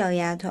你这小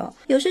丫头，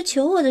有事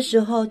求我的时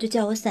候就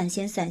叫我散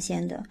仙散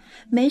仙的，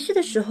没事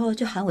的时候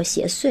就喊我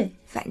邪祟。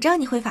反正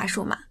你会法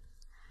术嘛，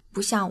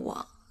不像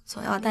我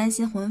总要担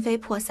心魂飞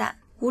魄散。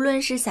无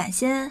论是散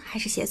仙还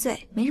是邪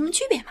祟，没什么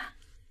区别嘛。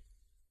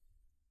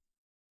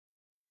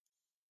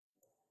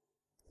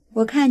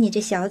我看你这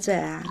小嘴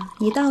啊，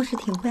你倒是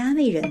挺会安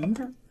慰人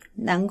的，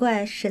难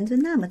怪神尊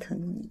那么疼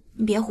你。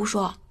你别胡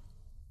说，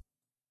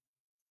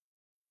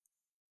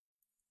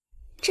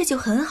这酒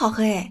很好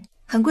喝诶，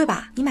很贵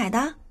吧？你买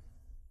的？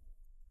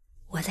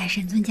我在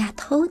神尊家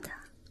偷的。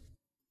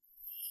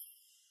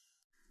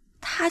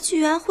他居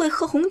然会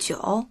喝红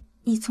酒，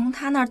你从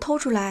他那儿偷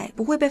出来，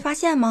不会被发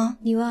现吗？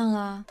你忘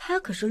了，他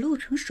可是陆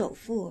城首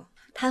富，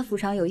他府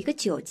上有一个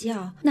酒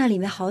窖，那里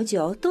面好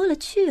酒多了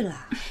去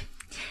了。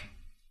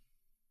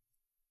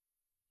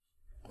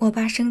我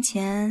爸生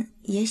前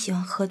也喜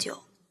欢喝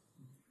酒，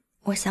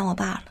我想我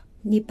爸了。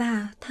你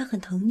爸他很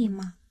疼你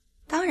吗？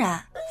当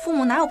然，父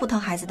母哪有不疼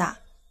孩子的？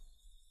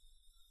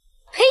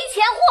赔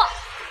钱货！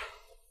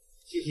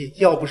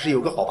要不是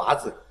有个好八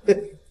字，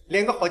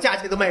连个好价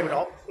钱都卖不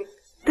着。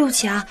对不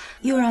起啊，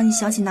又让你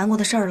想起难过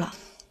的事儿了。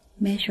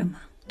没什么，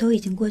都已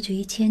经过去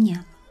1000年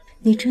了。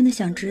你真的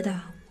想知道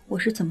我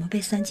是怎么被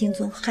三清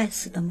宗害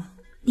死的吗？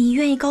你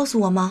愿意告诉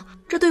我吗？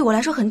这对我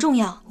来说很重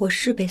要。我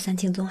是被三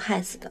清宗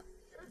害死的。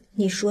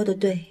你说的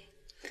对，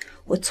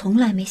我从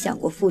来没想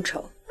过复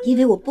仇，因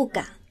为我不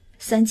敢。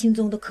三清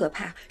宗的可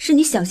怕是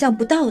你想象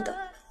不到的。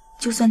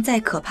就算再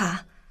可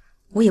怕，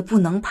我也不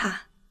能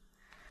怕。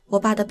我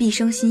爸的毕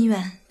生心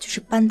愿就是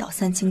扳倒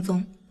三清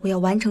宗，我要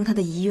完成他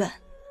的遗愿，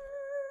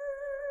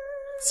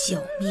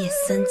剿灭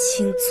三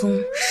清宗，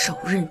手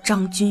刃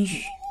张君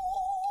宇。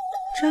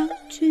张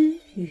君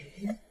宇，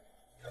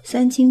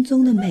三清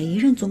宗的每一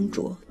任宗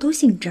主都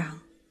姓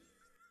张。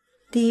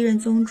第一任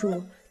宗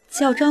主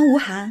叫张无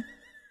寒，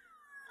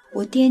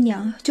我爹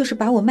娘就是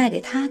把我卖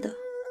给他的。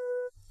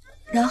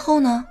然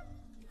后呢？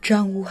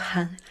张无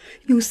寒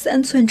用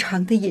3寸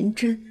长的银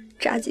针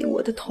扎进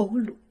我的头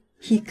颅，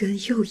一根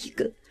又一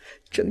根，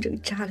整整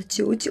扎了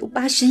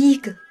9981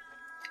根。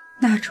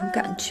那种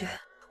感觉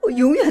我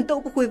永远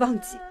都不会忘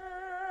记。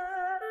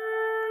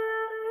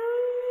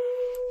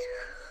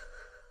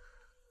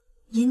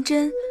银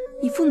针，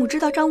你父母知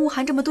道张无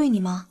寒这么对你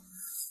吗？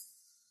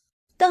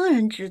当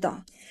然知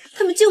道，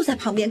他们就在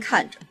旁边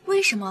看着。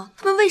为什么？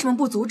他们为什么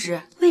不阻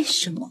止？为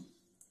什么？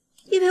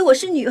因为我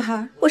是女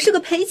孩，我是个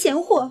赔钱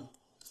货。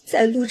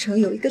在陆城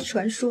有一个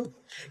传说，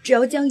只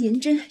要将银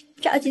针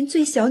扎进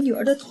最小女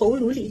儿的头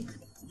颅里，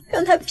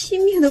让她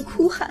拼命的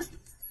哭喊，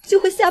就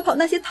会吓跑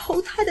那些投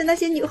胎的那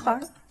些女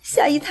孩，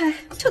下一胎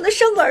就能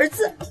生儿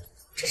子。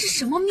这是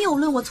什么谬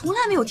论？我从来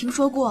没有听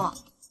说过。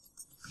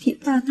你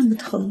爸那么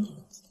疼你，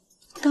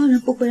当然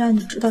不会让你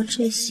知道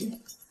这些。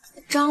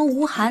张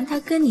无寒他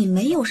跟你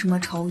没有什么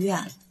仇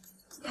怨，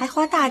还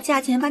花大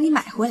价钱把你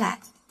买回来，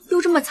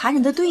又这么残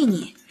忍的对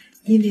你。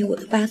因为我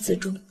的八字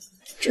中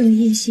正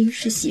印星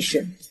是喜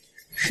神，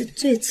是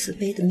最慈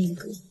悲的命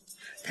格，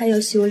他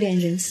要修炼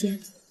人仙，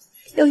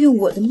要用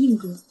我的命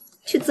格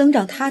去增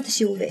长他的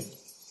修为。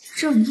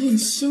正印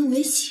星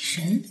为喜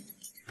神，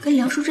跟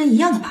梁淑珍一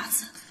样的八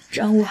字。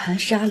张无寒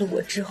杀了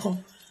我之后，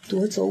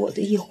夺走我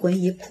的一魂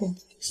一魄，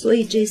所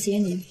以这些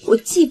年我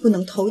既不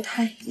能投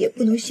胎，也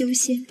不能修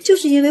仙，就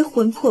是因为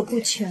魂魄不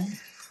全。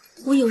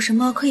我有什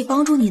么可以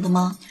帮助你的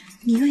吗？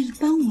你愿意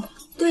帮我？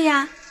对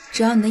呀，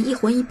只要你的一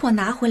魂一魄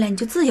拿回来，你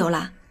就自由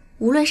了。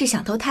无论是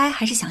想投胎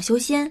还是想修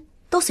仙，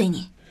都随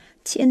你。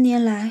1000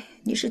年来，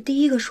你是第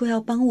一个说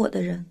要帮我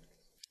的人，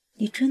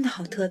你真的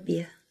好特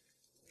别。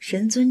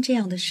神尊这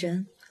样的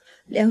神，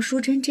梁淑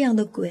珍这样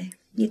的鬼，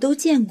你都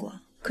见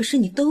过，可是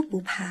你都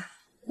不怕。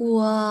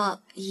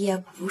我也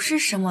不是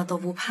什么都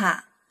不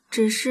怕，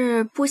只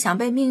是不想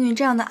被命运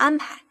这样的安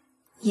排，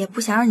也不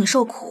想让你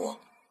受苦。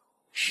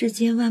世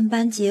间万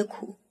般皆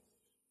苦，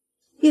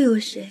又有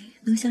谁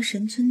能像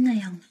神尊那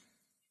样呢？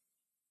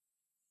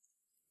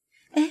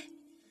哎，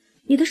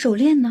你的手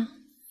链呢？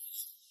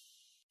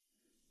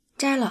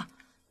摘了，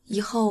以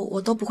后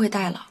我都不会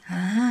戴了。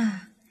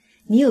啊，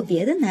你有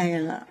别的男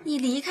人了？你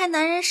离开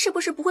男人是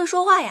不是不会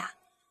说话呀？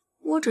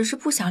我只是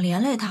不想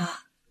连累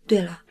他。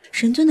对了，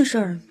神尊的事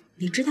儿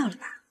你知道了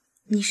吧？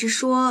你是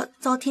说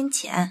遭天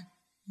谴？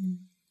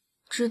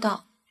知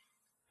道。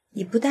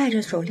你不带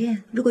着手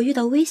链，如果遇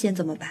到危险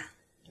怎么办？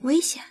危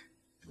险？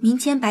明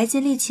天白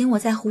金丽请我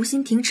在湖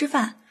心亭吃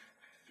饭，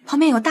旁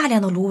边有大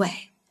量的芦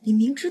苇。你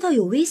明知道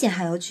有危险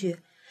还要去，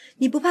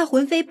你不怕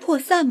魂飞魄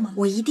散吗？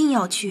我一定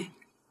要去。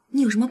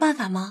你有什么办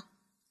法吗？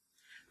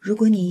如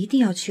果你一定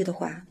要去的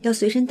话，要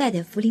随身带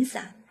点茯苓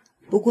散，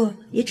不过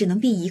也只能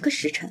避1个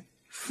时辰。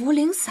茯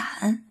苓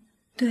散？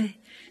对，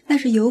那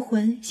是游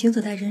魂行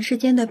走在人世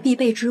间的必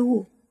备之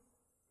物。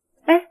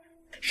哎，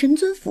神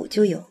尊府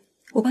就有，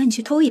我帮你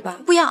去偷一包。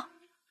不要。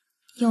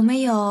有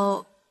没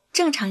有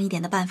正常一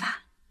点的办法？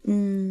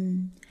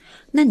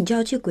那你就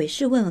要去鬼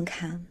市问问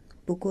看，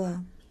不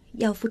过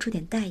要付出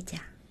点代价。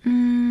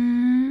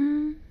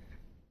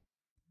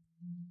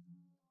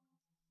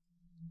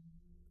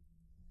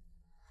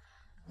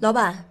老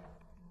板，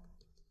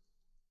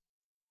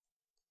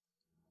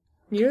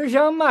你是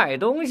想买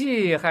东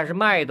西还是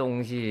卖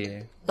东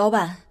西？老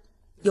板，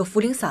有茯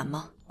苓散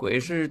吗？鬼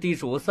市地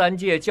属3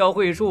界交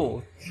汇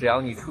处，只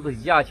要你出得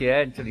起价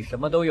钱，这里什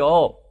么都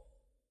有。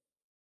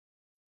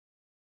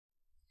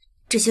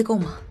这些够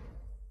吗？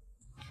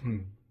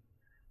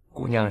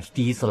姑娘是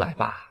第一次来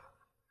吧？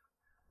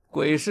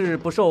鬼市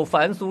不受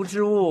凡俗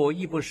之物，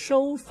亦不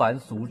收凡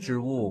俗之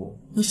物。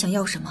你想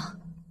要什么？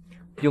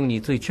用你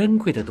最珍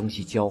贵的东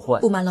西交换。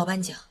不瞒老板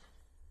讲，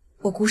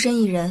我孤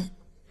身一人，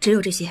只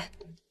有这些。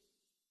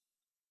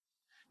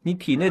你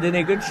体内的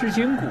那根痴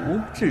情骨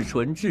至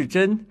纯至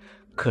真，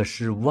可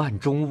是万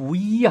中无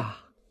一呀。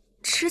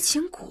痴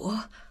情骨？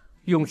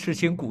用痴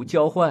情骨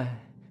交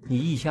换，你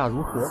意下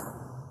如何？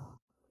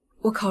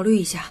我考虑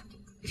一下。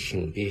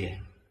请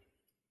便。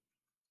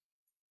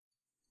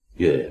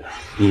月，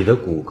你的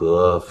骨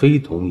骼非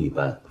同一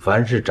般，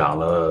凡是长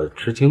了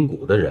痴情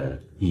骨的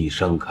人，一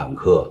生坎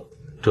坷，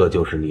这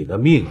就是你的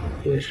命，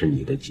也是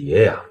你的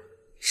劫呀。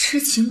痴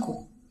情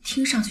骨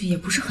听上去也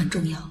不是很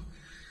重要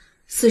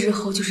，4日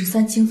后就是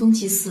三清宗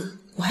祭祀，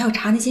我还要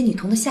查那些女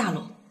童的下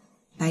落，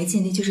白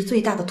剑那就是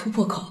最大的突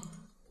破口，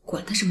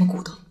管他什么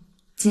骨头，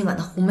今晚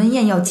的鸿门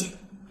宴要紧。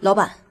老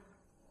板，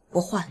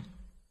我换。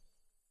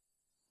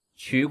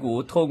取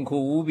骨痛苦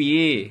无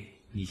比，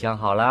你想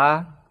好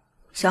啦？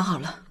想好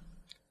了。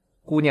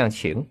姑娘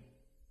请。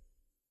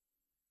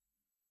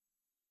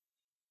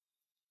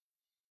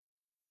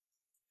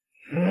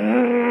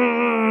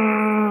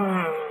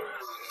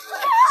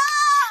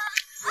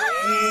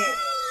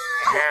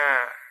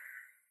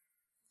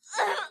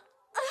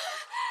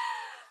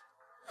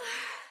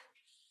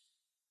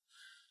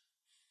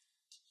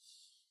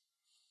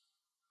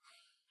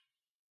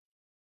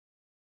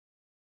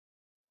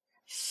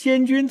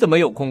仙君怎么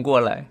有空过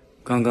来？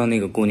刚刚那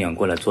个姑娘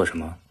过来做什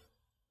么？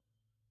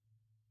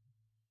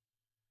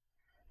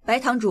白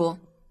堂主，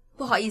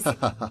不好意思，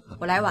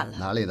我来晚了。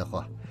哪里的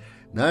话，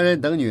男人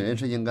等女人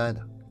是应该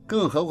的，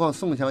更何况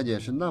宋小姐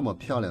是那么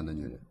漂亮的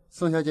女人。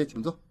宋小姐，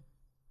请坐。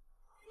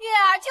月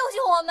儿，救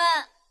救我们！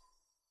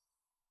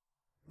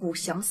不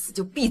想死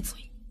就闭嘴。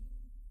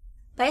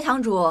白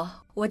堂主，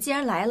我既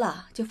然来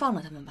了，就放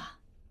了他们吧。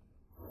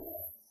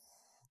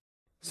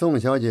宋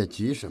小姐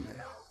急什么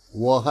呀？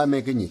我还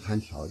没跟你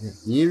谈条件，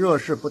你若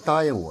是不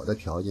答应我的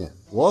条件，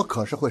我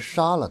可是会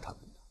杀了他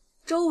们的。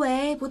周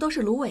围不都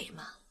是芦苇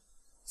吗？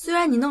虽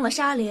然你弄了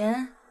纱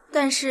帘，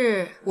但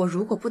是我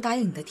如果不答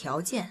应你的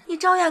条件，你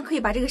照样可以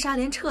把这个纱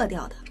帘撤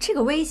掉的。这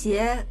个威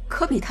胁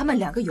可比他们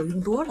2个有用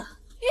多了。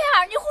月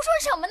儿，你胡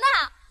说什么呢？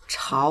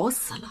吵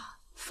死了，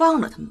放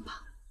了他们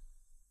吧。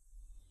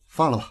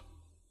放了吧。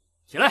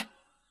起来，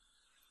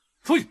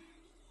出去，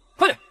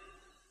快点。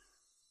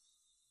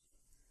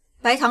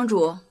白堂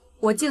主，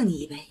我敬你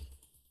一杯。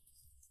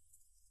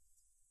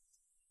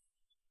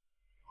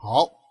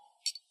好。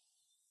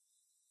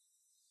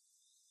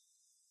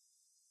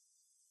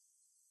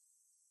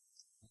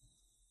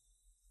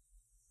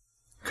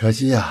可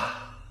惜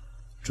呀，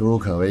朱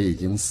可为已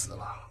经死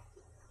了，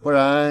不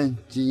然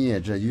今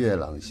夜这月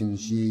朗星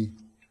稀，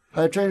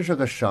还真是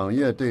个赏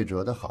月对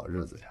折的好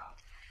日子呀。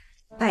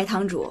白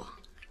堂主，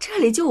这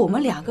里就我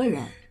们2个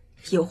人，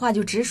有话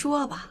就直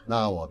说吧。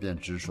那我便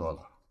直说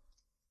了。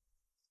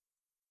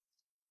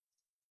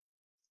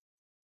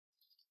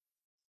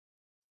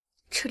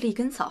这利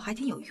根草还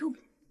挺有用。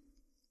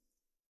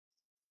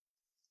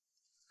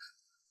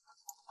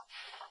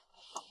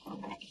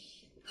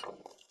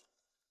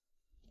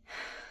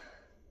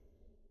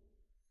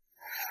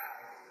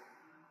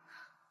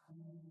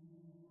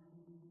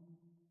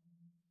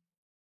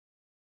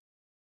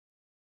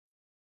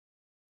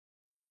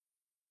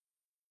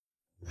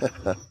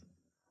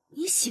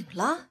你醒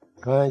了？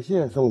感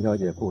谢宋小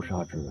姐不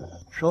杀之恩。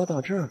说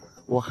到这儿，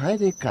我还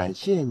得感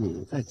谢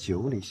你在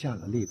酒里下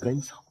了利根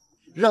草，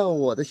让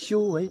我的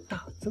修为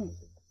大增。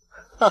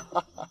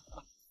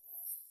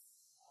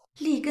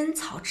利根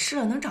草吃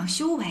了能长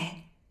修为？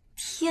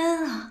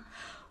天啊，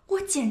我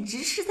简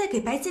直是在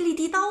给白金丽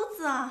递刀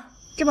子啊！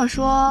这么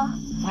说，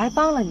我还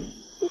帮了你，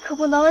你可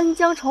不能恩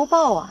将仇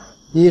报啊！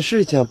你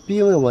是想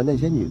逼问我那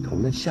些女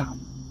童的下落，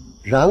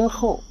然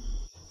后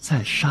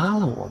再杀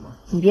了我吗？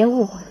你别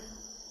误会，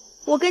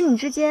我跟你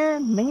之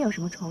间没有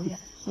什么仇怨。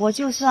我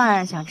就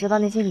算想知道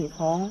那些女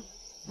童，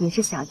也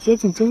是想接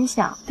近真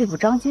相，对付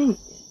张君宇。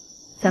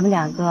咱们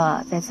2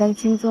个在三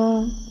清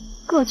宗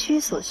各取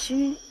所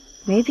需，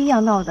没必要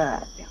闹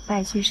得两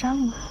败俱伤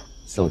嘛。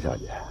宋小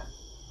姐，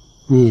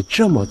你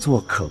这么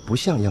做可不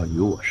像要与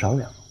我商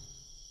量。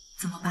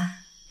怎么办？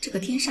这个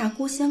天煞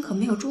孤星可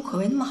没有朱可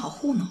为那么好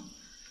糊弄，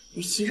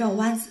与其绕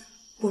弯子，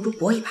不如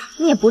搏一把。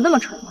你也不那么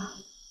蠢嘛。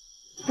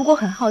不过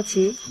很好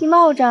奇，你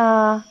冒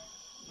着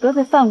得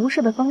罪范无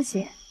事的风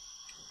险，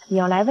你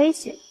要来威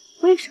胁，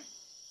为什么？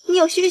你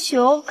有需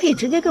求可以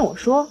直接跟我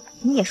说，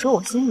你也说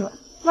我心软，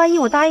万一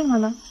我答应了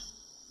呢？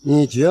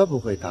你绝不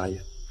会答应，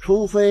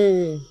除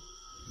非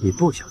你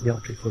不想要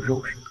这份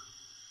肉身。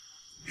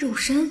肉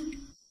身？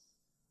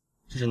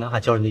这是南海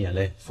鲛人的眼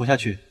泪，服下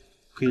去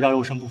可以让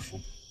肉身不腐。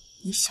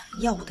你想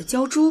要我的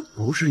鲛珠？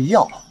不是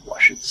要，我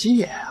是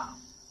借啊。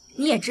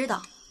你也知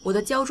道，我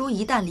的鲛珠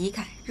一旦离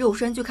开，肉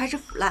身就开始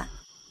腐烂，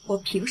我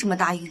凭什么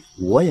答应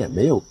你？我也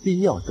没有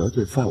必要得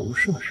罪范无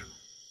赦什么。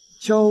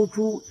鲛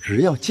珠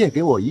只要借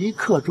给我1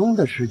刻钟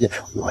的时间，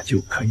我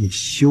就可以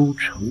修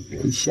成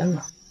人仙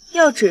了。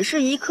要只是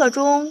1刻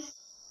钟，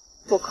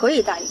我可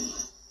以答应你，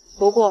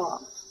不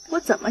过我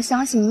怎么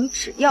相信你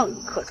只要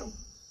1刻钟？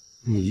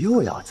你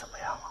又要怎么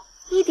样了？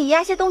你抵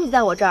押些东西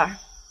在我这儿，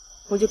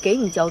我就给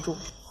你交出。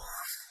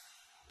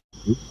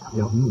你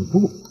要命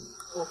簿？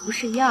我不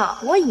是要，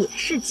我也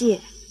是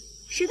借，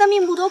谁的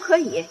命簿都可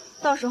以。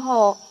到时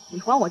候你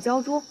还我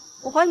交珠，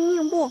我还你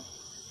命簿，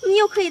你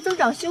又可以增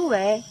长修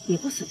为，也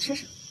不损失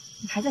什么。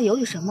你还在犹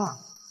豫什么？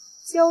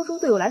交珠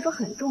对我来说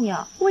很重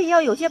要，我也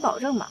要有些保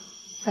证嘛。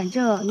反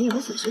正你也不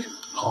损失什么。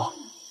好，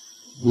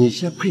你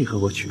先配合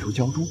我取出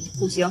鲛珠。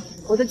不行，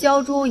我的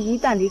鲛珠一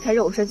旦离开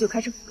肉身就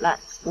开始腐烂，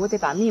我得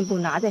把命簿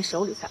拿在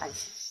手里才安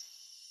心。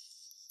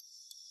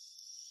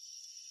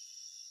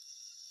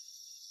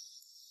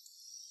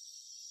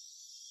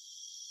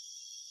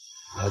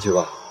拿去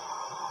吧。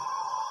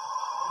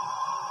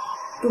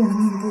动了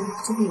命簿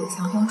就会有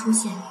强光出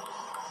现，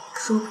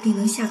说不定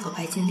能吓走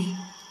白金丽。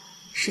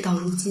事到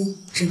如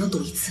今，只能赌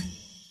一次。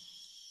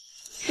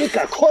你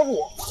敢诓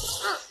我？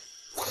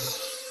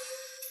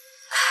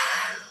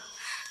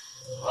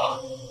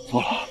糟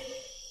了，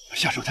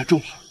下手太重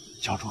了，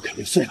鲛珠肯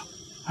定碎了。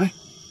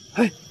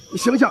哎，你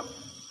醒醒！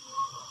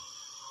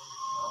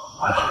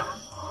完了，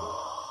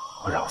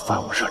我让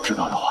范武社知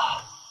道的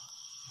话，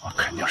我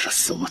肯定是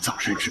死无葬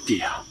身之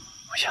地啊！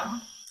不行，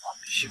我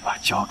必须把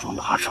鲛珠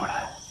拿出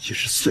来。即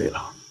使碎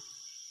了，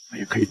我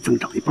也可以增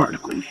长1半的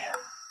功力。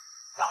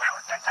到时候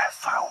再在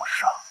范武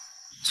社，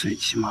最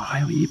起码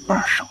还有1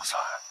半胜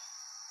算。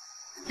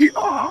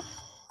呀！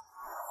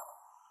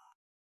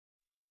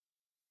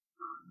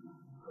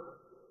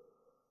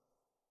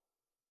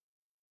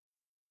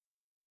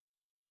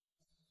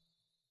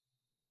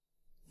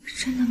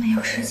真的没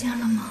有时间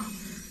了吗？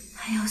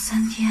还有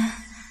3天，我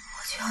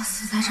就要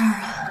死在这儿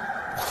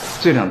了。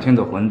这2天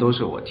的魂都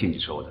是我替你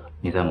收的。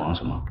你在忙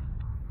什么？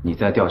你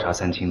在调查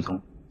三清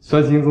宗。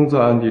三清宗在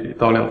暗地里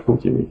大量收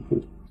集命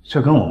符，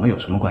这跟我们有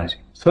什么关系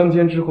？3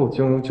天之后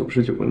将有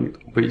99个女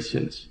童被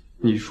献祭，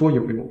你说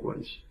有没有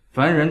关系？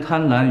凡人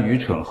贪婪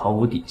愚蠢，毫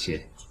无底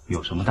线，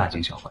有什么大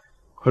惊小怪？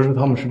可是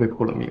他们是被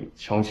破了命，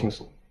强行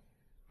送。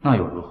那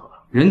又如何？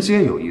人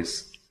皆有一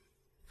死，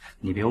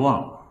你别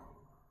忘了，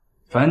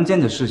凡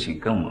间的事情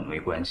跟我们没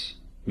关系，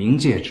冥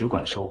界只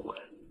管收魂，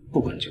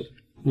不管救人。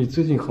你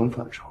最近很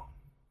反常。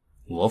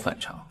我反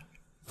常？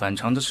反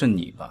常的是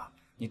你吧？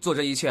你做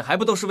这一切还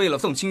不都是为了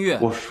宋清月？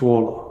我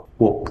说了，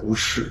我不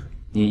是。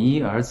你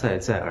一而再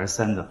再而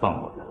三的放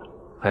过他，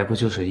还不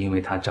就是因为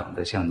他长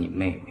得像你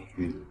妹妹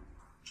玉？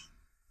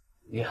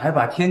你还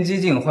把天机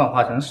镜幻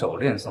化成手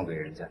链送给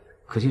人家，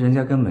可惜人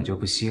家根本就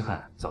不稀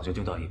罕，早就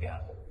丢到一边了。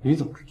你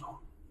怎么知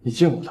道？你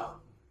见过他？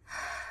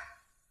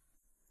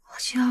我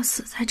就要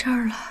死在这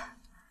儿了，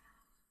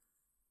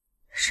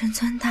神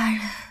尊大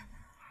人，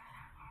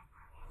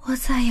我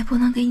再也不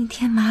能给你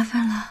添麻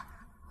烦了，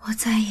我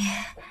再也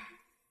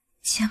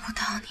见不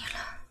到你了。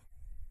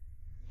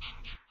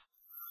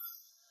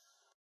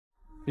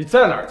你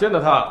在哪儿见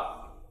的他？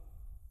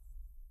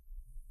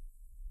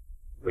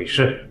鬼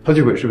市。他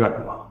去鬼市干什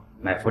么？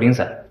买茯苓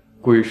散。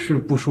鬼市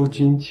不收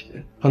金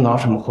钱，他拿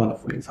什么换的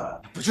茯苓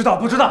散？不知道。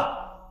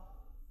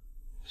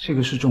这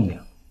个是重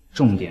点，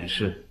重点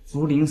是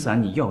茯苓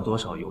散你要多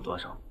少有多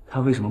少。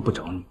他为什么不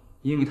找你？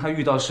因为他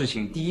遇到事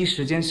情第一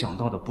时间想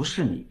到的不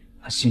是你，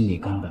他心里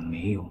根本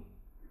没有。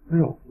他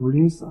要茯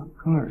苓散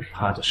干什么？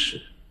他的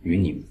事与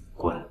你无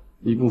关。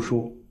你不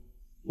说，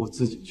我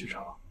自己去查。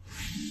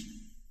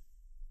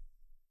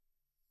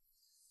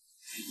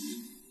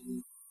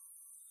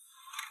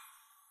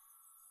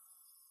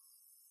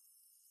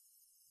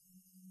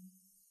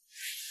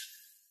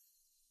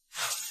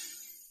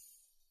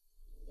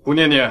吴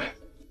念念，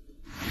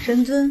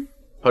神尊，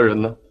他人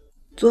呢？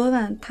昨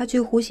晚他去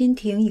湖心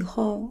亭以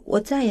后，我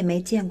再也没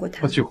见过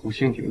他。他去湖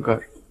心亭干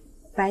什么？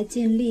白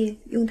尽力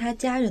用他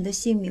家人的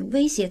性命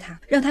威胁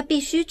他，让他必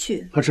须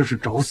去。他这是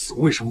找死，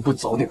为什么不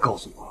早点告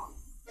诉我？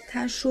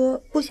他说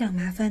不想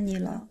麻烦你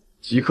了。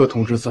即刻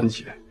通知3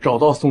姐，找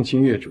到宋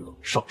清月者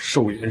上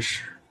寿元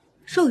石。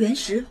寿元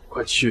石，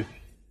快去！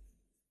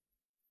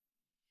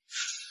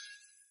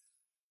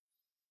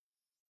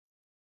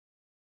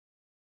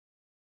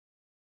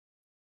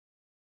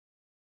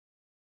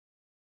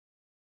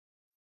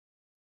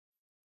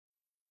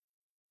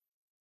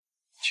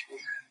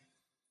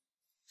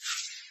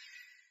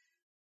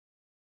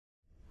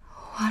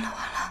完了，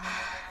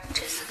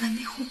这次肯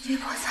定魂飞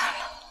魄散了。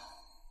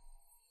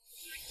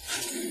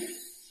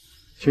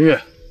清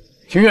月，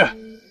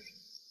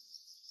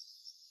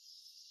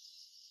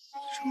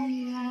终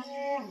于来了。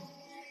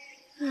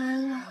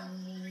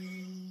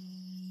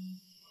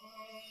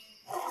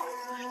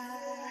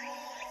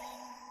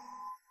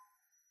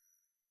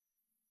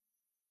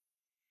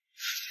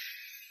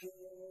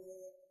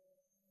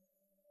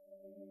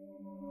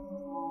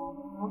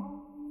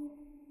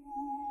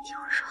听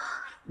我说，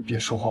你别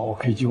说话，我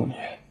可以救你。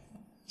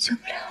救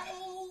不了了，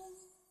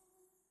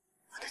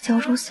我的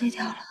鲛珠碎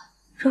掉了，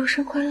肉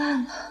身快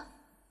烂了，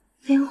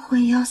灵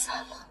魂也要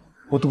散了。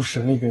我渡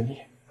神力给你，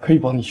可以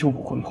帮你修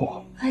补魂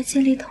魄。白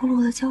尽力透露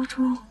我的鲛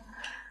珠，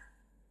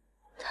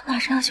他马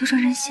上要修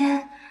成人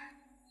仙，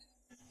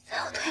才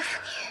好对付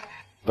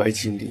你。白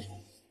尽力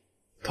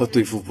他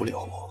对付不了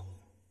我，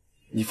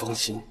你放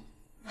心。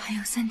还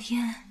有3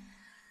天，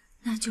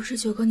那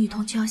99个女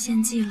童就要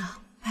献祭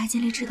了。白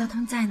经理知道他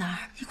们在哪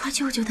儿，你快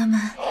救救他们！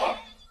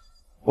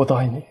我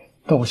答应你，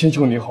但我先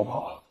救你好不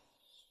好？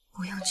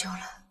不用救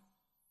了，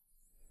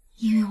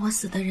因为我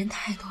死的人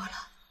太多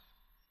了，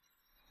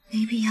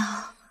没必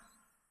要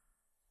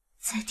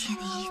再添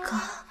你一个。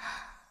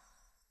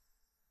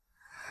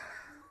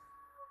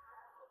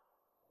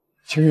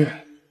清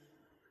月，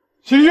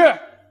清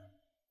月！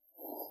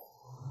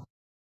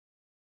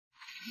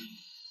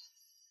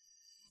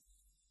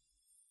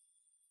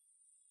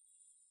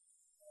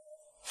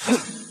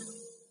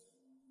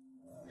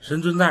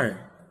神尊大人，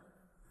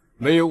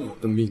没有我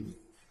的命令，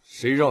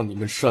谁让你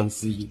们擅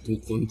自引渡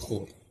魂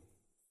魄的？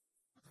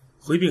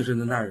回禀神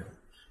尊大人，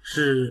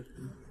是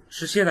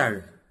谢大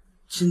人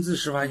亲自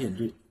施法引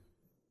渡。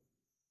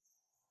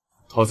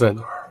他在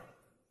哪儿？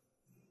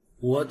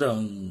我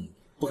等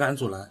不敢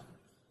阻拦。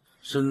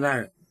神尊大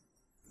人，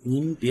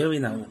您别为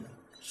难我们。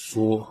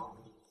说，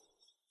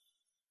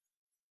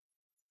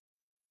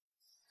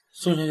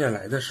宋小姐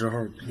来的时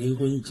候，灵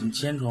魂已经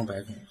千疮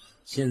百孔，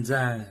现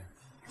在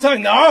在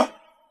哪儿？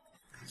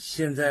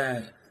现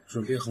在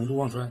准备横渡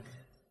忘川。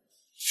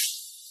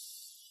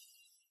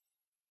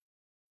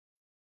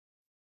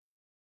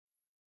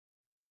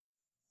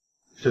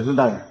神尊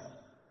大人，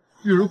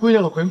玉如姑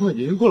娘的魂魄已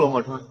经过了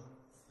忘川，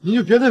您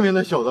就别再为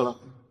难小的了。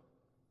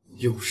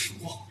又是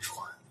忘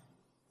川，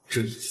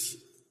这一次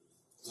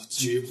我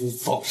绝不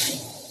放手。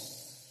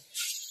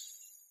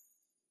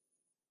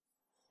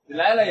你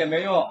来了也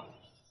没用，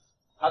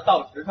他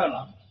到时辰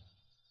了，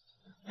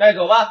带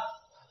走吧。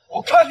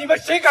我看你们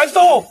谁敢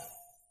动！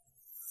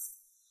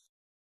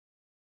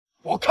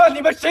我看你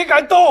们谁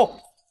敢动！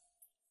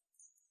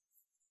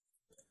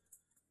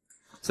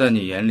在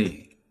你眼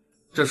里，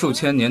这数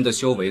千年的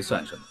修为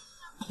算什么？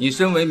你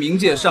身为冥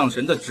界上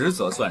神的职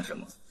责算什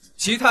么？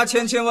其他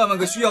千千万万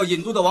个需要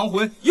引渡的亡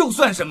魂又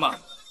算什么？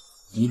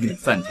你屡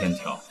犯天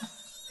条，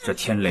这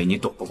天雷你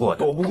躲不过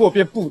的。躲不过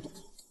便不躲，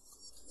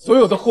所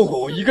有的后果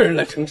我一个人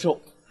来承受。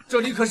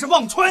这里可是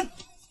忘川，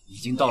已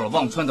经到了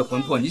忘川的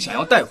魂魄，你想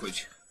要带回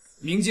去？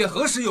冥界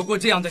何时有过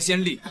这样的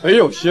先例？没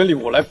有先例，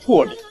我来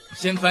破例。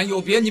仙凡有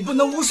别，你不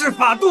能无视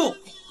法度。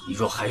你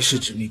若还是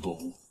执迷不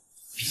悟，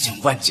必将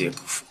万劫不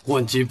复。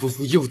万劫不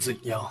复又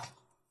怎样？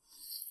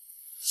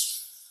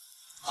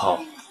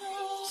好，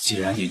既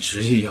然你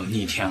执意要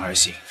逆天而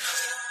行，我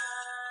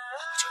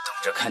就等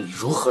着看你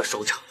如何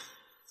收场。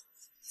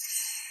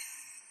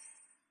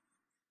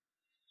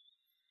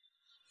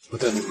我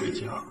带你回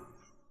家。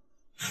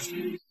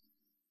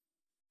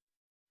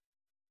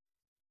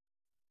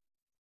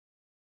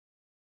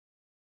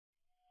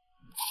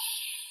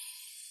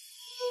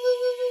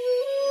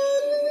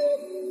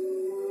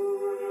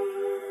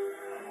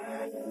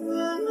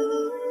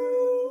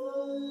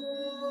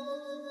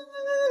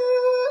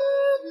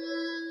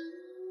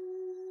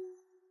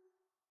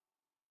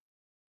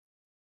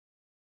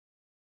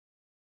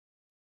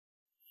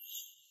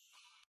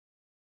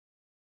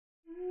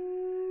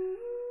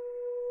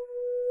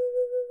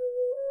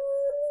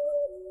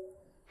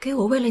给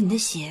我喂了你的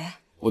血，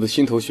我的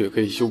心头血可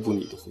以修补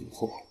你的魂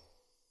魄。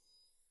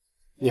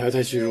你还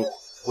太虚弱，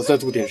我再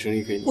渡点神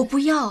力给你。我不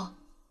要，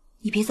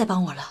你别再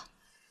帮我了，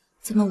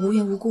咱们无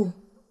缘无故，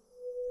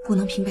不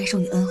能平白受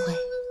你恩惠。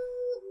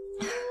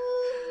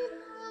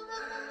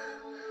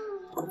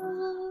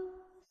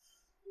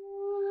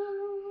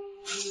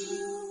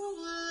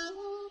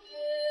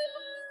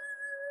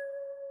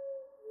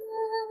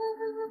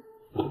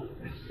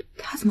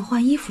他怎么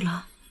换衣服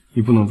了？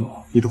你不能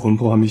走，你的魂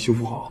魄还没修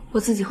复好。我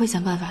自己会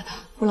想办法的，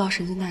不劳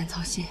神尊大人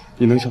操心。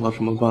你能想到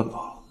什么办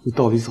法？你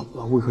到底怎么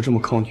了？为何这么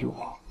抗拒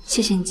我？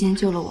谢谢你今天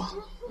救了我，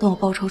等我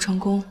报仇成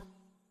功，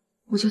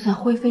我就算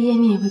灰飞烟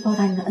灭也会报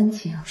答你的恩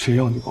情。谁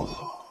要你报答？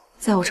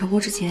在我成功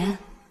之前，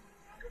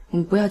我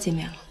们不要见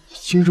面了。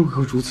今日为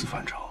何如此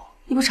反常？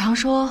你不常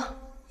说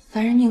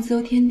凡人命自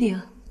由天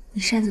定，你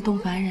擅自动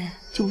凡人，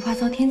就不怕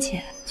遭天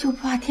谴，就不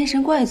怕天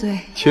神怪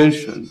罪？天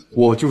神，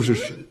我就是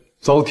神，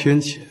遭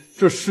天谴。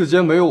这世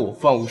间没有我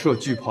范无赦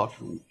惧怕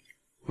之物，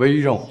唯一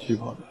让我惧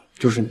怕的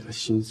就是你的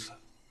心思。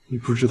你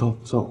不知道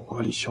在我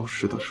怀里消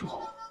失的时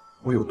候，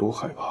我有多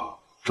害怕；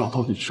找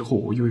到你之后，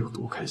我又有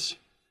多开心。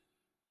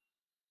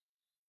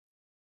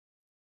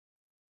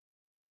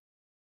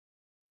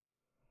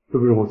是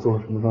不是我做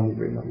了什么让你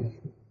为难了？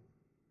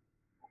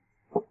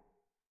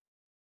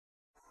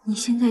你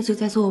现在就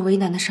在做我为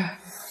难的事儿。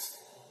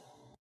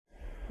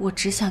我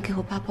只想给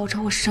我爸报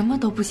仇，我什么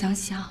都不想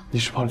想。你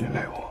是怕连累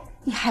我？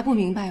你还不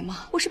明白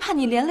吗？我是怕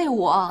你连累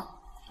我。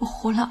我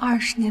活了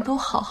20年都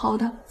好好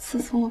的，自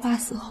从我爸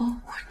死后，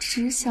我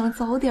只想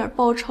早点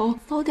报仇，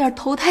早点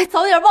投胎，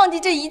早点忘记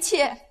这一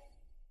切。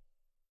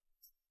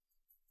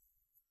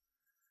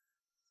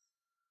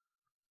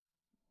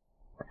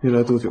你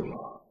来多久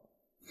了？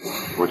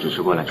我只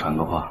是过来传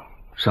个话，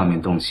上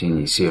面洞悉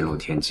你泄露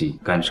天机、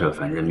干涉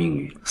凡人命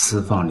运、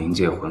私放灵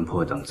界魂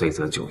魄等罪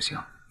责9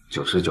项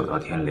，99道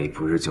天雷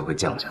不日就会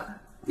降下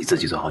来，你自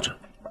己做好准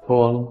备。传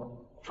完了，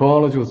传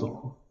完了就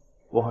走。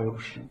我还有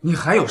事。你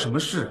还有什么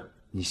事？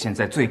你现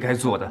在最该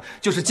做的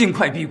就是尽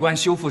快闭关，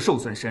修复受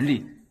损神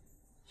力，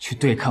去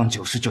对抗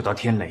99道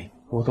天雷。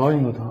我答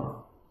应了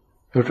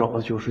他，要找到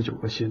99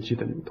个献祭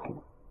的女童。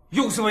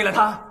又是为了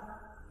他？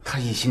他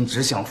一心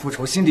只想复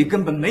仇，心里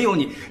根本没有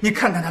你。你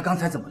看看他刚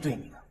才怎么对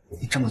你的，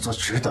你这么做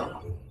值得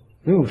吗？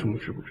没有什么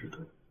值不值得，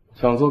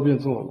想做便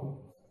做了。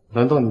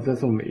难道你在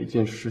做每一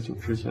件事情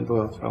之前都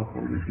要谈好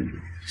于必？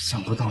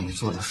想不到你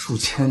做了数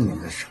千年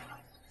的事了，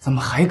怎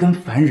么还跟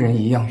凡人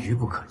一样愚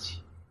不可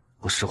及？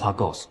我实话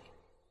告诉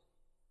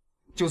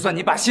你，就算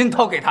你把心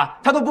掏给他，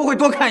他都不会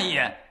多看一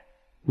眼。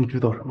你知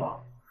道什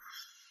么？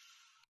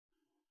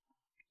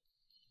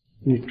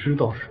你知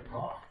道什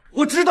么？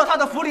我知道他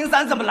的茯苓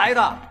散怎么来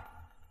的，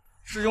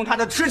是用他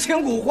的痴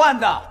情骨换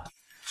的。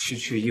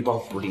区一包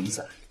茯苓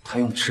散，他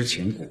用痴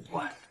情骨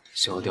换，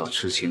消掉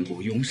痴情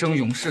骨，永生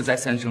永世在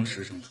3生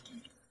10生中。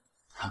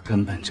他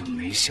根本就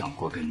没想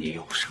过跟你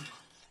有什么。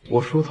我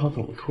说他怎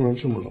么突然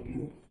这么冷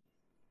漠？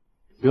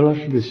原来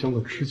是被削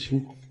了痴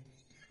情骨。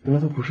原来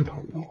他不是讨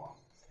厌我，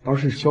而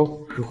是削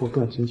骨之后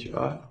断情绝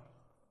爱。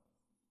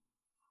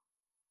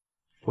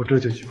我这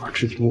就去把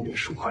痴情骨给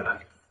赎回来。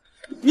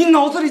你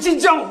脑子里进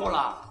浆糊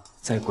了！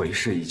在鬼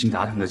市已经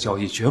达成的交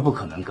易绝不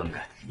可能更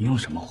改，你用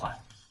什么换？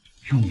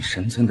用你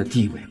神尊的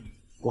地位吗？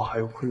我还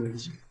有昆仑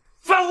镜。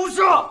范无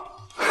赦！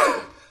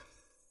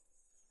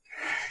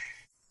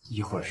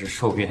一会儿是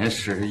寿元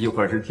石，一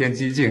会儿是天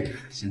机镜，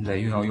现在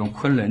又要用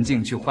昆仑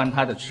镜去换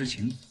他的痴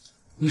情。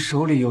你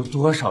手里有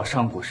多少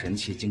上古神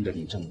器经得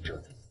你这么折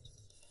腾？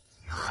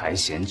还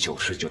嫌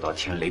99道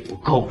天雷不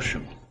够是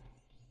吗？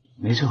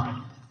没救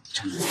了，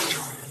真的没救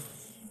了。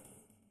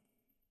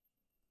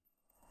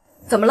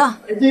怎么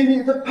了？爹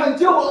地，他叛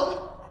救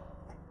了！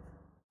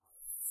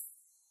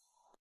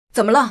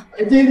怎么了？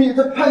爹地，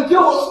他叛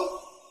救了！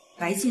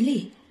白尽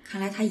力，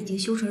看来他已经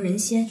修成人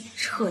仙，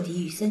彻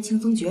底与三清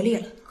宗决裂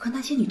了。可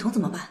那些女童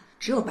怎么办？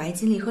只有白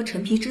尽力和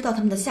陈皮知道他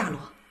们的下落。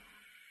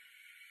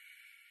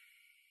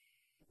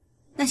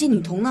那些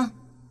女童呢？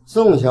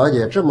宋小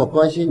姐这么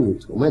关心女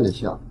童们的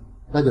下落，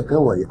那就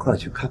跟我一块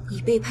去看。你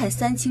背叛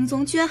三清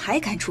宗，居然还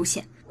敢出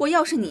现！我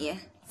要是你，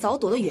早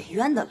躲得远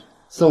远的了。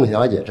宋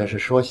小姐这是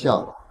说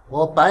笑了。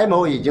我白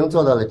某已经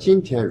做到了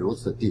今天如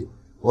此地步，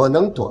我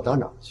能躲到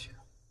哪儿去？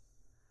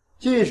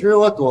即使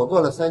我躲过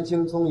了三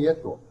清宗，也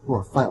躲不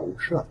过范无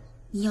赦。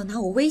你要拿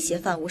我威胁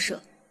范无赦，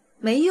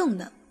没用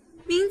的。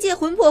冥界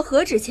魂魄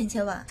何止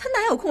千万，他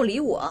哪有空理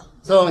我？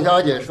宋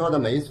小姐说的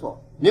没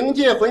错，冥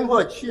界魂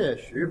魄确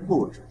实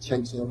不止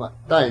千万，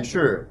但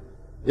是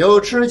有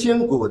痴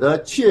情骨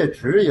的却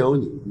只有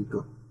你一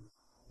个。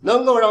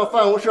能够让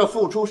范无赦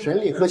付出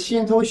神力和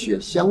心头血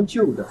相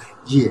救的，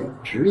也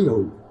只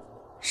有你。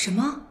什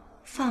么？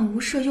范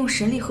无赦用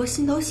神力和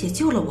心头血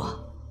救了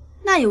我，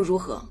那又如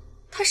何？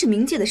他是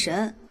冥界的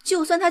神，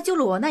就算他救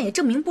了我，那也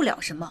证明不了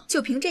什么。就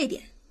凭这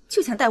点，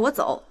就想带我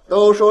走？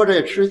都说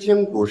这痴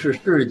情骨是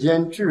世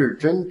间至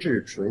真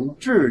至纯、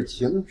至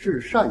情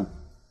至善的，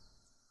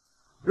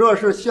若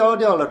是消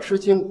掉了痴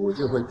情骨，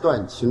就会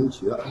断情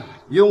绝爱，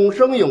永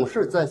生永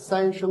世在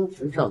3生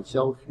10上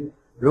消失。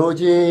如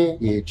今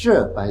你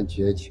这般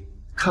绝情，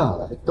看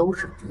来都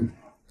是真的。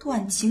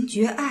断情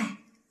绝爱。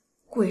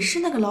鬼市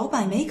那个老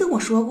板没跟我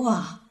说过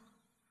啊。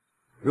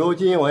如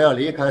今我要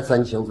离开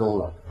三清宗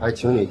了，还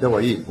请你跟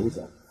我一同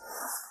走。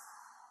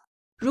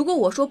如果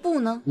我说不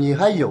呢？你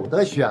还有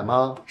得选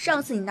吗？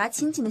上次你拿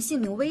亲近的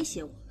性命威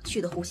胁我，去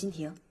的湖心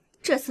亭，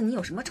这次你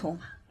有什么筹码？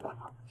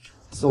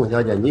宋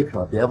小姐，你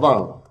可别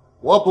忘了，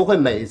我不会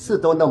每次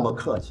都那么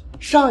客气。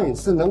上一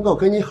次能够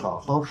跟你好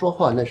好说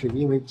话，那是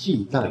因为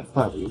忌惮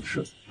范无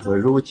赦。可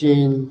如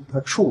今他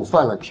触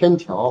犯了天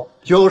条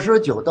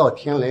，99道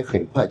天雷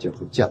很快就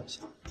会降下。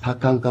他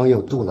刚刚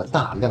又渡了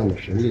大量的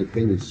神力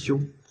给你修，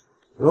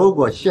如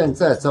果现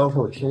在遭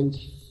受天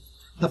启，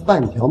他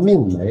半条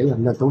命没了，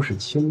那都是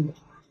轻的。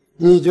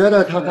你觉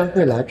得他还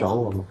会来找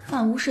我吗？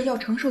范无赦要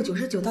承受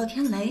99道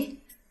天雷，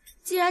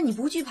既然你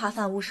不惧怕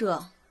范无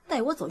赦，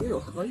带我走又有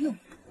何用？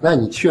那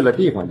你去了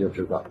地方就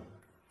知道了。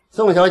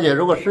宋小姐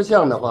如果识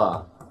相的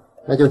话，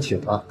那就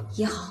请吧。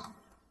也好，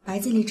白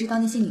尽力知道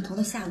那些女童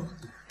的下落，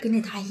跟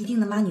着他一定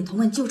能把女童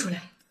们救出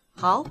来。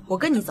好，我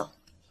跟你走。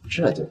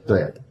这就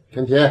对了。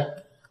陈皮，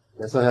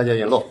给宋小姐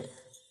引路。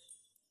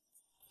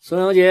宋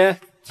小姐，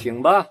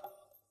请吧。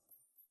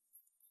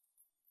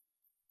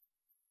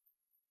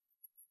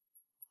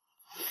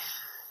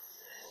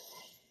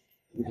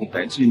你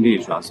白尽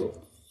力抓走，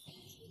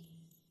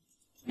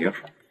也好，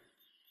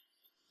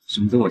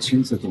省得我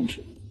亲自动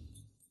手。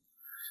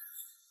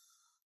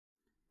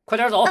快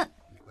点走！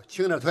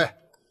轻点退。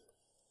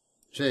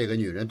这个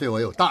女人对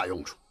我有大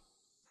用处。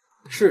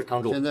是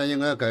堂主。现在应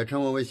该改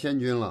称我为仙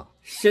君了。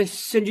仙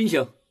君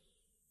请。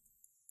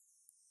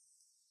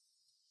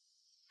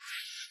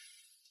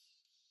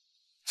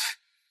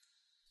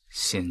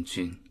仙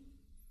君，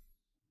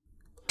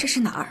这是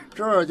哪儿？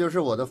这儿就是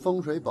我的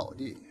风水宝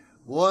地，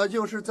我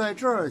就是在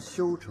这儿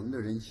修成的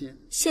人仙。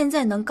现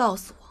在能告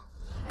诉我，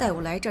带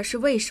我来这儿是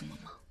为什么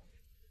吗？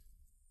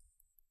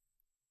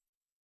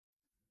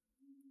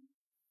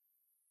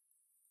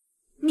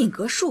命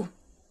格术，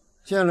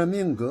见了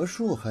命格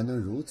术还能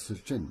如此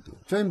镇定，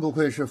真不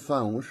愧是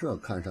范无赦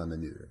看上的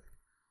女人。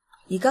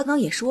你刚刚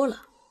也说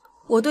了，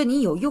我对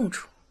你有用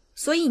处，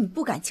所以你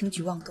不敢轻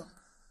举妄动。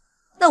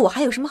那我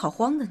还有什么好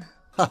慌的呢？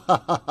哈哈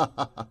哈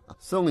哈哈！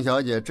宋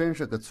小姐真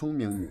是个聪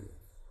明女人。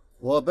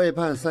我背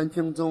叛三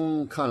清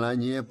宗，看来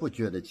你也不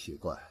觉得奇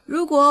怪。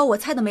如果我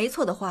猜的没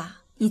错的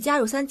话，你加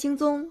入三清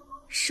宗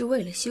是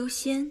为了修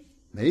仙？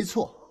没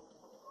错，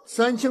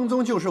三清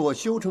宗就是我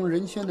修成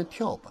人仙的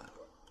跳板，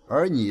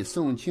而你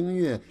宋清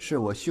月是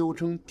我修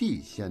成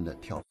地仙的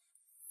跳板。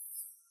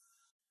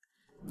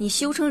你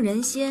修成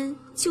人仙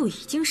就已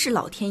经是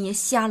老天爷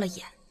瞎了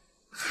眼，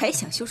还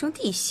想修成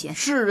地仙？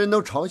世人都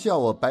嘲笑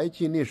我白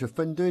金那是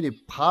粪堆里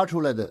爬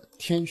出来的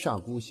天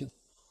煞孤星，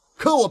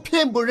可我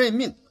偏不认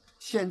命，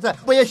现在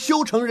不也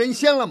修成人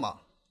仙了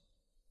吗？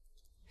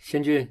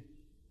仙君，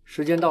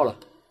时间到了，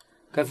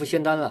该服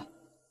仙丹了。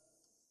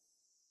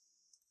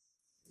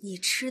你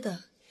吃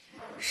的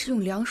是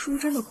用梁淑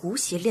珍的骨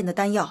血炼的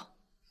丹药，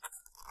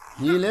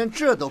你连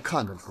这都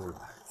看得出来？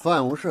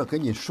范无赦给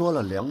你说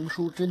了梁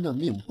淑珍的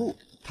命簿，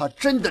他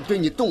真的对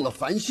你动了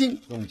凡心。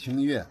宋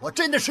清月，我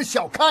真的是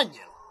小看你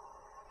了。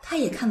他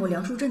也看过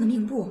梁淑珍的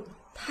命簿，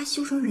他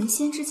修成人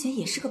仙之前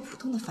也是个普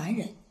通的凡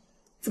人，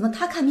怎么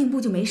他看命簿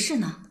就没事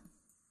呢？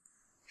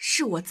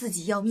是我自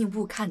己要命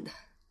簿看的，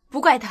不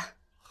怪他。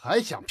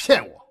还想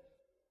骗我？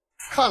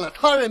看了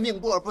他人命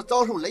簿而不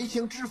遭受雷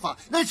刑之法，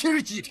那岂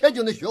是几天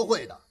就能学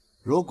会的？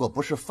如果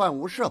不是范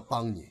无赦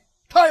帮你，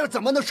他又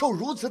怎么能受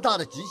如此大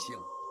的极刑？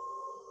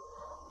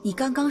你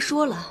刚刚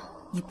说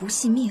了你不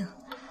信命，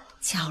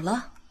巧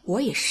了，我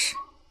也是。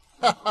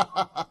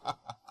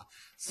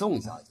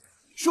宋小姐，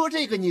说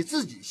这个你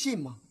自己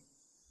信吗？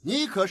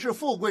你可是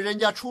富贵人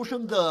家出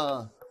生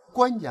的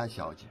官家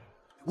小姐，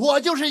我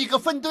就是一个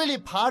粪堆里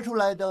爬出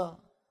来的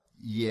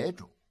野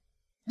种，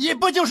你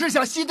不就是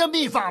想习得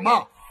秘法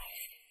吗？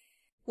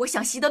我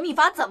想习得秘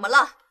法怎么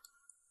了？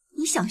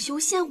你想修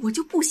仙，我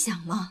就不想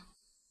吗？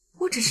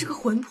我只是个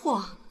魂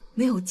魄，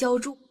没有浇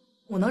筑，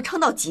我能撑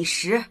到几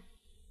时？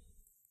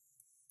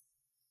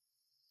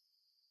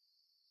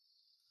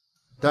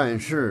但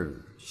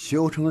是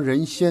修成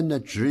人仙的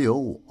只有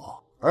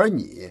我，而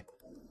你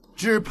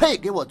只配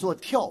给我做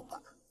跳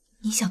板。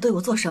你想对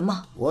我做什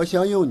么？我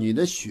想用你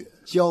的血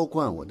浇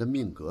灌我的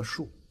命格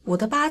术。我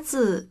的八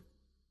字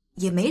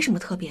也没什么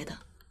特别的，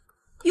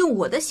用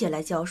我的血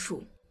来浇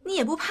术，你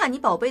也不怕你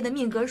宝贝的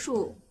命格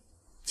术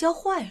浇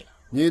坏了？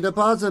你的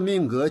八字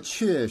命格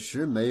确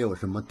实没有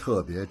什么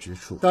特别之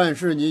处，但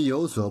是你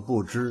有所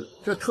不知，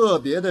这特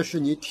别的是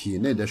你体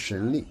内的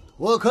神力。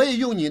我可以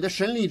用你的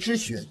神力之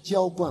血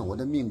浇灌我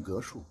的命格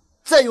术，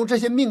再用这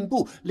些命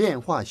簿炼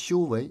化修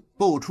为，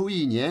不出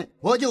1年，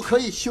我就可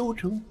以修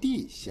成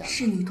地仙。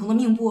是女童的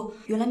命簿，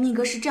原来命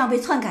格是这样被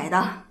篡改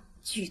的。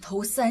举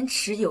头3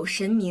尺有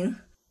神明，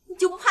你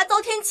就不怕遭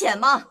天谴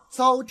吗？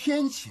遭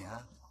天谴？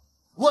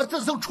我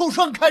自从出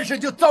生开始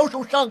就遭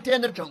受上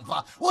天的惩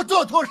罚，我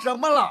做错什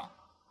么了？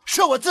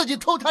是我自己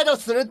投胎到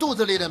死人肚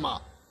子里的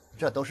吗？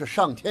这都是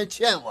上天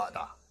欠我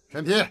的。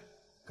沈皮，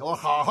给我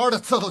好好的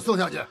伺候宋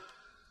小姐。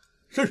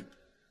是，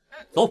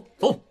走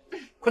走，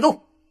快走！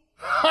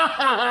哈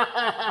哈哈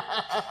哈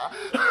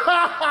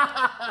哈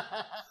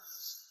哈！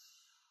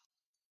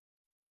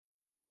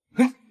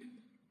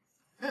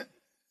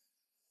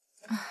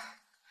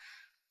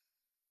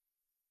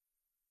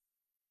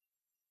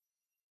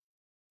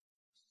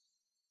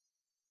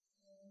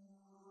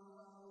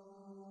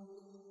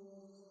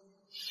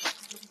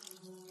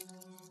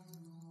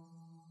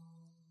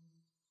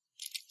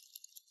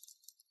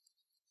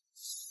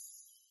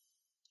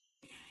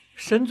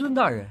神尊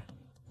大人，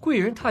贵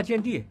人踏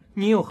见地，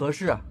您有何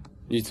事啊？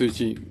你最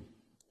近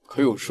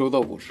可有收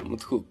到过什么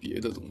特别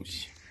的东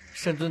西？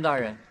神尊大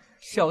人，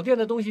小店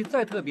的东西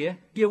再特别，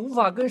也无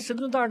法跟神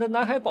尊大人的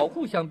南海宝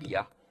库相比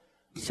啊！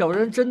小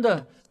人真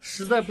的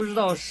实在不知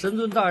道神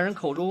尊大人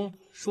口中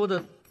说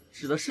的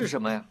指的是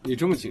什么呀？你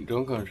这么紧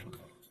张干什么？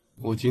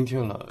我今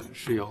天来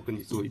是要跟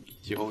你做一笔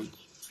交易。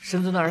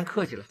神尊大人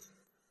客气了，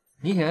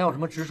你想要什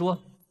么直说，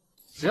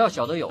只要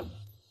小的有，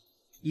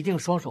一定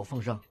双手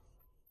奉上。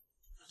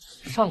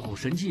上古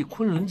神器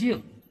昆仑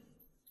镜，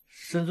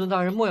神尊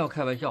大人莫要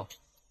开玩笑，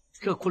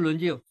这昆仑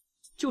镜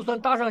就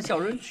算搭上小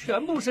人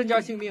全部身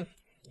家性命，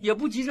也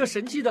不及这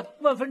神器的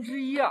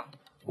1/1000啊！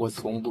我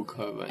从不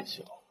开玩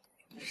笑。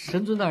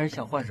神尊大人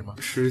想换什么？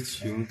痴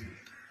情骨。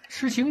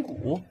痴情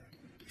骨？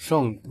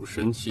上古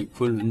神器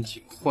昆仑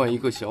镜换一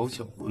个小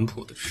小魂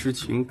魄的痴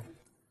情骨，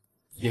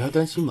你还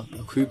担心买卖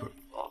亏本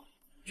吗？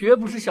绝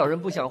不是小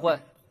人不想换，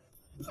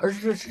而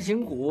是这痴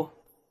情骨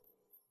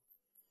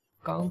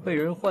刚被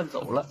人换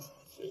走了。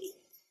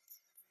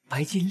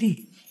白金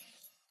丽，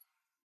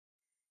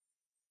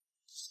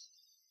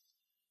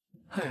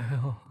哎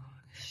呦，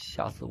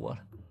吓死我了！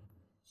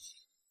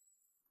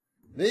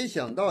没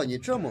想到你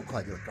这么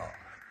快就到了。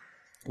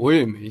我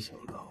也没想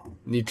到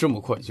你这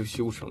么快就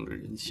修成了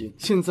人仙，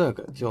现在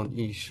敢叫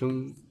你一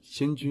声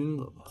仙君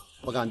了吧？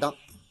不敢当，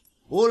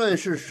无论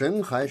是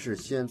神还是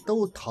仙，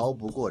都逃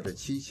不过这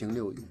7情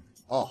6欲。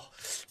哦，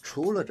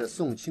除了这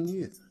宋清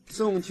月，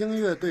宋清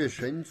月对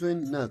神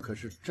尊那可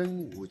是真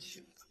无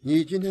情。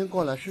你今天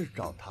过来是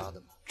找他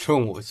的吗？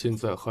趁我现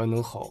在还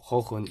能好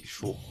好和你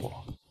说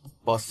话，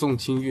把宋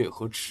清月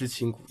和痴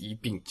情谷一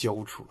并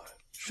交出来。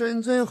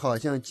神尊好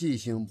像记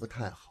性不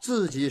太好，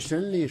自己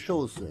神力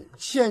受损，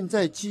现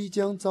在即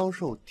将遭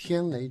受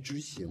天雷之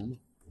刑吗？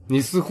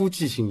你似乎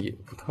记性也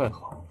不太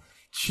好，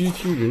区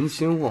区人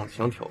仙妄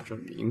想挑战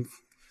冥府，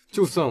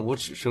就算我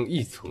只剩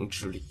一层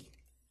之力，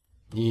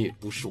你也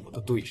不是我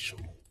的对手。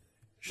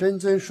神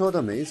尊说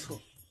的没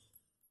错，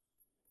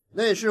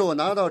那是我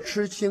拿到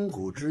痴情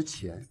谷之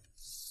前。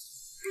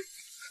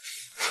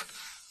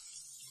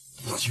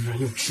你居然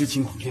用痴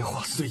情谷炼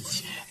化碎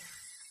解！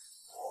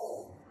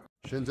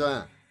神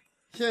尊，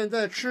现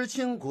在痴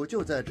情谷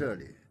就在这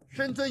里，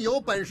神尊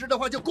有本事的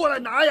话就过来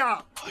拿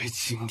呀！白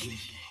经理，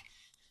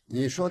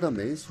你说的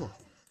没错，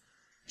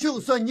就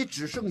算你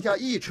只剩下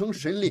一成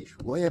神力，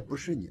我也不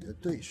是你的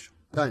对手。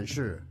但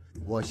是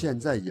我现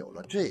在有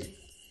了这个，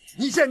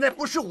你现在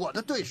不是我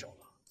的对手了。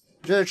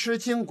这痴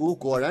情谷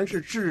果然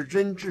是至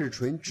真至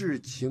纯至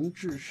情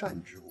至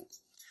善之物，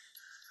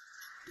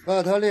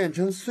把它炼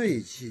成碎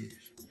器，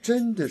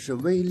真的是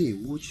威力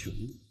无穷。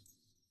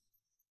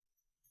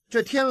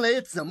这天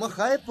雷怎么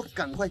还不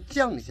赶快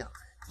降下来，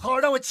好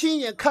让我亲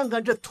眼看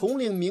看这统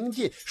领冥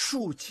界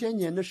数千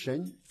年的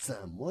神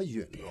怎么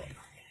陨落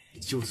的。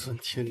就算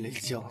天雷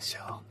降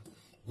下，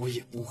我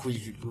也不会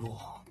陨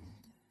落。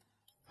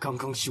刚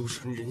刚修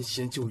成人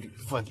仙就屡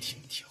犯天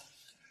条，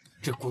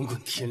这滚滚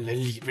天雷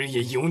里边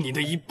也有你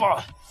的一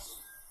半。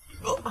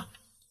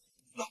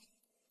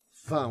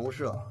范无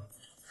赦，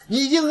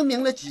你英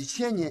明了几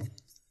千年，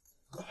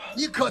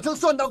你可曾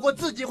算到过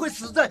自己会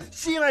死在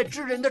心爱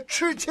之人的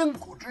痴情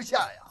谷之下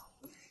呀？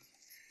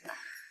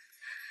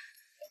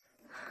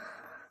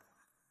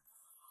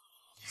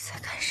你在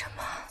干什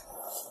么？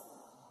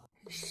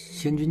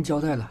仙君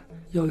交代了，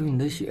要用你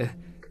的血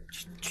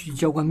去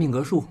浇灌命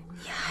格术。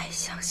你还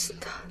相信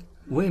他？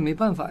我也没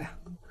办法呀。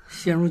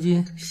现如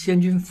今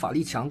仙君法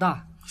力强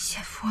大，你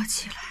先扶我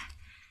起来。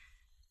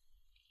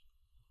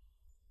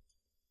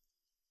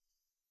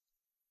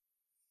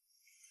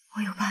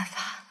我有办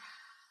法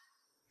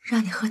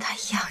让你和他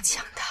一样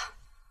强大。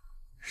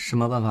什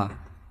么办法？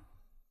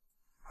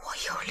我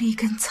有利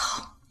根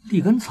草。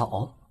利根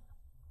草？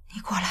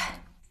你过来。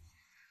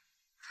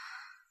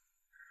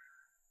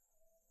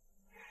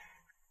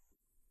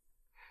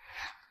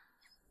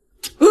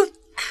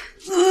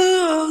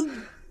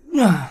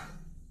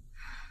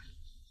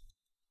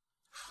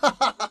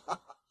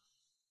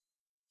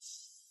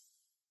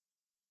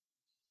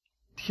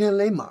天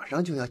雷马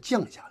上就要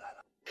降下来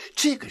了，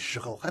这个时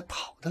候还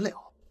跑得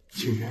了？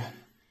清月，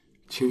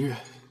清月，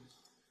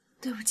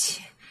对不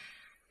起，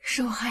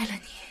是我害了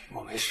你。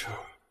我没事，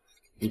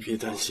你别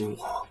担心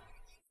我。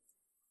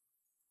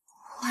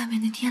外面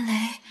的天雷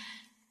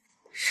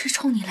是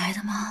冲你来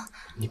的吗？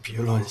你别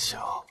乱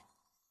想。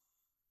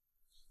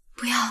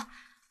不要，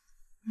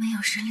没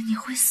有神力你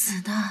会死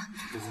的。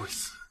不会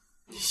死，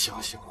你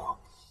相信我。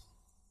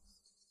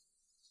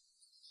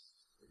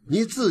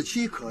你自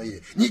欺可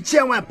以，你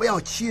千万不要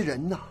欺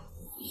人呐！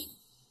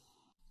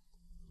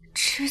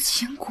痴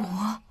情谷，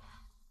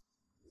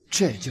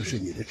这就是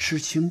你的痴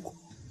情谷。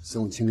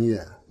宋清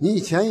月，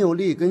你前有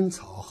利根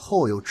草，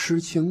后有痴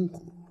情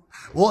谷，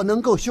我能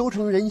够修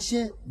成人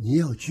仙，你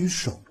要居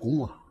首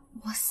功啊！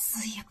我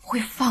死也不会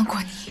放过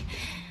你。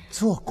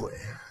做鬼！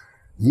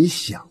你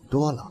想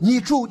多了，你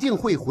注定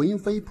会魂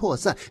飞魄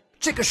散，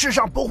这个世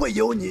上不会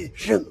有你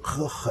任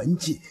何痕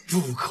迹。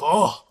住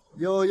口！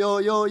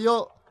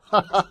哟！哈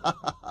哈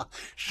哈哈！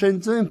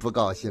神尊不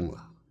高兴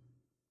了，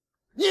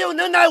你有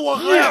能耐我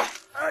何呀？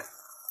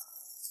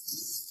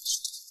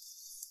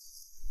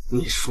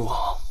你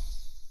说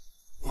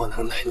我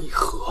能奈你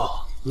何？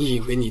你以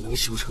为你能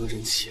修成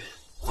人仙，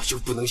我就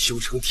不能修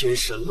成天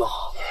神了？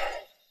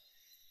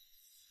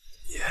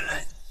原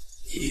来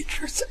你一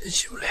直在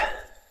修炼，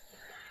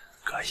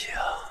可惜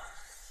啊，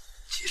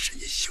即使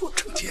你修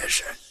成天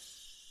神，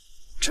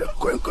这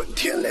滚滚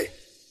天雷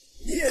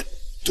你也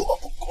躲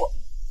不过。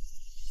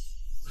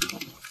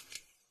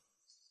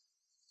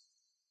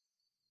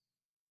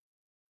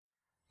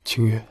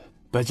清月，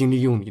白经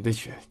理用你的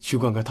血去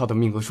灌溉他的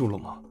命格术了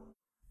吗？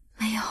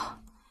没有，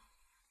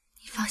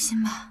你放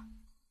心吧，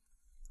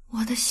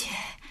我的血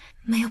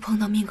没有碰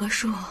到命格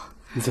术。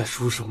你在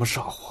说什么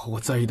傻话？我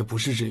在意的不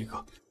是这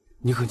个。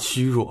你很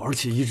虚弱，而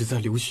且一直在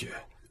流血。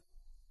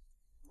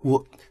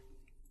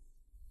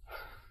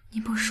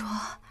你不说，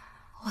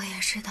我也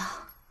知道。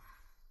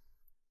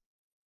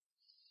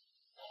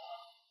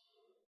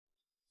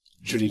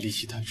这里戾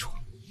气太重，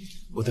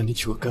我带你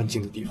去个干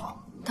净的地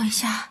方。等一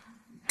下，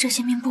这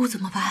些命布怎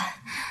么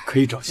办？可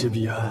以找谢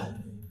必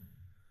安。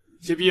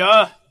谢必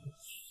安，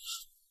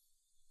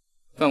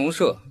范无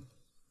赦，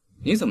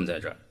你怎么在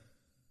这儿？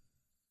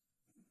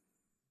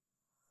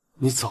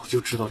你早就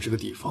知道这个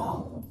地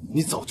方，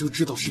你早就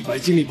知道是白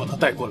经理把他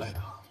带过来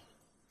的。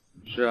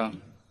是啊。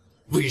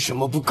为什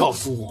么不告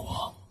诉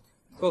我？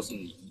告诉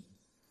你，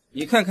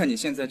你看看你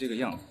现在这个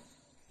样子，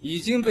已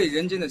经被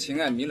人间的情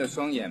爱迷了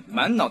双眼，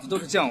满脑子都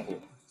是浆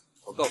糊，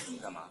我告诉你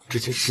干嘛？这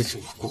件事情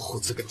过后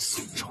再跟你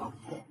算账。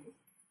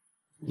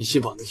你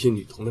先把那些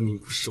女童的命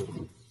不收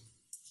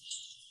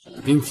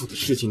了，兵府的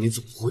事情你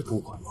总不会不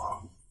管吧？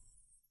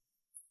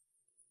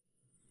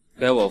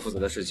该我负责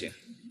的事情，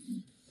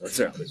我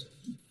自然会做。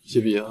谢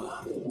必安，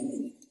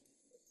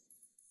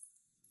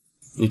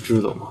你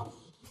知道吗？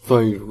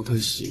范玉茹她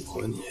喜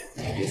欢你。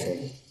别说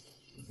了，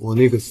我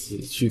那个死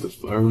去的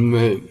凡儿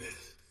妹妹，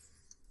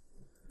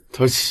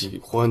她喜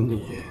欢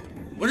你。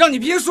我让你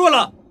别说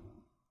了。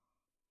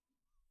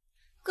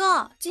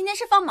哥，今天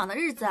是放榜的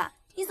日子，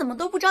你怎么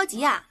都不着急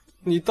呀？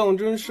你当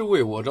真是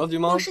为我着急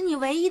吗？我是你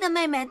唯一的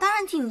妹妹，当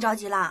然替你着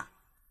急啦。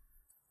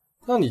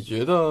那你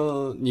觉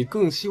得你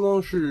更希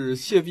望是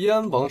谢必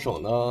安榜首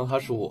呢，还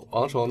是我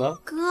榜首呢？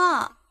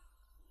哥，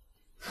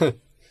哼，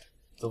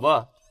走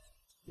吧，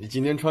你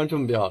今天穿这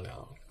么漂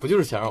亮，不就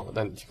是想让我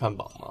带你去看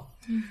榜吗？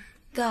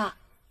哥，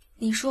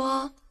你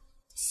说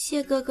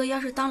谢哥哥要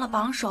是当了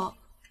榜首，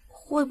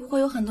会不会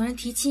有很多人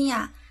提亲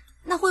呀？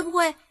那会不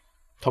会？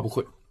他不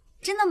会。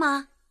真的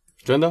吗？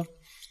真的，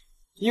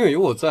因为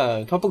有我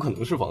在，他不可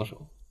能是榜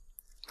首。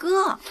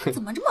哥，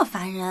怎么这么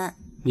烦人？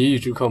你一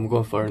直看不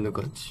惯凡人的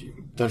感情，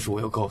但是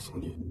我要告诉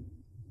你，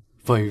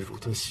范玉茹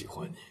她喜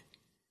欢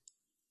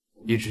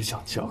你，一直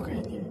想嫁给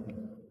你。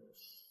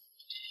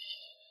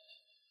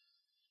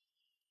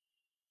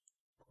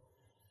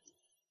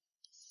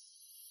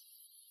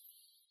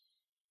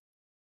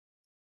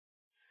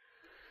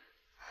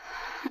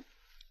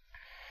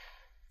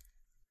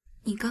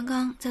你刚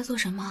刚在做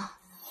什么？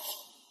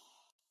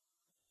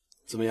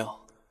怎么样，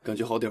感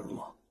觉好点了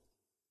吗？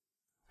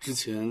之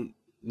前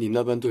你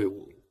那般对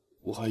我，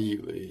我还以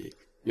为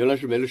原来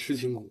是没了痴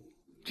情骨，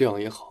这样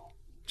也好，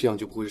这样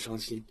就不会伤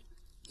心。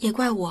也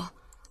怪我，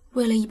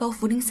为了一包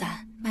茯苓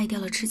散卖掉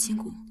了痴情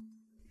骨，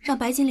让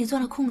白锦鲤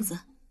钻了空子，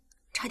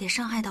差点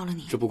伤害到了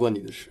你。这不关你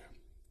的事，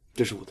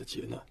这是我的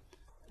劫难。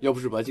要不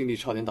是白锦鲤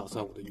差点打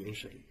散我的元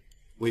神，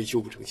我也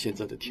修不成现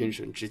在的天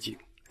神之境。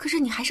可是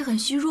你还是很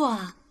虚弱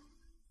啊！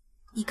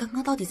你刚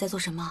刚到底在做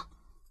什么？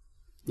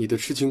你的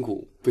痴情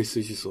骨被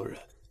思绪所染，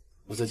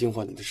我在净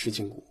化你的痴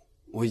情骨。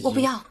我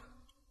不要。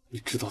你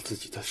知道自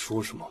己在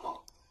说什么吗？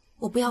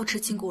我不要痴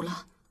情骨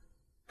了。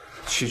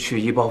区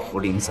一包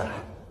茯苓散，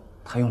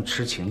他用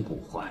痴情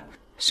骨换，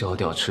消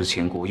掉痴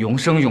情骨，永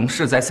生永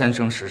世在三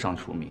生石上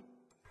出名。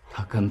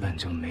他根本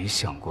就没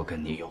想过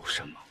跟你有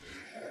什么。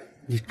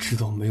你知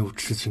道没有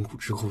痴情骨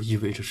之后意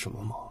味着什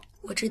么吗？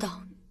我知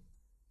道，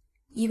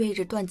意味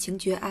着断情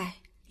绝爱，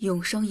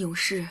永生永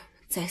世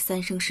在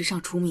三生石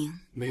上出名。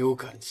没有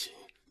感情，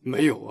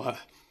没有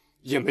爱，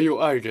也没有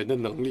爱人的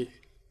能力。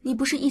你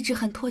不是一直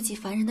很唾弃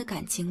凡人的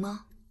感情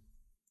吗？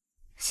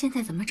现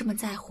在怎么这么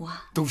在乎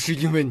啊？都是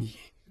因为你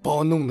把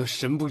我弄得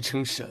神不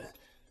成神，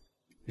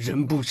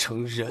人不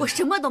成人。我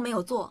什么都没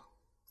有做，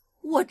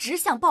我只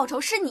想报仇，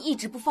是你一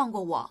直不放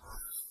过我。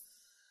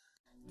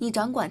你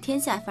掌管天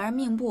下凡人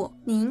命簿，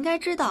你应该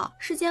知道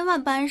世间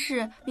万般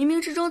事，冥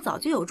冥之中早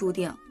就有注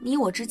定，你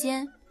我之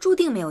间注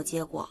定没有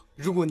结果。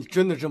如果你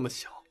真的这么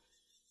想，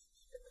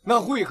那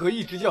为何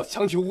一直要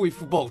强求为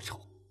父报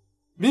仇？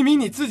明明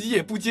你自己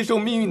也不接受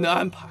命运的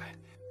安排，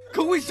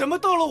可为什么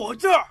到了我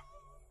这儿，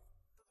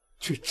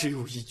却只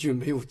有一句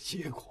没有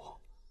结果？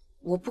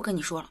我不跟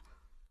你说了。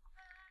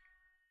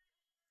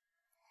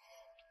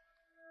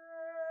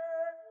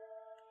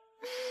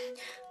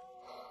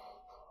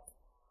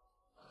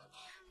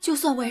就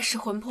算我也是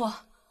魂魄，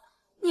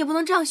你也不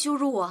能这样羞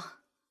辱我。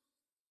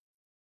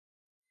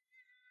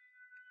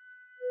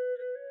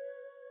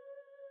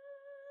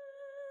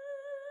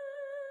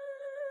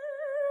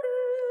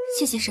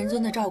谢谢神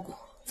尊的照顾，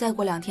再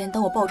过2天，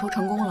等我报仇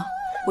成功了，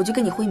我就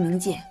跟你回冥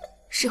界，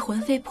是魂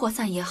飞魄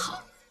散也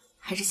好，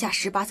还是下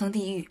18层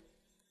地狱，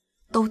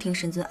都听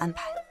神尊安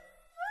排。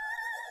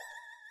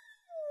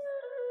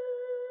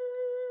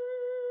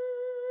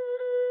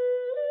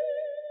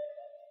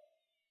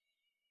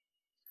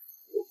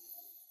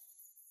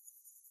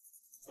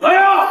来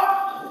呀！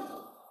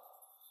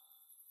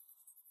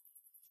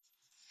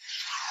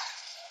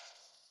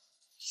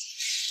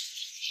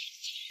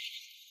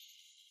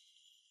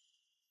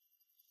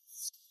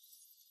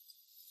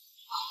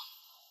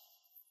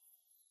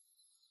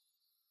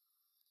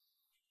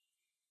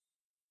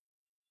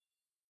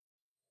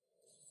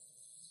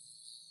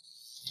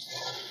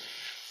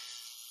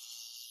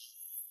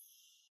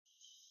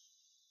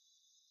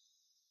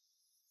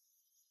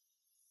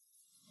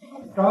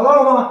找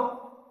到了吗？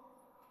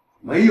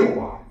没有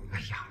啊！哎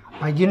呀，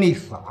白金丽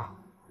死了，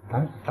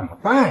咱怎么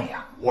办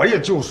呀？我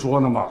也就说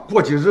呢嘛，过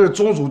几日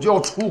宗主就要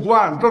出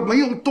关，这没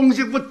有东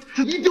西，我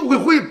一定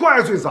会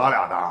怪罪咱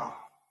俩的。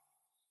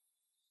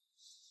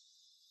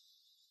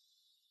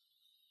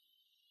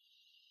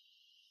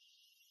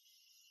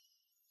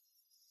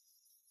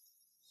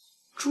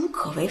朱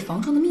可为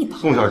房中的秘宝。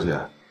宋小姐，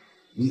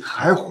你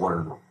还活着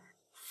呢？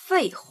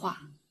废话，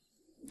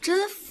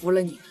真服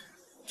了你们，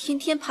天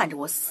天盼着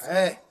我死。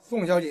哎，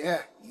宋小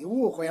姐，你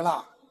误会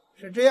了，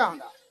是这样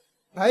的，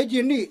白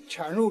金丽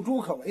潜入朱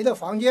可为的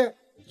房间，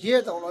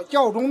劫走了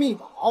窖中秘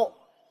宝。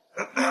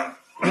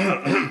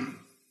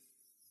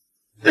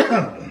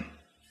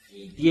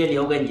爹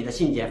留给你的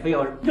信件非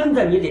要扔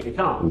在你脸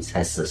上，你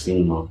才死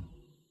心吗？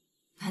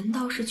难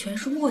道是全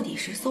书末底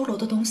时搜罗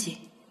的东西？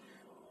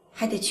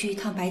还得去一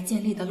趟白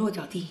建立的落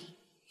脚地，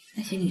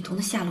那些女童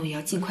的下落也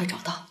要尽快找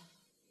到。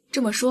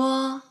这么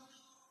说，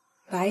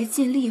白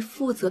建立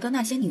负责的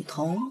那些女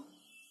童，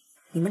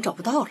你们找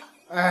不到了？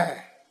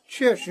哎，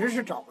确实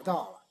是找不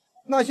到了。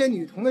那些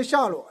女童的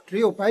下落，只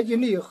有白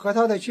金丽和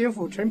他的心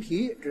腹陈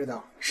皮知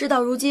道。事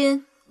到如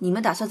今，你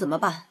们打算怎么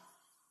办？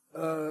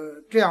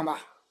这样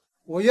吧，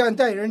我愿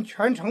带人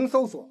全城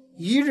搜索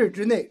，1日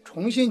之内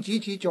重新集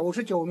齐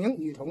99名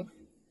女童，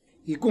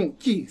以供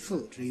祭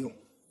祀之用。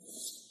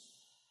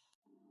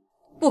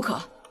不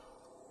可。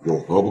有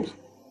何不可？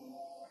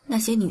那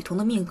些女童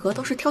的命格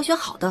都是挑选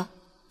好的，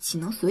岂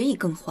能随意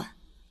更换？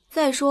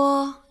再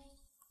说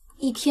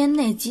，1天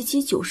内集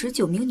齐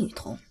99名女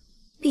童，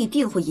必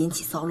定会引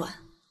起骚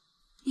乱。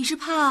你是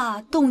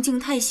怕动静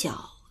太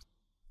小，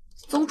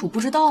宗主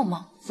不知道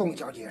吗？宋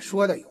小姐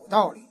说的有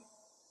道理。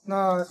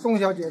那宋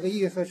小姐的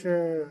意思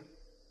是，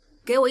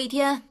给我1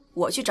天，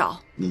我去找。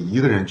你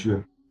一个人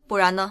去？不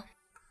然呢？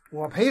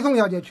我陪宋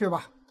小姐去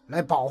吧，来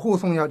保护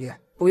宋小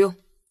姐。不用。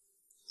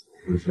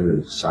你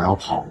是想要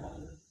跑吗？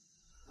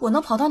我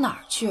能跑到哪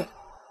儿去？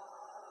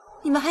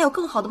你们还有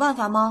更好的办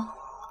法吗？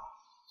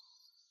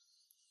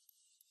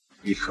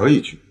你可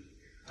以去，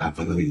但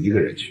不能一个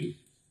人去，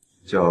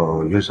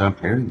叫云山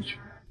陪着你去。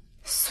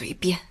随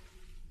便。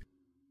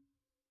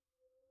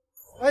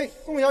哎，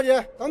宋小姐，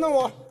等等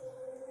我。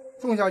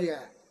宋小姐，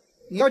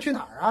你要去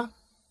哪儿啊？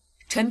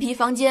陈皮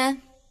房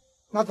间。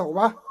那走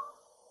吧。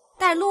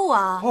带路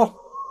啊。哦，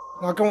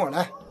那跟我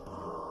来。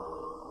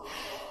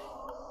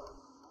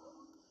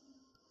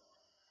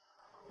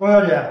宋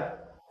小姐，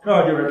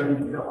这就是陈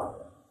皮的房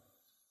间。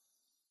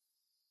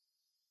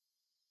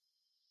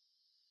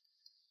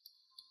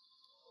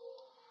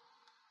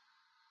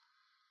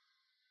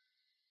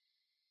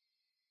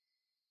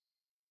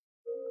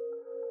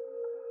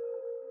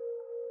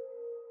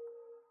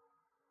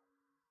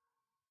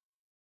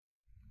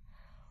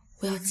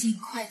我要尽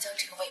快将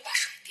这个尾巴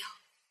甩掉。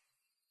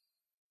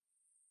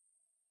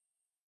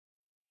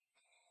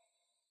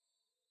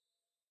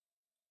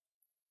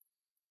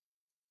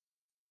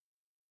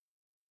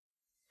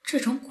这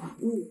种谷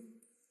物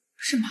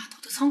是码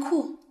头的仓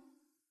库，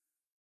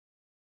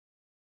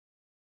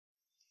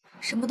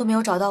什么都没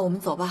有找到，我们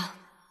走吧。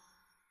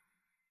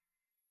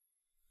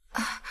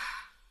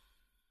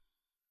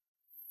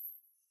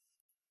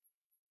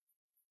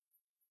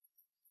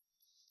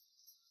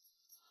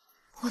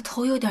我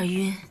头有点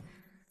晕，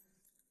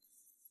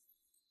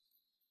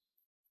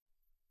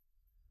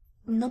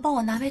你能帮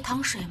我拿杯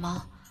糖水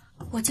吗？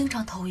我经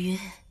常头晕。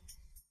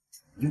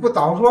你不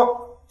早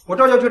说，我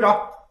这就去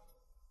找。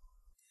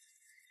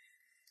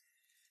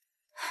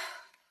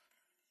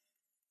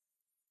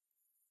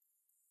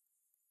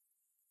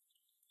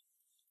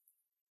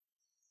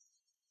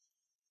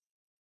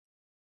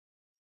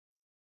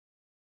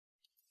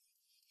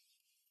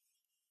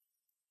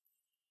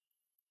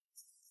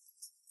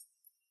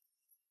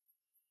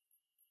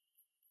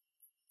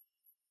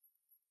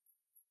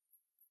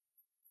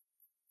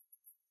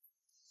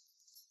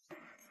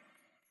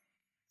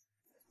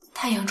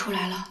太阳出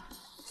来了，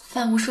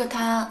范无赦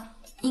他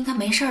应该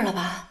没事了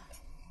吧？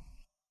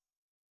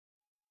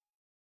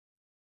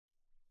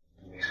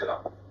没事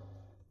了。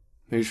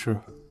没事。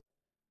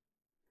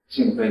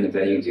幸亏你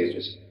在应届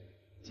之前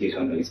继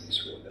承了一次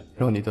是我的，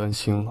让你担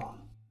心了。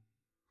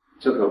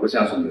这可不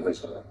像是你会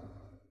说的。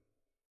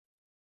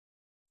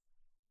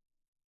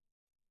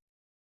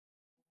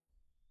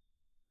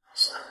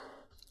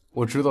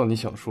我知道你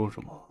想说什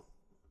么，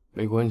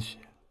没关系。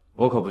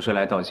我可不是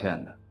来道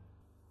歉的。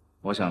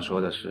我想说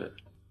的是，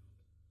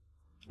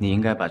你应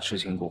该把痴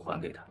情谷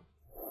还给他。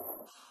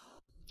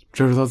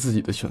这是他自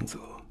己的选择，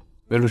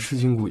没了痴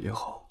情谷也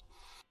好，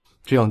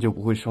这样就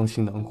不会伤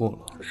心难过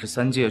了。可是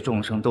3界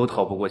众生都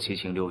逃不过七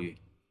情六欲，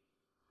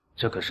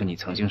这可是你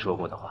曾经说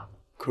过的话。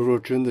可若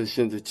真的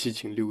陷在七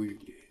情六欲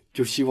里，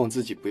就希望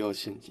自己不要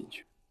陷进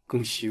去，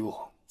更希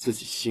望自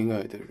己心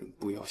爱的人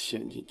不要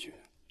陷进去。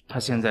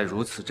他现在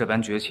如此这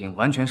般绝情，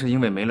完全是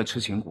因为没了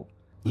痴情谷。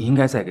你应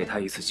该再给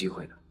他一次机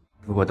会的。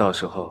如果到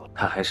时候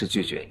他还是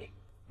拒绝你，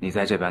你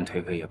再这般推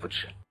诿也不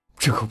迟。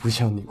这可不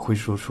像你会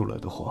说出来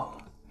的话。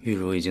玉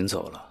茹已经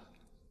走了，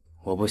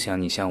我不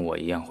想你像我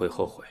一样会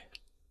后悔。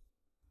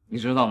你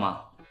知道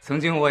吗？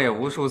曾经我也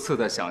无数次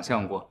的想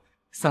象过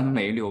3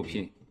媒6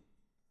聘，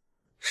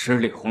十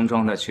里红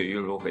妆的娶玉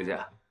茹回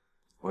家。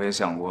我也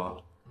想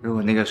过，如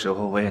果那个时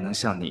候我也能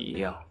像你一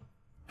样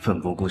奋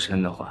不顾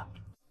身的话，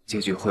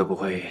结局会不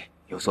会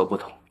有所不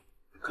同？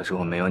可是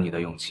我没有你的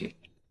勇气，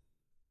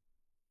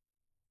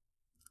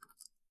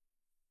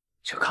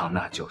去扛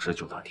那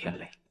99道天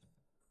雷。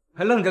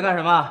还愣着干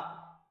什么？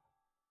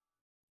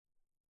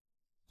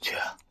去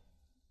啊！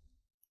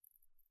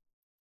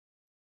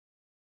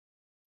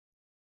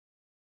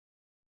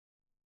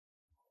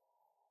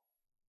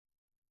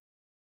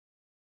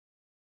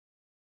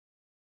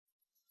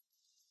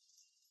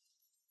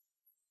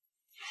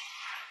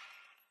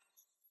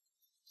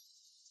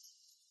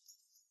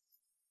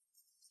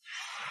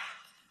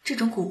这这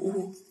种古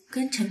物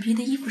跟陈皮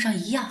的衣服上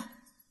一样，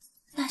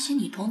那些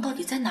女童到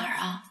底在哪儿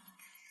啊？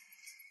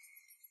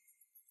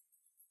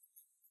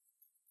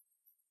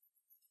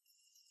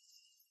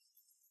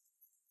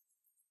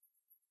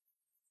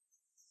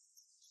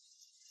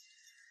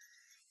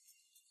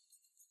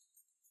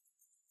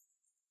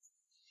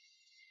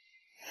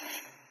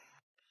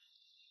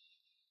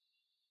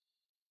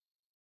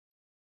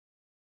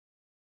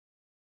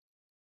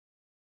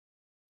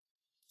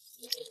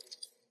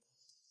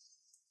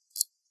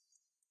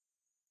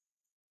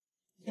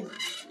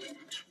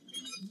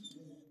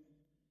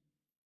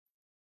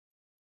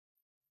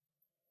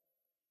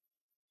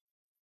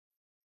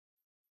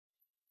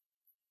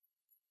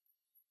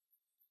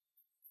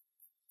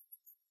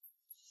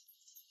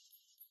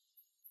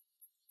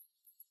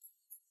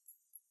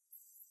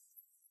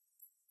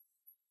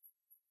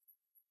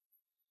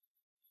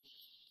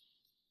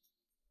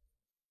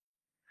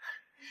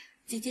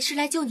姐姐是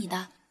来救你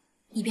的，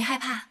你别害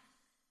怕。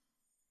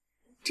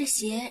这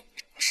鞋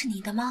是你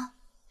的吗？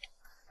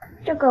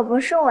这个不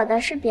是我的，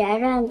是别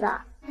人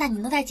的。那你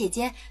能带姐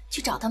姐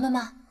去找他们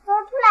吗？说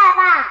出来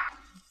吧。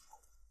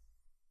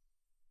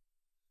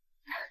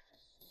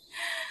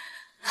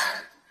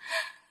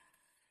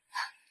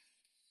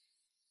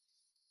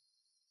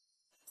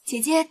姐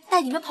姐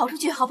带你们跑出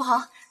去好不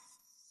好？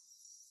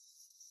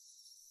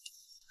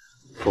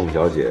宋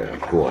小姐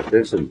果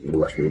真是名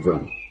不实传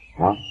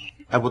啊！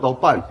还不到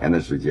半天的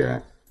时间，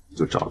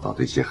就找到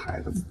这些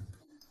孩子们，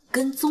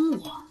跟踪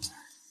我？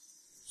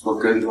说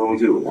跟踪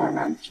就有点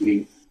难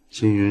听。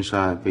金云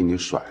山被你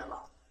甩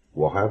了，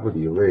我还不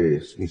得为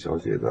宋小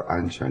姐的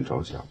安全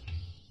着想。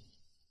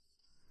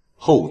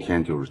后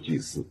天就是祭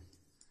祀，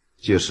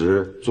届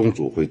时宗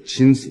主会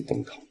亲自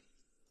动手，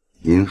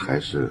您还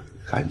是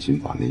赶紧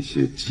把那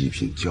些祭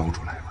品交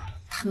出来吧。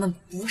他们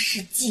不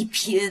是祭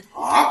品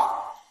啊！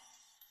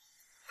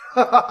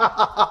哈哈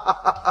哈哈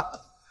哈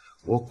哈！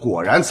我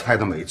果然猜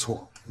的没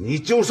错，你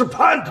就是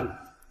叛徒。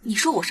你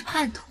说我是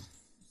叛徒，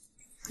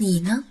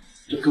你呢？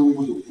这跟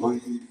我有关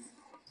系？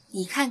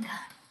你看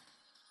看，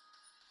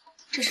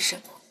这是什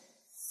么？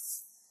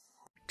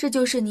这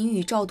就是你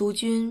与赵督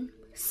军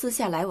私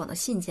下来往的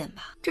信件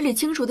吧？这里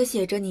清楚地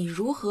写着你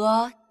如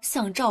何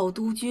向赵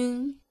督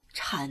军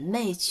谄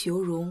媚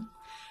求荣，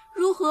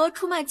如何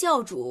出卖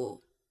教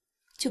主，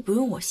就不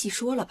用我细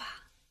说了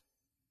吧？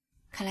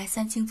看来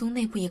三清宗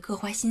内部也各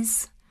怀心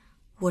思，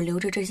我留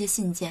着这些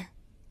信件，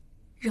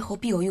日后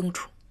必有用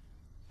处。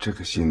这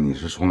个信你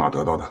是从哪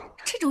得到的？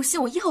这种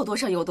信我要多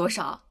少有多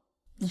少。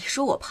你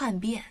说我叛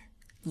变，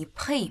你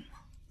配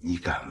吗？你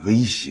敢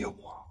威胁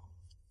我？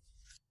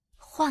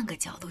换个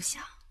角度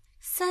想，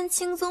三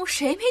清宗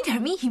谁没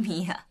点秘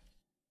密呀？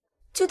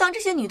就当这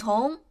些女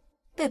童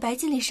被白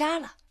金丽杀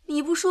了，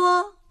你不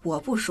说，我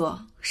不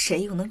说，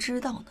谁又能知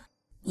道呢？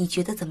你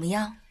觉得怎么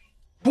样？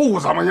不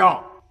怎么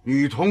样。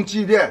女童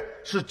祭奠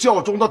是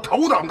教中的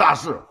头等大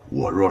事，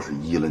我若是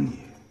依了你，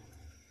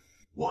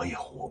我也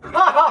活不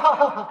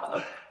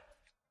了。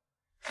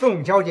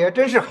宋小姐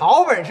真是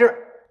好本事，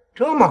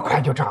这么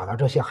快就找到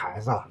这些孩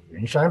子了，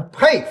云山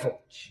佩服。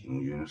秦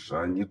云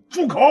山，你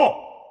住口！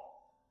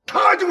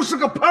他就是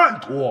个叛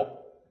徒，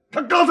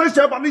他刚才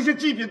想把那些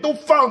祭品都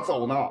放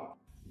走呢。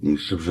你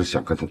是不是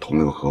想跟他同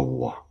流合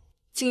污啊？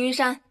青云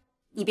山，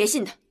你别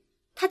信他，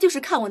他就是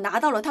看我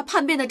拿到了他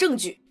叛变的证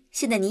据。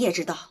现在你也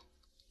知道，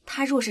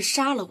他若是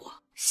杀了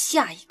我，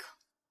下一个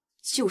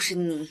就是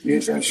你。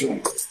云山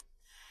兄，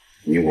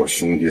你我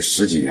兄弟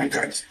10几年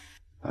感情，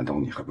难道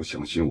你还不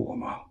相信我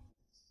吗？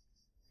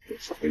我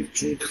是被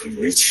朱可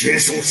为亲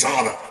手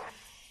杀的，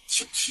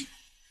小七，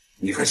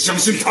你还相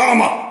信他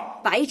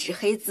吗？白纸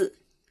黑字，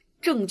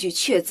证据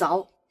确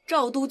凿，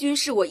赵督军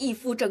是我义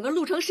父，整个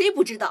路程谁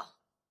不知道？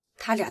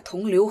他俩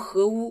同流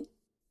合污，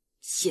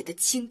写得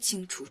清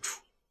清楚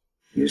楚。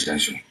云山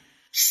兄，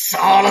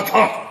杀了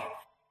他！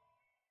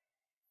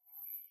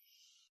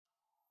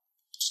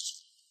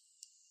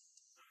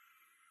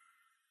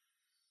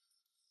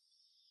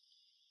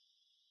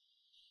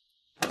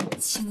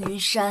青云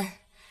山，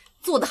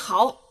做得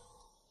好。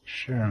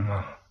是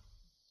吗？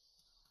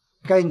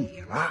该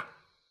你了。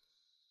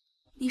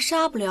你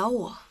杀不了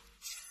我。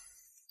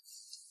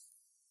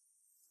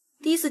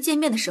第一次见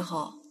面的时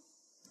候，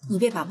你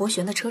被马伯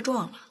玄的车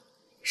撞了，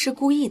是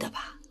故意的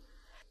吧？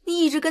你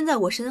一直跟在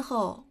我身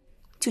后，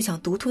就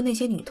想独吞那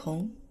些女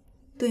童，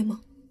对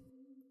吗？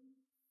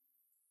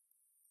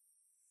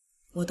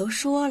我都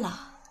说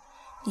了，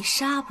你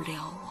杀不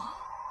了我。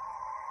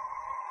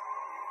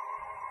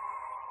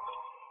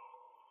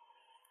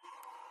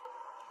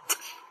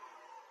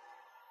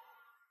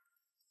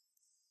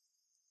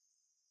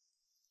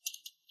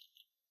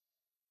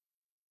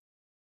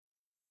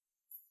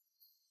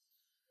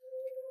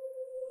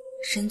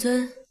神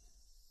尊，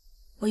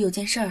我有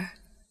件事儿，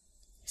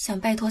想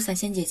拜托散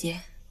仙姐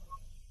姐。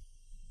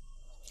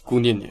顾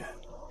念念，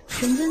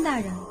神尊大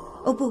人，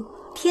哦不，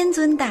天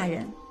尊大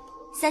人。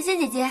散仙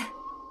姐姐，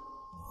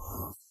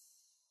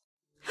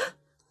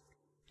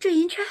这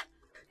银叉，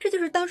这就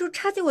是当初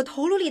插进我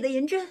头颅里的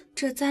银针。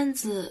这簪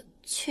子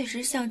确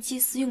实像祭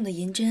祀用的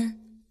银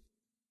针。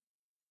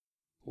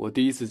我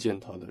第一次见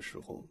他的时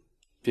候，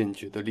便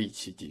觉得戾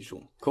气极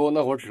重，可我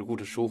那会儿只顾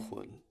着收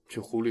魂，却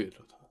忽略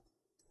了他。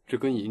这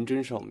根银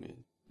针上面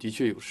的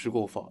确有施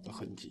过法的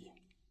痕迹。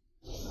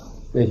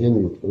那些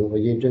女仆和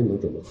银针都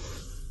怎么？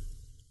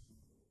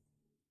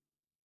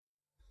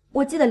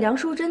我记得梁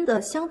淑珍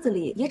的箱子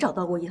里也找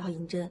到过一套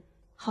银针，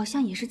好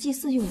像也是祭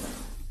祀用的，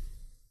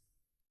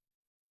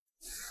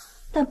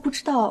但不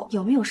知道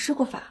有没有施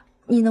过法。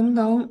你能不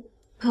能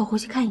陪我回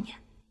去看一眼？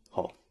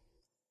好，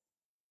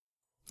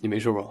你没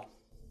事吧？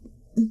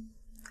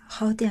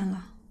好点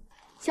了。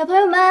小朋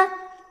友们，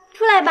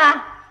出来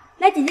吧，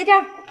来姐姐这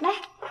儿来。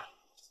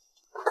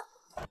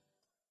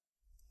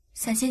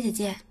伞仙姐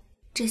姐，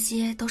这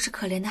些都是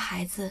可怜的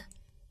孩子，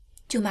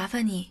就麻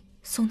烦你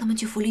送他们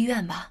去福利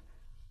院吧。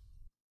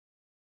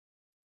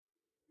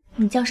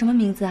你叫什么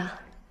名字啊？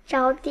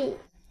招娣。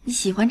你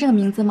喜欢这个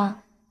名字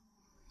吗？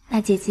那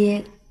姐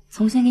姐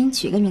重新给你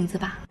取个名字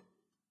吧。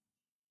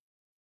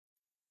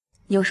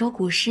有首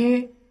古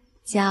诗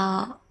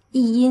叫“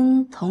一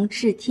音同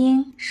翅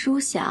听，书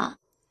响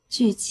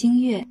具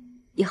清乐”，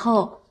以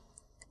后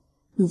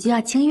你就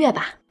叫清月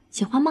吧，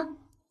喜欢吗？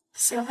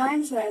喜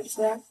欢姐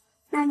姐，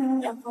那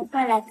你以后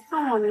会来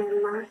看我们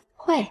吗？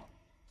会，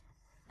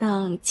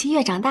等清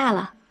月长大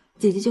了，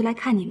姐姐就来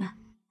看你们。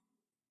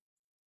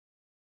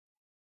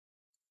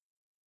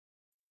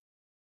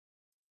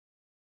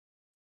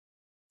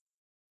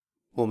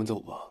我们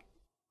走吧。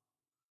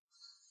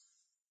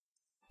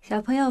小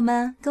朋友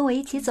们，跟我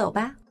一起走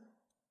吧。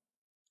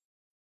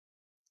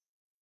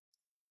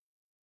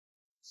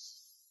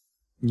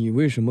你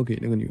为什么给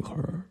那个女孩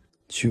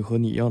取和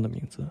你一样的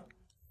名字？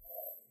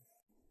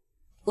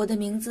我的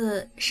名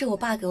字是我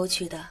爸给我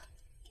取的，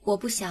我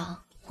不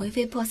想魂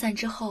飞魄散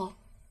之后，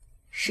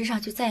世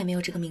上就再也没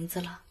有这个名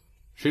字了。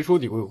谁说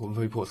你会魂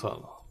飞魄散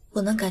了？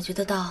我能感觉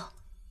得到，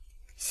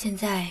现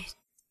在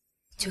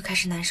就开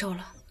始难受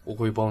了。我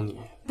会帮你。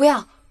不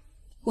要，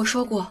我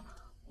说过，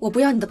我不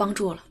要你的帮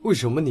助了。为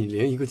什么你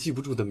连一个记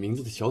不住的名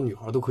字的小女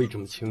孩都可以这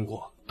么牵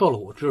挂，到了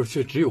我这儿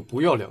却只有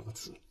不要2个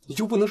字？你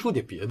就不能说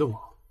点别的吗？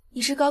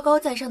你是高高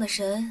在上的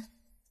神，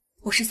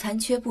我是残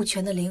缺不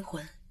全的灵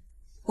魂，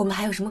我们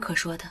还有什么可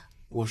说的？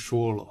我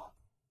说了，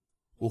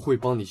我会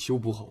帮你修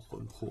补好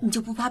魂魄。你就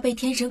不怕被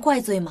天神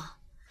怪罪吗？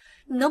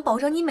你能保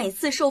证你每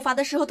次受罚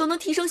的时候都能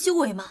提升修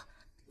为吗？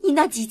你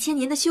那几千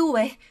年的修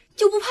为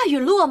就不怕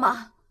陨落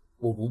吗？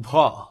我不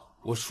怕，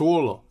我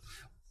说了，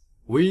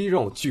唯一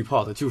让我惧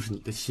怕的就是你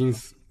的心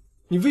思。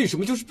你为什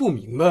么就是不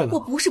明白呢？我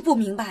不是不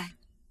明白，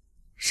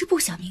是不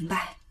想明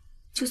白。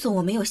就算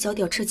我没有削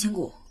掉赤青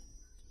骨，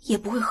也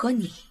不会和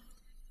你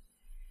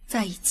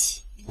在一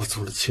起。我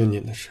做了1000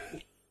年的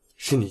神，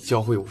是你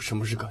教会我什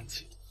么是感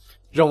情，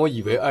让我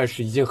以为爱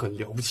是一件很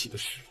了不起的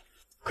事，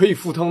可以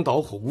赴汤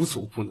蹈火，无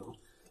所不能。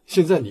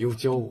现在你又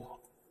教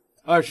我，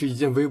爱是一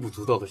件微不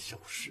足道的小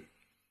事，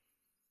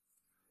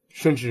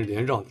甚至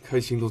连让你开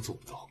心都做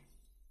不到。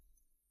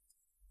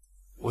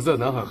我在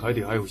南海海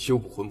底还有修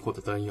补魂魄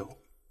的丹药，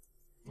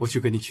我去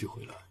给你取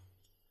回来。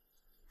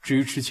至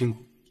于赤青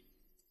骨，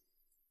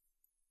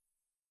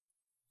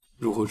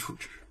如何处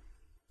置，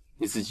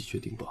你自己决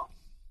定吧。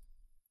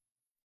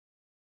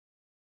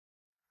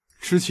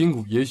吃青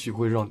骨也许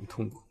会让你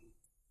痛苦，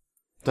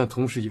但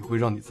同时也会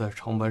让你在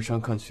长白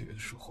山看雪的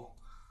时候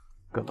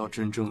感到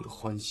真正的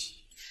欢喜。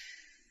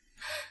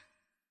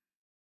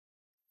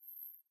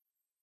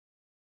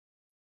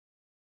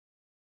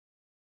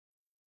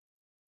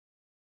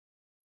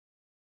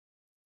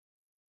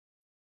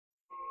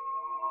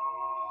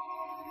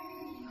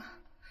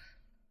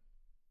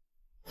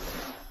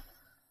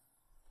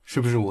是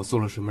不是我做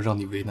了什么让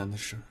你为难的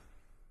事？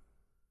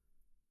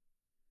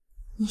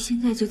你现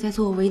在就在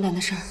做我为难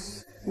的事儿。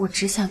我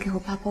只想给我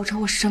爸报仇，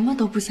我什么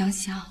都不想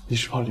想。你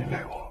是怕连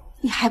累我？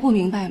你还不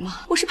明白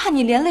吗？我是怕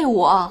你连累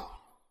我。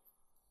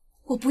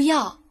我不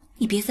要，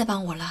你别再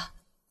帮我了。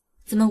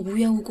咱们无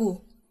缘无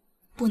故，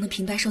不能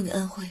平白受你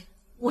恩惠。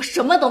我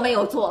什么都没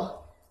有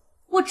做，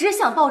我只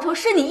想报仇，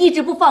是你一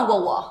直不放过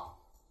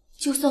我。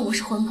就算我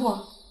是魂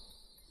魄，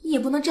你也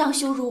不能这样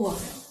羞辱我。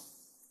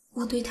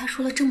我对他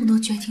说了这么多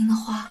绝情的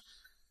话，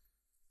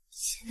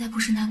现在不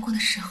是难过的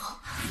时候。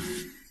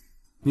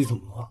你怎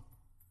么了？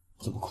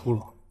怎么哭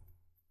了？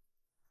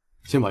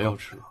先把药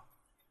吃了，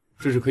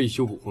这是可以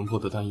修补魂魄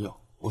的丹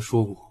药。我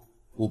说过，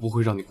我不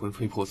会让你魂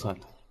飞魄散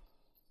的。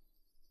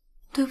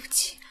对不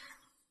起，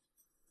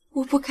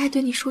我不该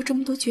对你说这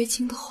么多绝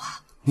情的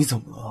话。你怎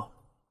么了？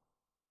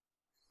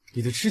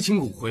你的痴情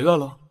骨回来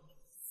了？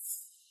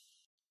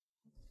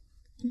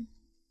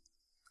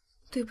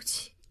对不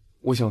起。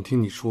我想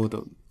听你说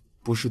的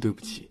不是对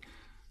不起，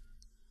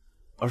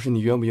而是你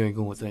愿不愿意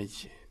跟我在一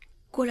起？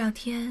过2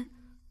天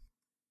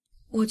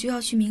我就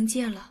要去冥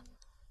界了，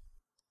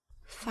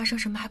发生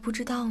什么还不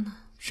知道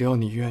呢。只要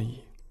你愿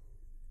意，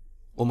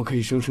我们可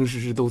以生生世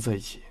世都在一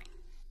起。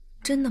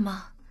真的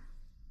吗？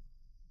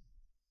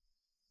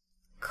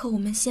可我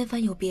们仙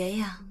凡有别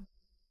呀。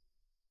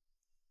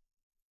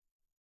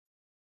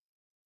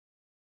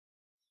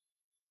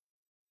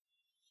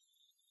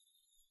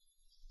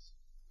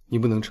你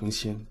不能成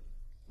仙，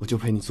我就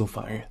陪你做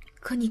凡人。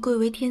可你贵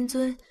为天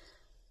尊，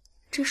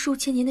这数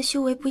千年的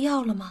修为不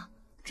要了吗？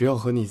只要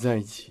和你在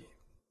一起，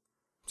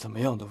怎么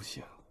样都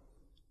行。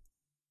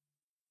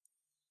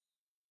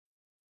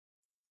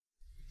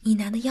你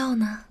拿的药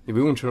呢？你不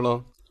用吃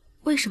了。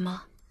为什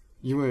么？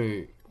因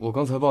为我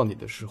刚才抱你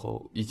的时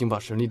候已经把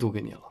神力渡给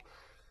你了，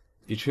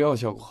比吃药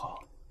效果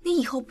好。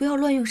你以后不要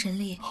乱用神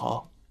力。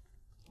好，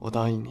我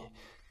答应你。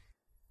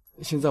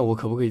现在我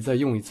可不可以再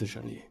用一次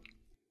神力？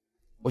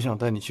我想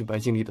带你去白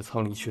净丽的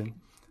苍灵轩，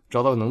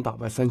找到能打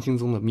败三清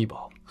宗的秘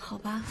宝。好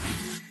吧。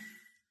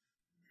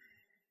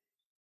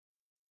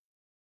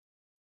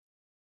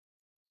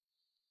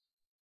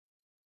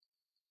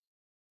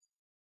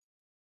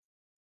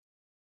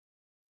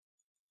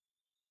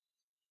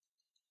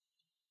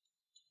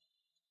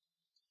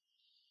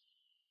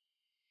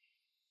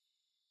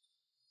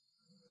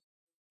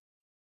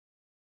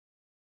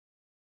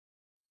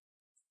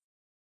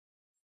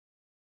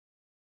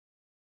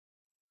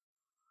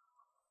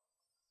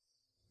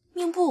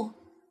命簿，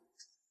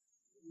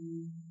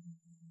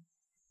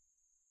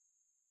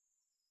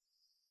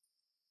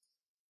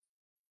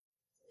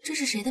这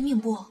是谁的命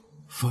簿？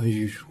范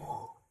玉茹，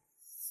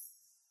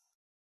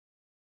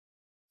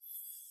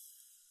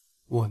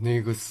我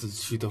那个死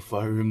去的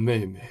凡人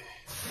妹妹。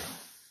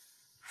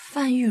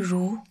范玉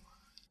茹，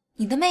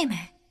你的妹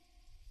妹？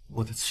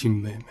我的亲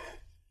妹妹，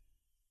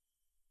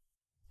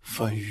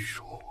范玉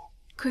茹。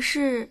可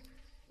是，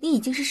你已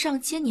经是上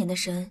千年的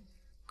神。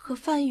可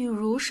范玉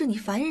茹是你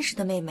凡人时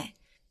的妹妹，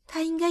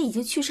她应该已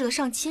经去世了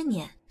上千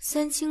年。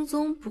三清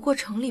宗不过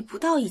成立不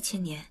到1000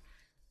年，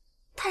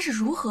她是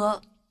如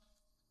何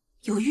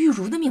有玉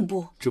茹的命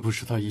簿？这不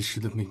是她一世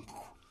的命簿，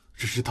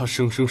这是她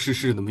生生世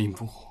世的命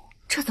簿。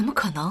这怎么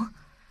可能？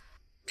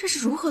这是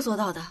如何做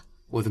到的？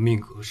我的命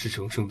格是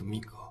成圣的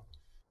命格，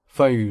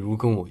范玉茹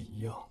跟我一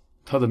样，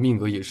她的命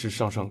格也是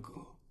上上格。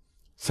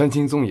三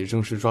清宗也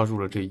正是抓住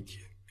了这一点，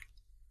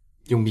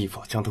用秘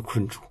法将她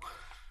困住。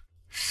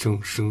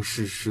生生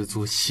世世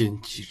做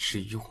献祭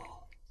之用。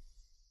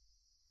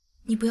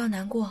你不要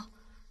难过，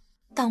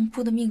当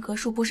铺的命格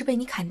术不是被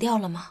你砍掉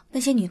了吗？那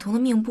些女童的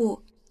命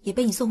簿也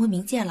被你送回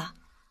冥界了。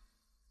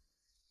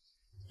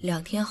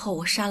2天后，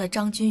我杀了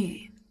张君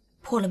宇，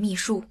破了秘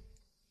术，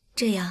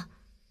这样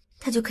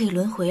他就可以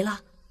轮回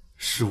了。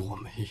是我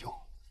没有，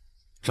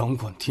掌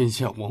管天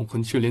下亡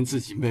魂，却连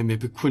自己妹妹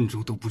被困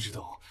住都不知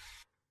道。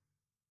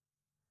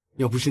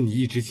要不是你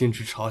一直坚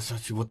持查下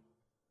去，我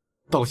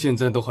到现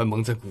在都还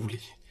蒙在鼓里。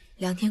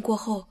2天过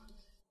后，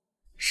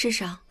世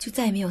上就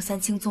再也没有三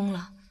清宗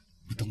了。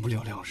我等不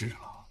了2日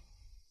了，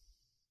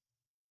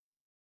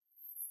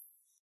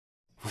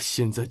我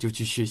现在就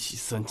去血洗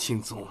三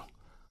清宗。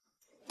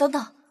等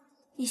等，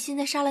你现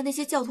在杀了那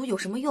些教徒有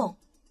什么用？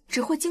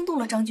只会惊动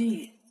了张君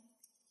宇。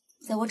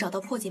在我找到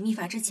破解秘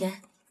法之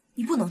前，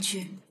你不能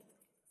去。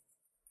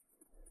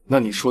那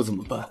你说怎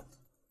么办？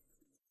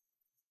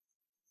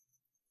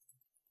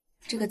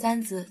这个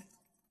簪子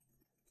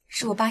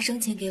是我爸生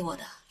前给我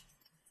的，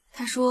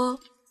他说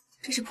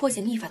这是破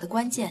解秘法的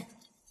关键。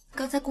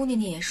刚才姑娘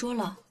娘也说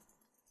了，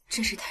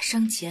这是他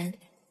生前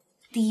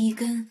第一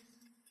根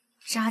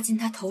扎进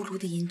他头颅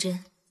的银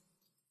针，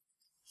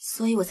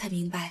所以我才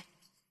明白，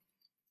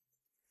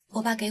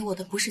我爸给我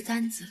的不是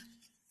簪子，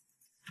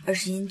而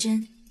是银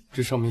针。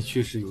这上面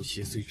确实有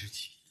邪祟之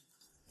气。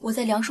我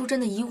在梁淑珍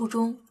的遗物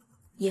中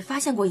也发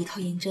现过一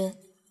套银针，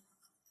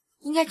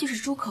应该就是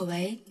朱可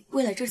为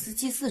为了这次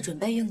祭祀准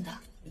备用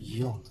的。一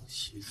样的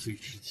邪祟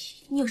之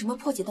气。你有什么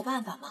破解的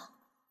办法吗？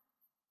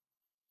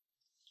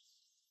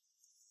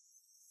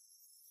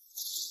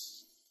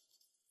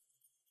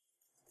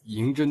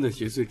银针的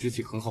邪祟之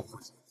气很好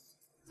破解，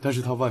但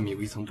是它外面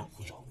有一层保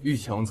护罩，遇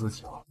强则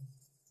强。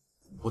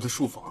我的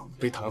术法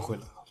被弹回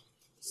来了，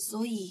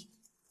所以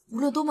无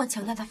论多么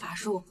强大的法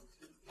术，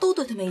都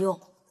对他没用。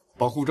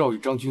保护罩与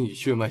张君宇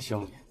血脉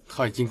相连，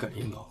他已经感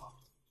应到了。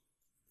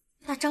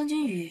那张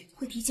君宇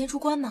会提前出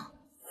关吗？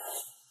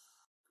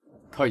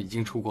他已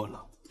经出关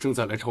了，正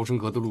在来朝圣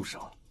阁的路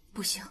上。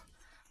不行，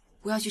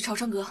我要去朝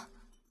圣阁。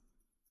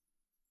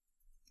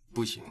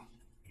不行，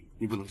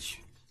你不能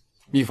去。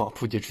秘法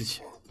破解之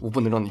前，我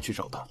不能让你去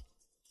找他。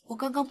我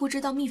刚刚不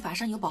知道秘法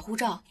上有保护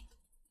罩，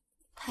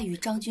他与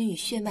张君宇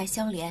血脉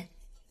相连，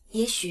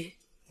也许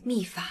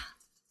秘法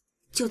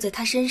就在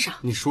他身上。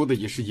你说的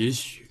也是也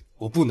许，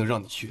我不能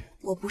让你去。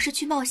我不是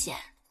去冒险，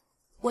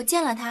我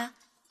见了他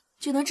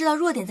就能知道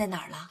弱点在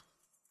哪儿了。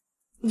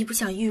你不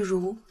想玉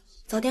茹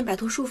早点摆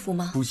脱束缚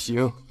吗？不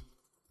行，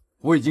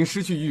我已经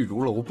失去玉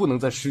茹了，我不能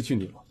再失去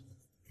你了。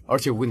而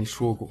且我跟你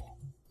说过，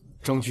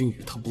张君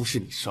宇他不是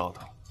你杀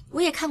的。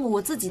我也看过我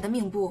自己的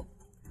命簿，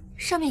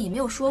上面也没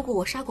有说过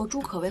我杀过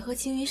朱可为和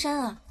青云山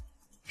啊，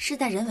事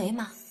在人为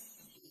嘛。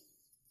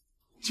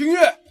清月，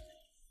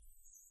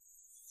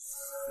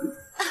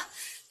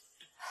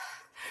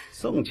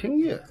宋清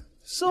月，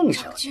宋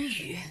小姐，张君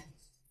宇，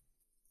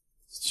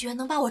居然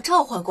能把我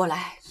召唤过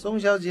来。宋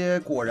小姐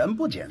果然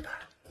不简单，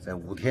在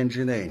5天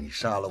之内，你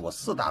杀了我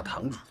4大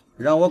堂主，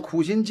让我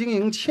苦心经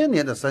营1000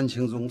年的三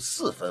清宗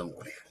4分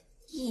5裂。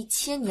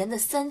1000年的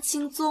三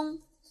清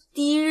宗，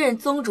第一任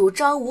宗主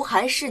张无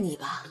寒是你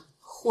吧？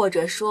或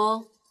者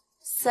说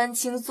三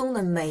清宗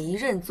的每一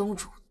任宗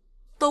主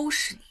都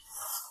是你。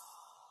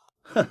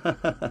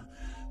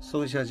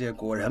宋小姐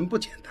果然不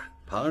简单，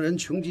旁人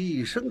穷极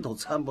一生都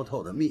参不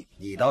透的秘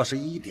密，你倒是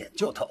一点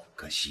就透。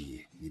可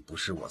惜你不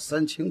是我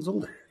三清宗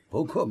的人，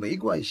不过没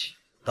关系，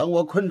等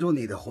我困住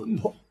你的魂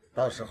魄，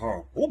到时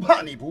候不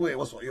怕你不为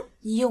我所用。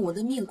你用我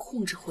的命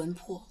控制魂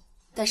魄，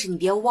但是你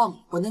别忘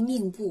了，我的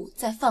命簿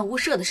在范无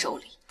赦的手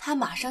里，他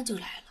马上就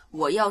来了。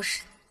我要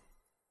是你，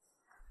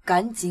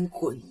赶紧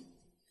滚！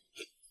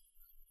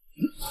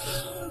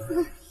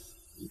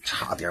你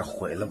差点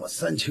毁了我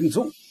三清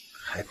宗，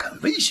还敢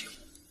威胁我？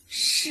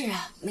是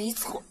啊，没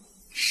错，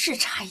是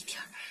差一点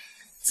儿。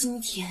今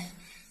天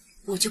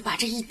我就把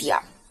这一点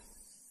儿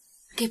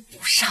给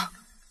补上。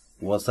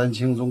我三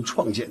清宗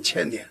创建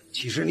1000年，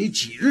其实你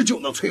几日就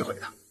能摧毁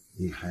它？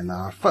你还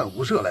拿范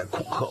无赦来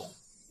恐吓我？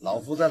老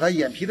夫在他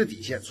眼皮的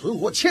底线存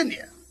活1000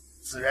年，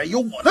自然有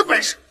我的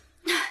本事。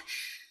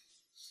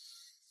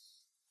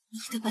你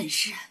的本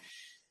事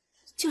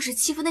就是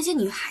欺负那些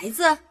女孩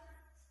子？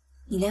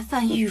你连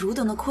范玉茹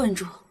都能困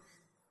住，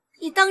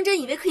你当真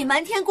以为可以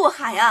瞒天过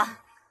海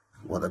啊？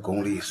我的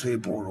功力虽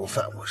不如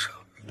范无赦，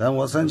但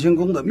我三清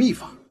宫的秘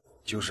法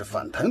就是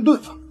反弹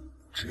遁法，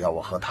只要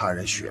我和他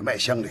人血脉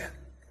相连，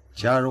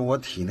加入我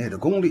体内的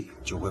功力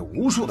就会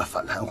无数的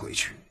反弹回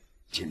去。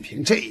仅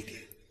凭这一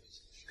点，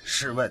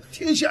试问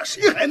天下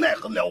谁还奈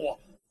何了我？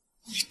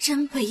你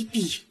真卑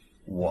鄙！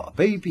我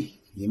卑鄙？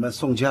你们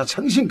宋家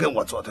诚心跟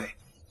我作对，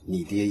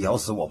你爹咬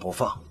死我不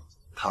放，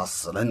他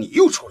死了你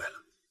又出来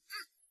了。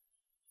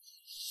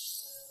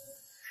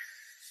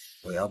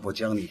我要不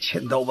将你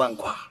千刀万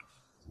剐，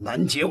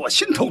难解我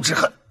心头之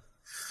恨。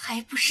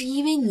还不是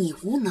因为你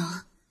无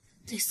能，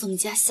对宋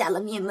家下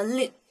了灭门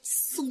令，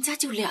宋家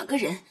就2个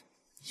人，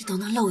你都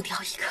能漏掉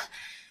一个，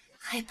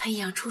还培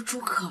养出朱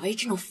可为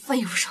这种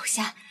废物手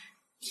下，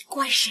你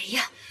怪谁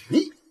呀？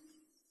你！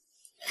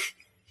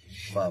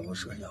范无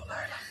赦要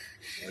来了，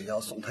我要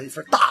送他一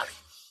份大礼。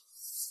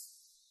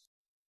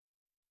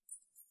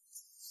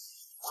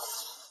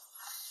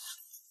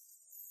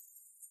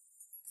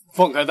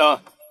放开他！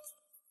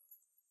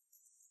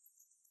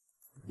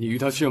你与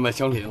他血脉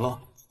相连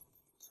了。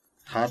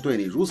他对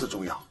你如此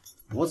重要，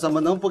我怎么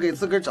能不给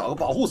自个儿找个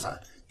保护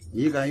伞？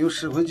你敢用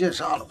噬魂剑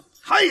杀了我，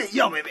他也一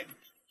样没命。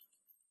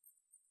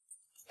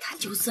他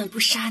就算不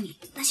杀你，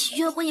那些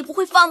冤魂也不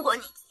会放过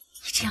你。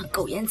你这样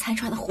苟延残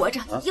喘的活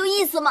着，有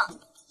意思吗？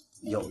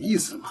有意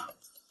思吗？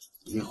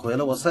你毁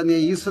了我3年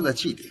1次的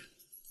祭典，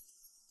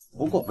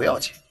不过不要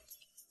紧，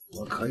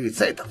我可以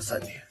再等3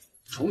年，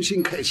重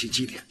新开启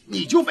祭典，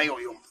你就没有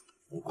用了。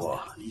不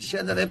过你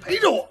现在得陪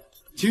着我。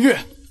清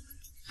月，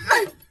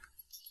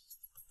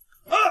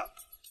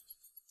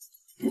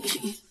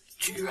你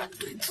居然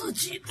对自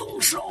己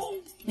动手！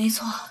没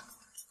错，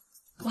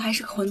我还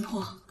是个魂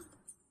魄，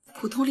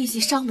普通利器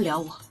伤不了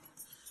我。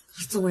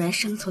你纵然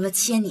生存了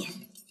1000年，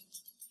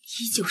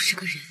依旧是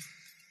个人。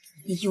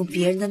你用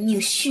别人的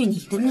命续你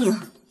的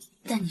命，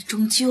但你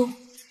终究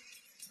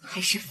还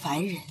是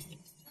凡人。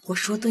我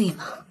说对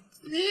吗？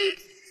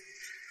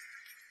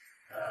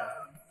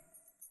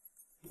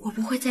我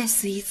不会再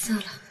死一次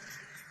了，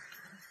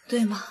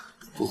对吗？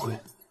不会，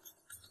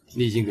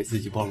你已经给自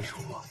己报了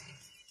仇了。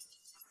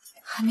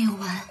还没有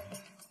完。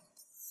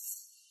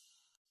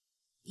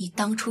你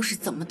当初是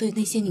怎么对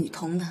那些女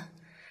童的，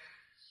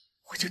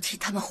我就替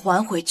他们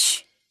还回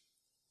去。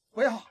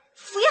不要，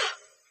不要！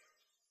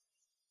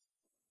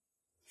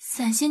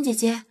伞仙姐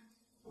姐，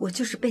我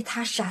就是被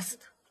他杀死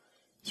的，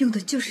用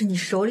的就是你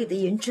手里的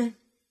银针，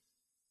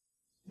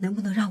能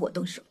不能让我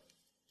动手？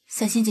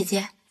伞仙姐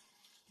姐，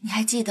你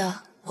还记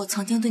得我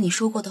曾经对你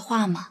说过的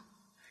话吗？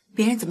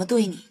别人怎么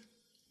对你，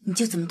你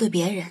就怎么对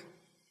别人；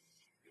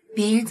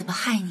别人怎么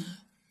害你，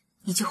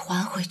你就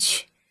还回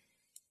去。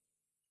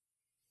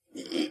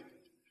你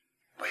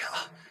不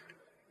要，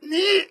你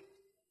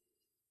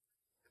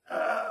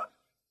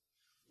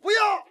不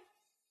要，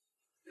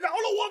饶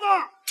了我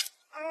吧！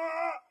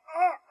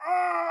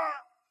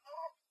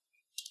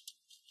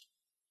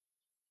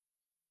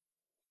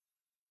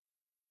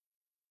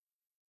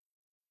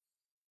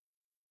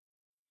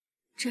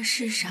这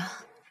世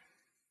上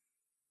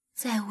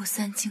再无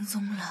三清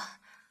宗了。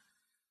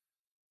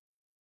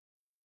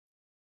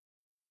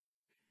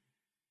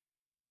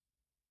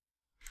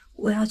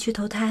我要去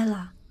投胎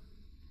了，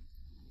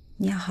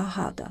你要好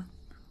好的，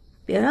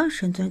别让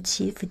神尊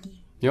欺负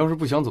你。你要是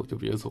不想走就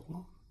别走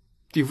了，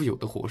地府有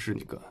的活事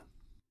你干。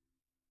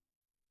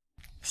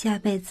下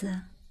辈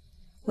子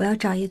我要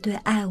找一对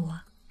爱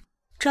我、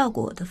照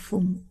顾我的父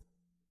母。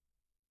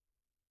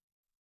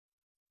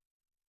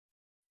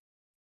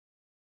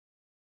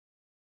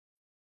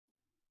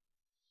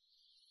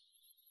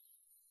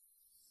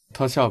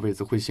他下辈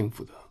子会幸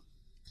福的。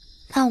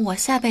那我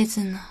下辈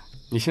子呢？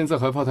你现在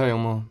还怕太阳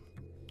吗？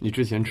你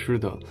之前吃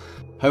的，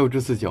还有这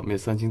次剿灭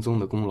三清宗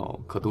的功劳，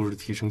可都是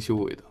提升修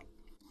为的。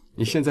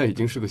你现在已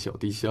经是个小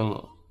地仙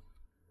了，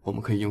我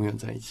们可以永远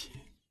在一起。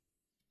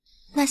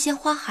那些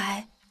花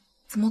海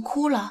怎么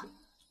枯了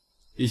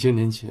？1000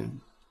年前，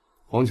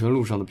黄泉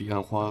路上的彼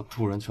岸花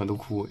突然全都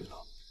枯萎了。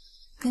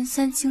跟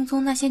三清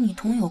宗那些女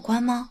童有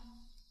关吗？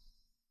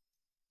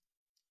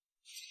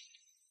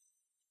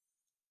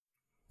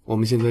我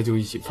们现在就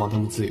一起放他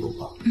们自由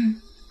吧。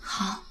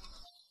好。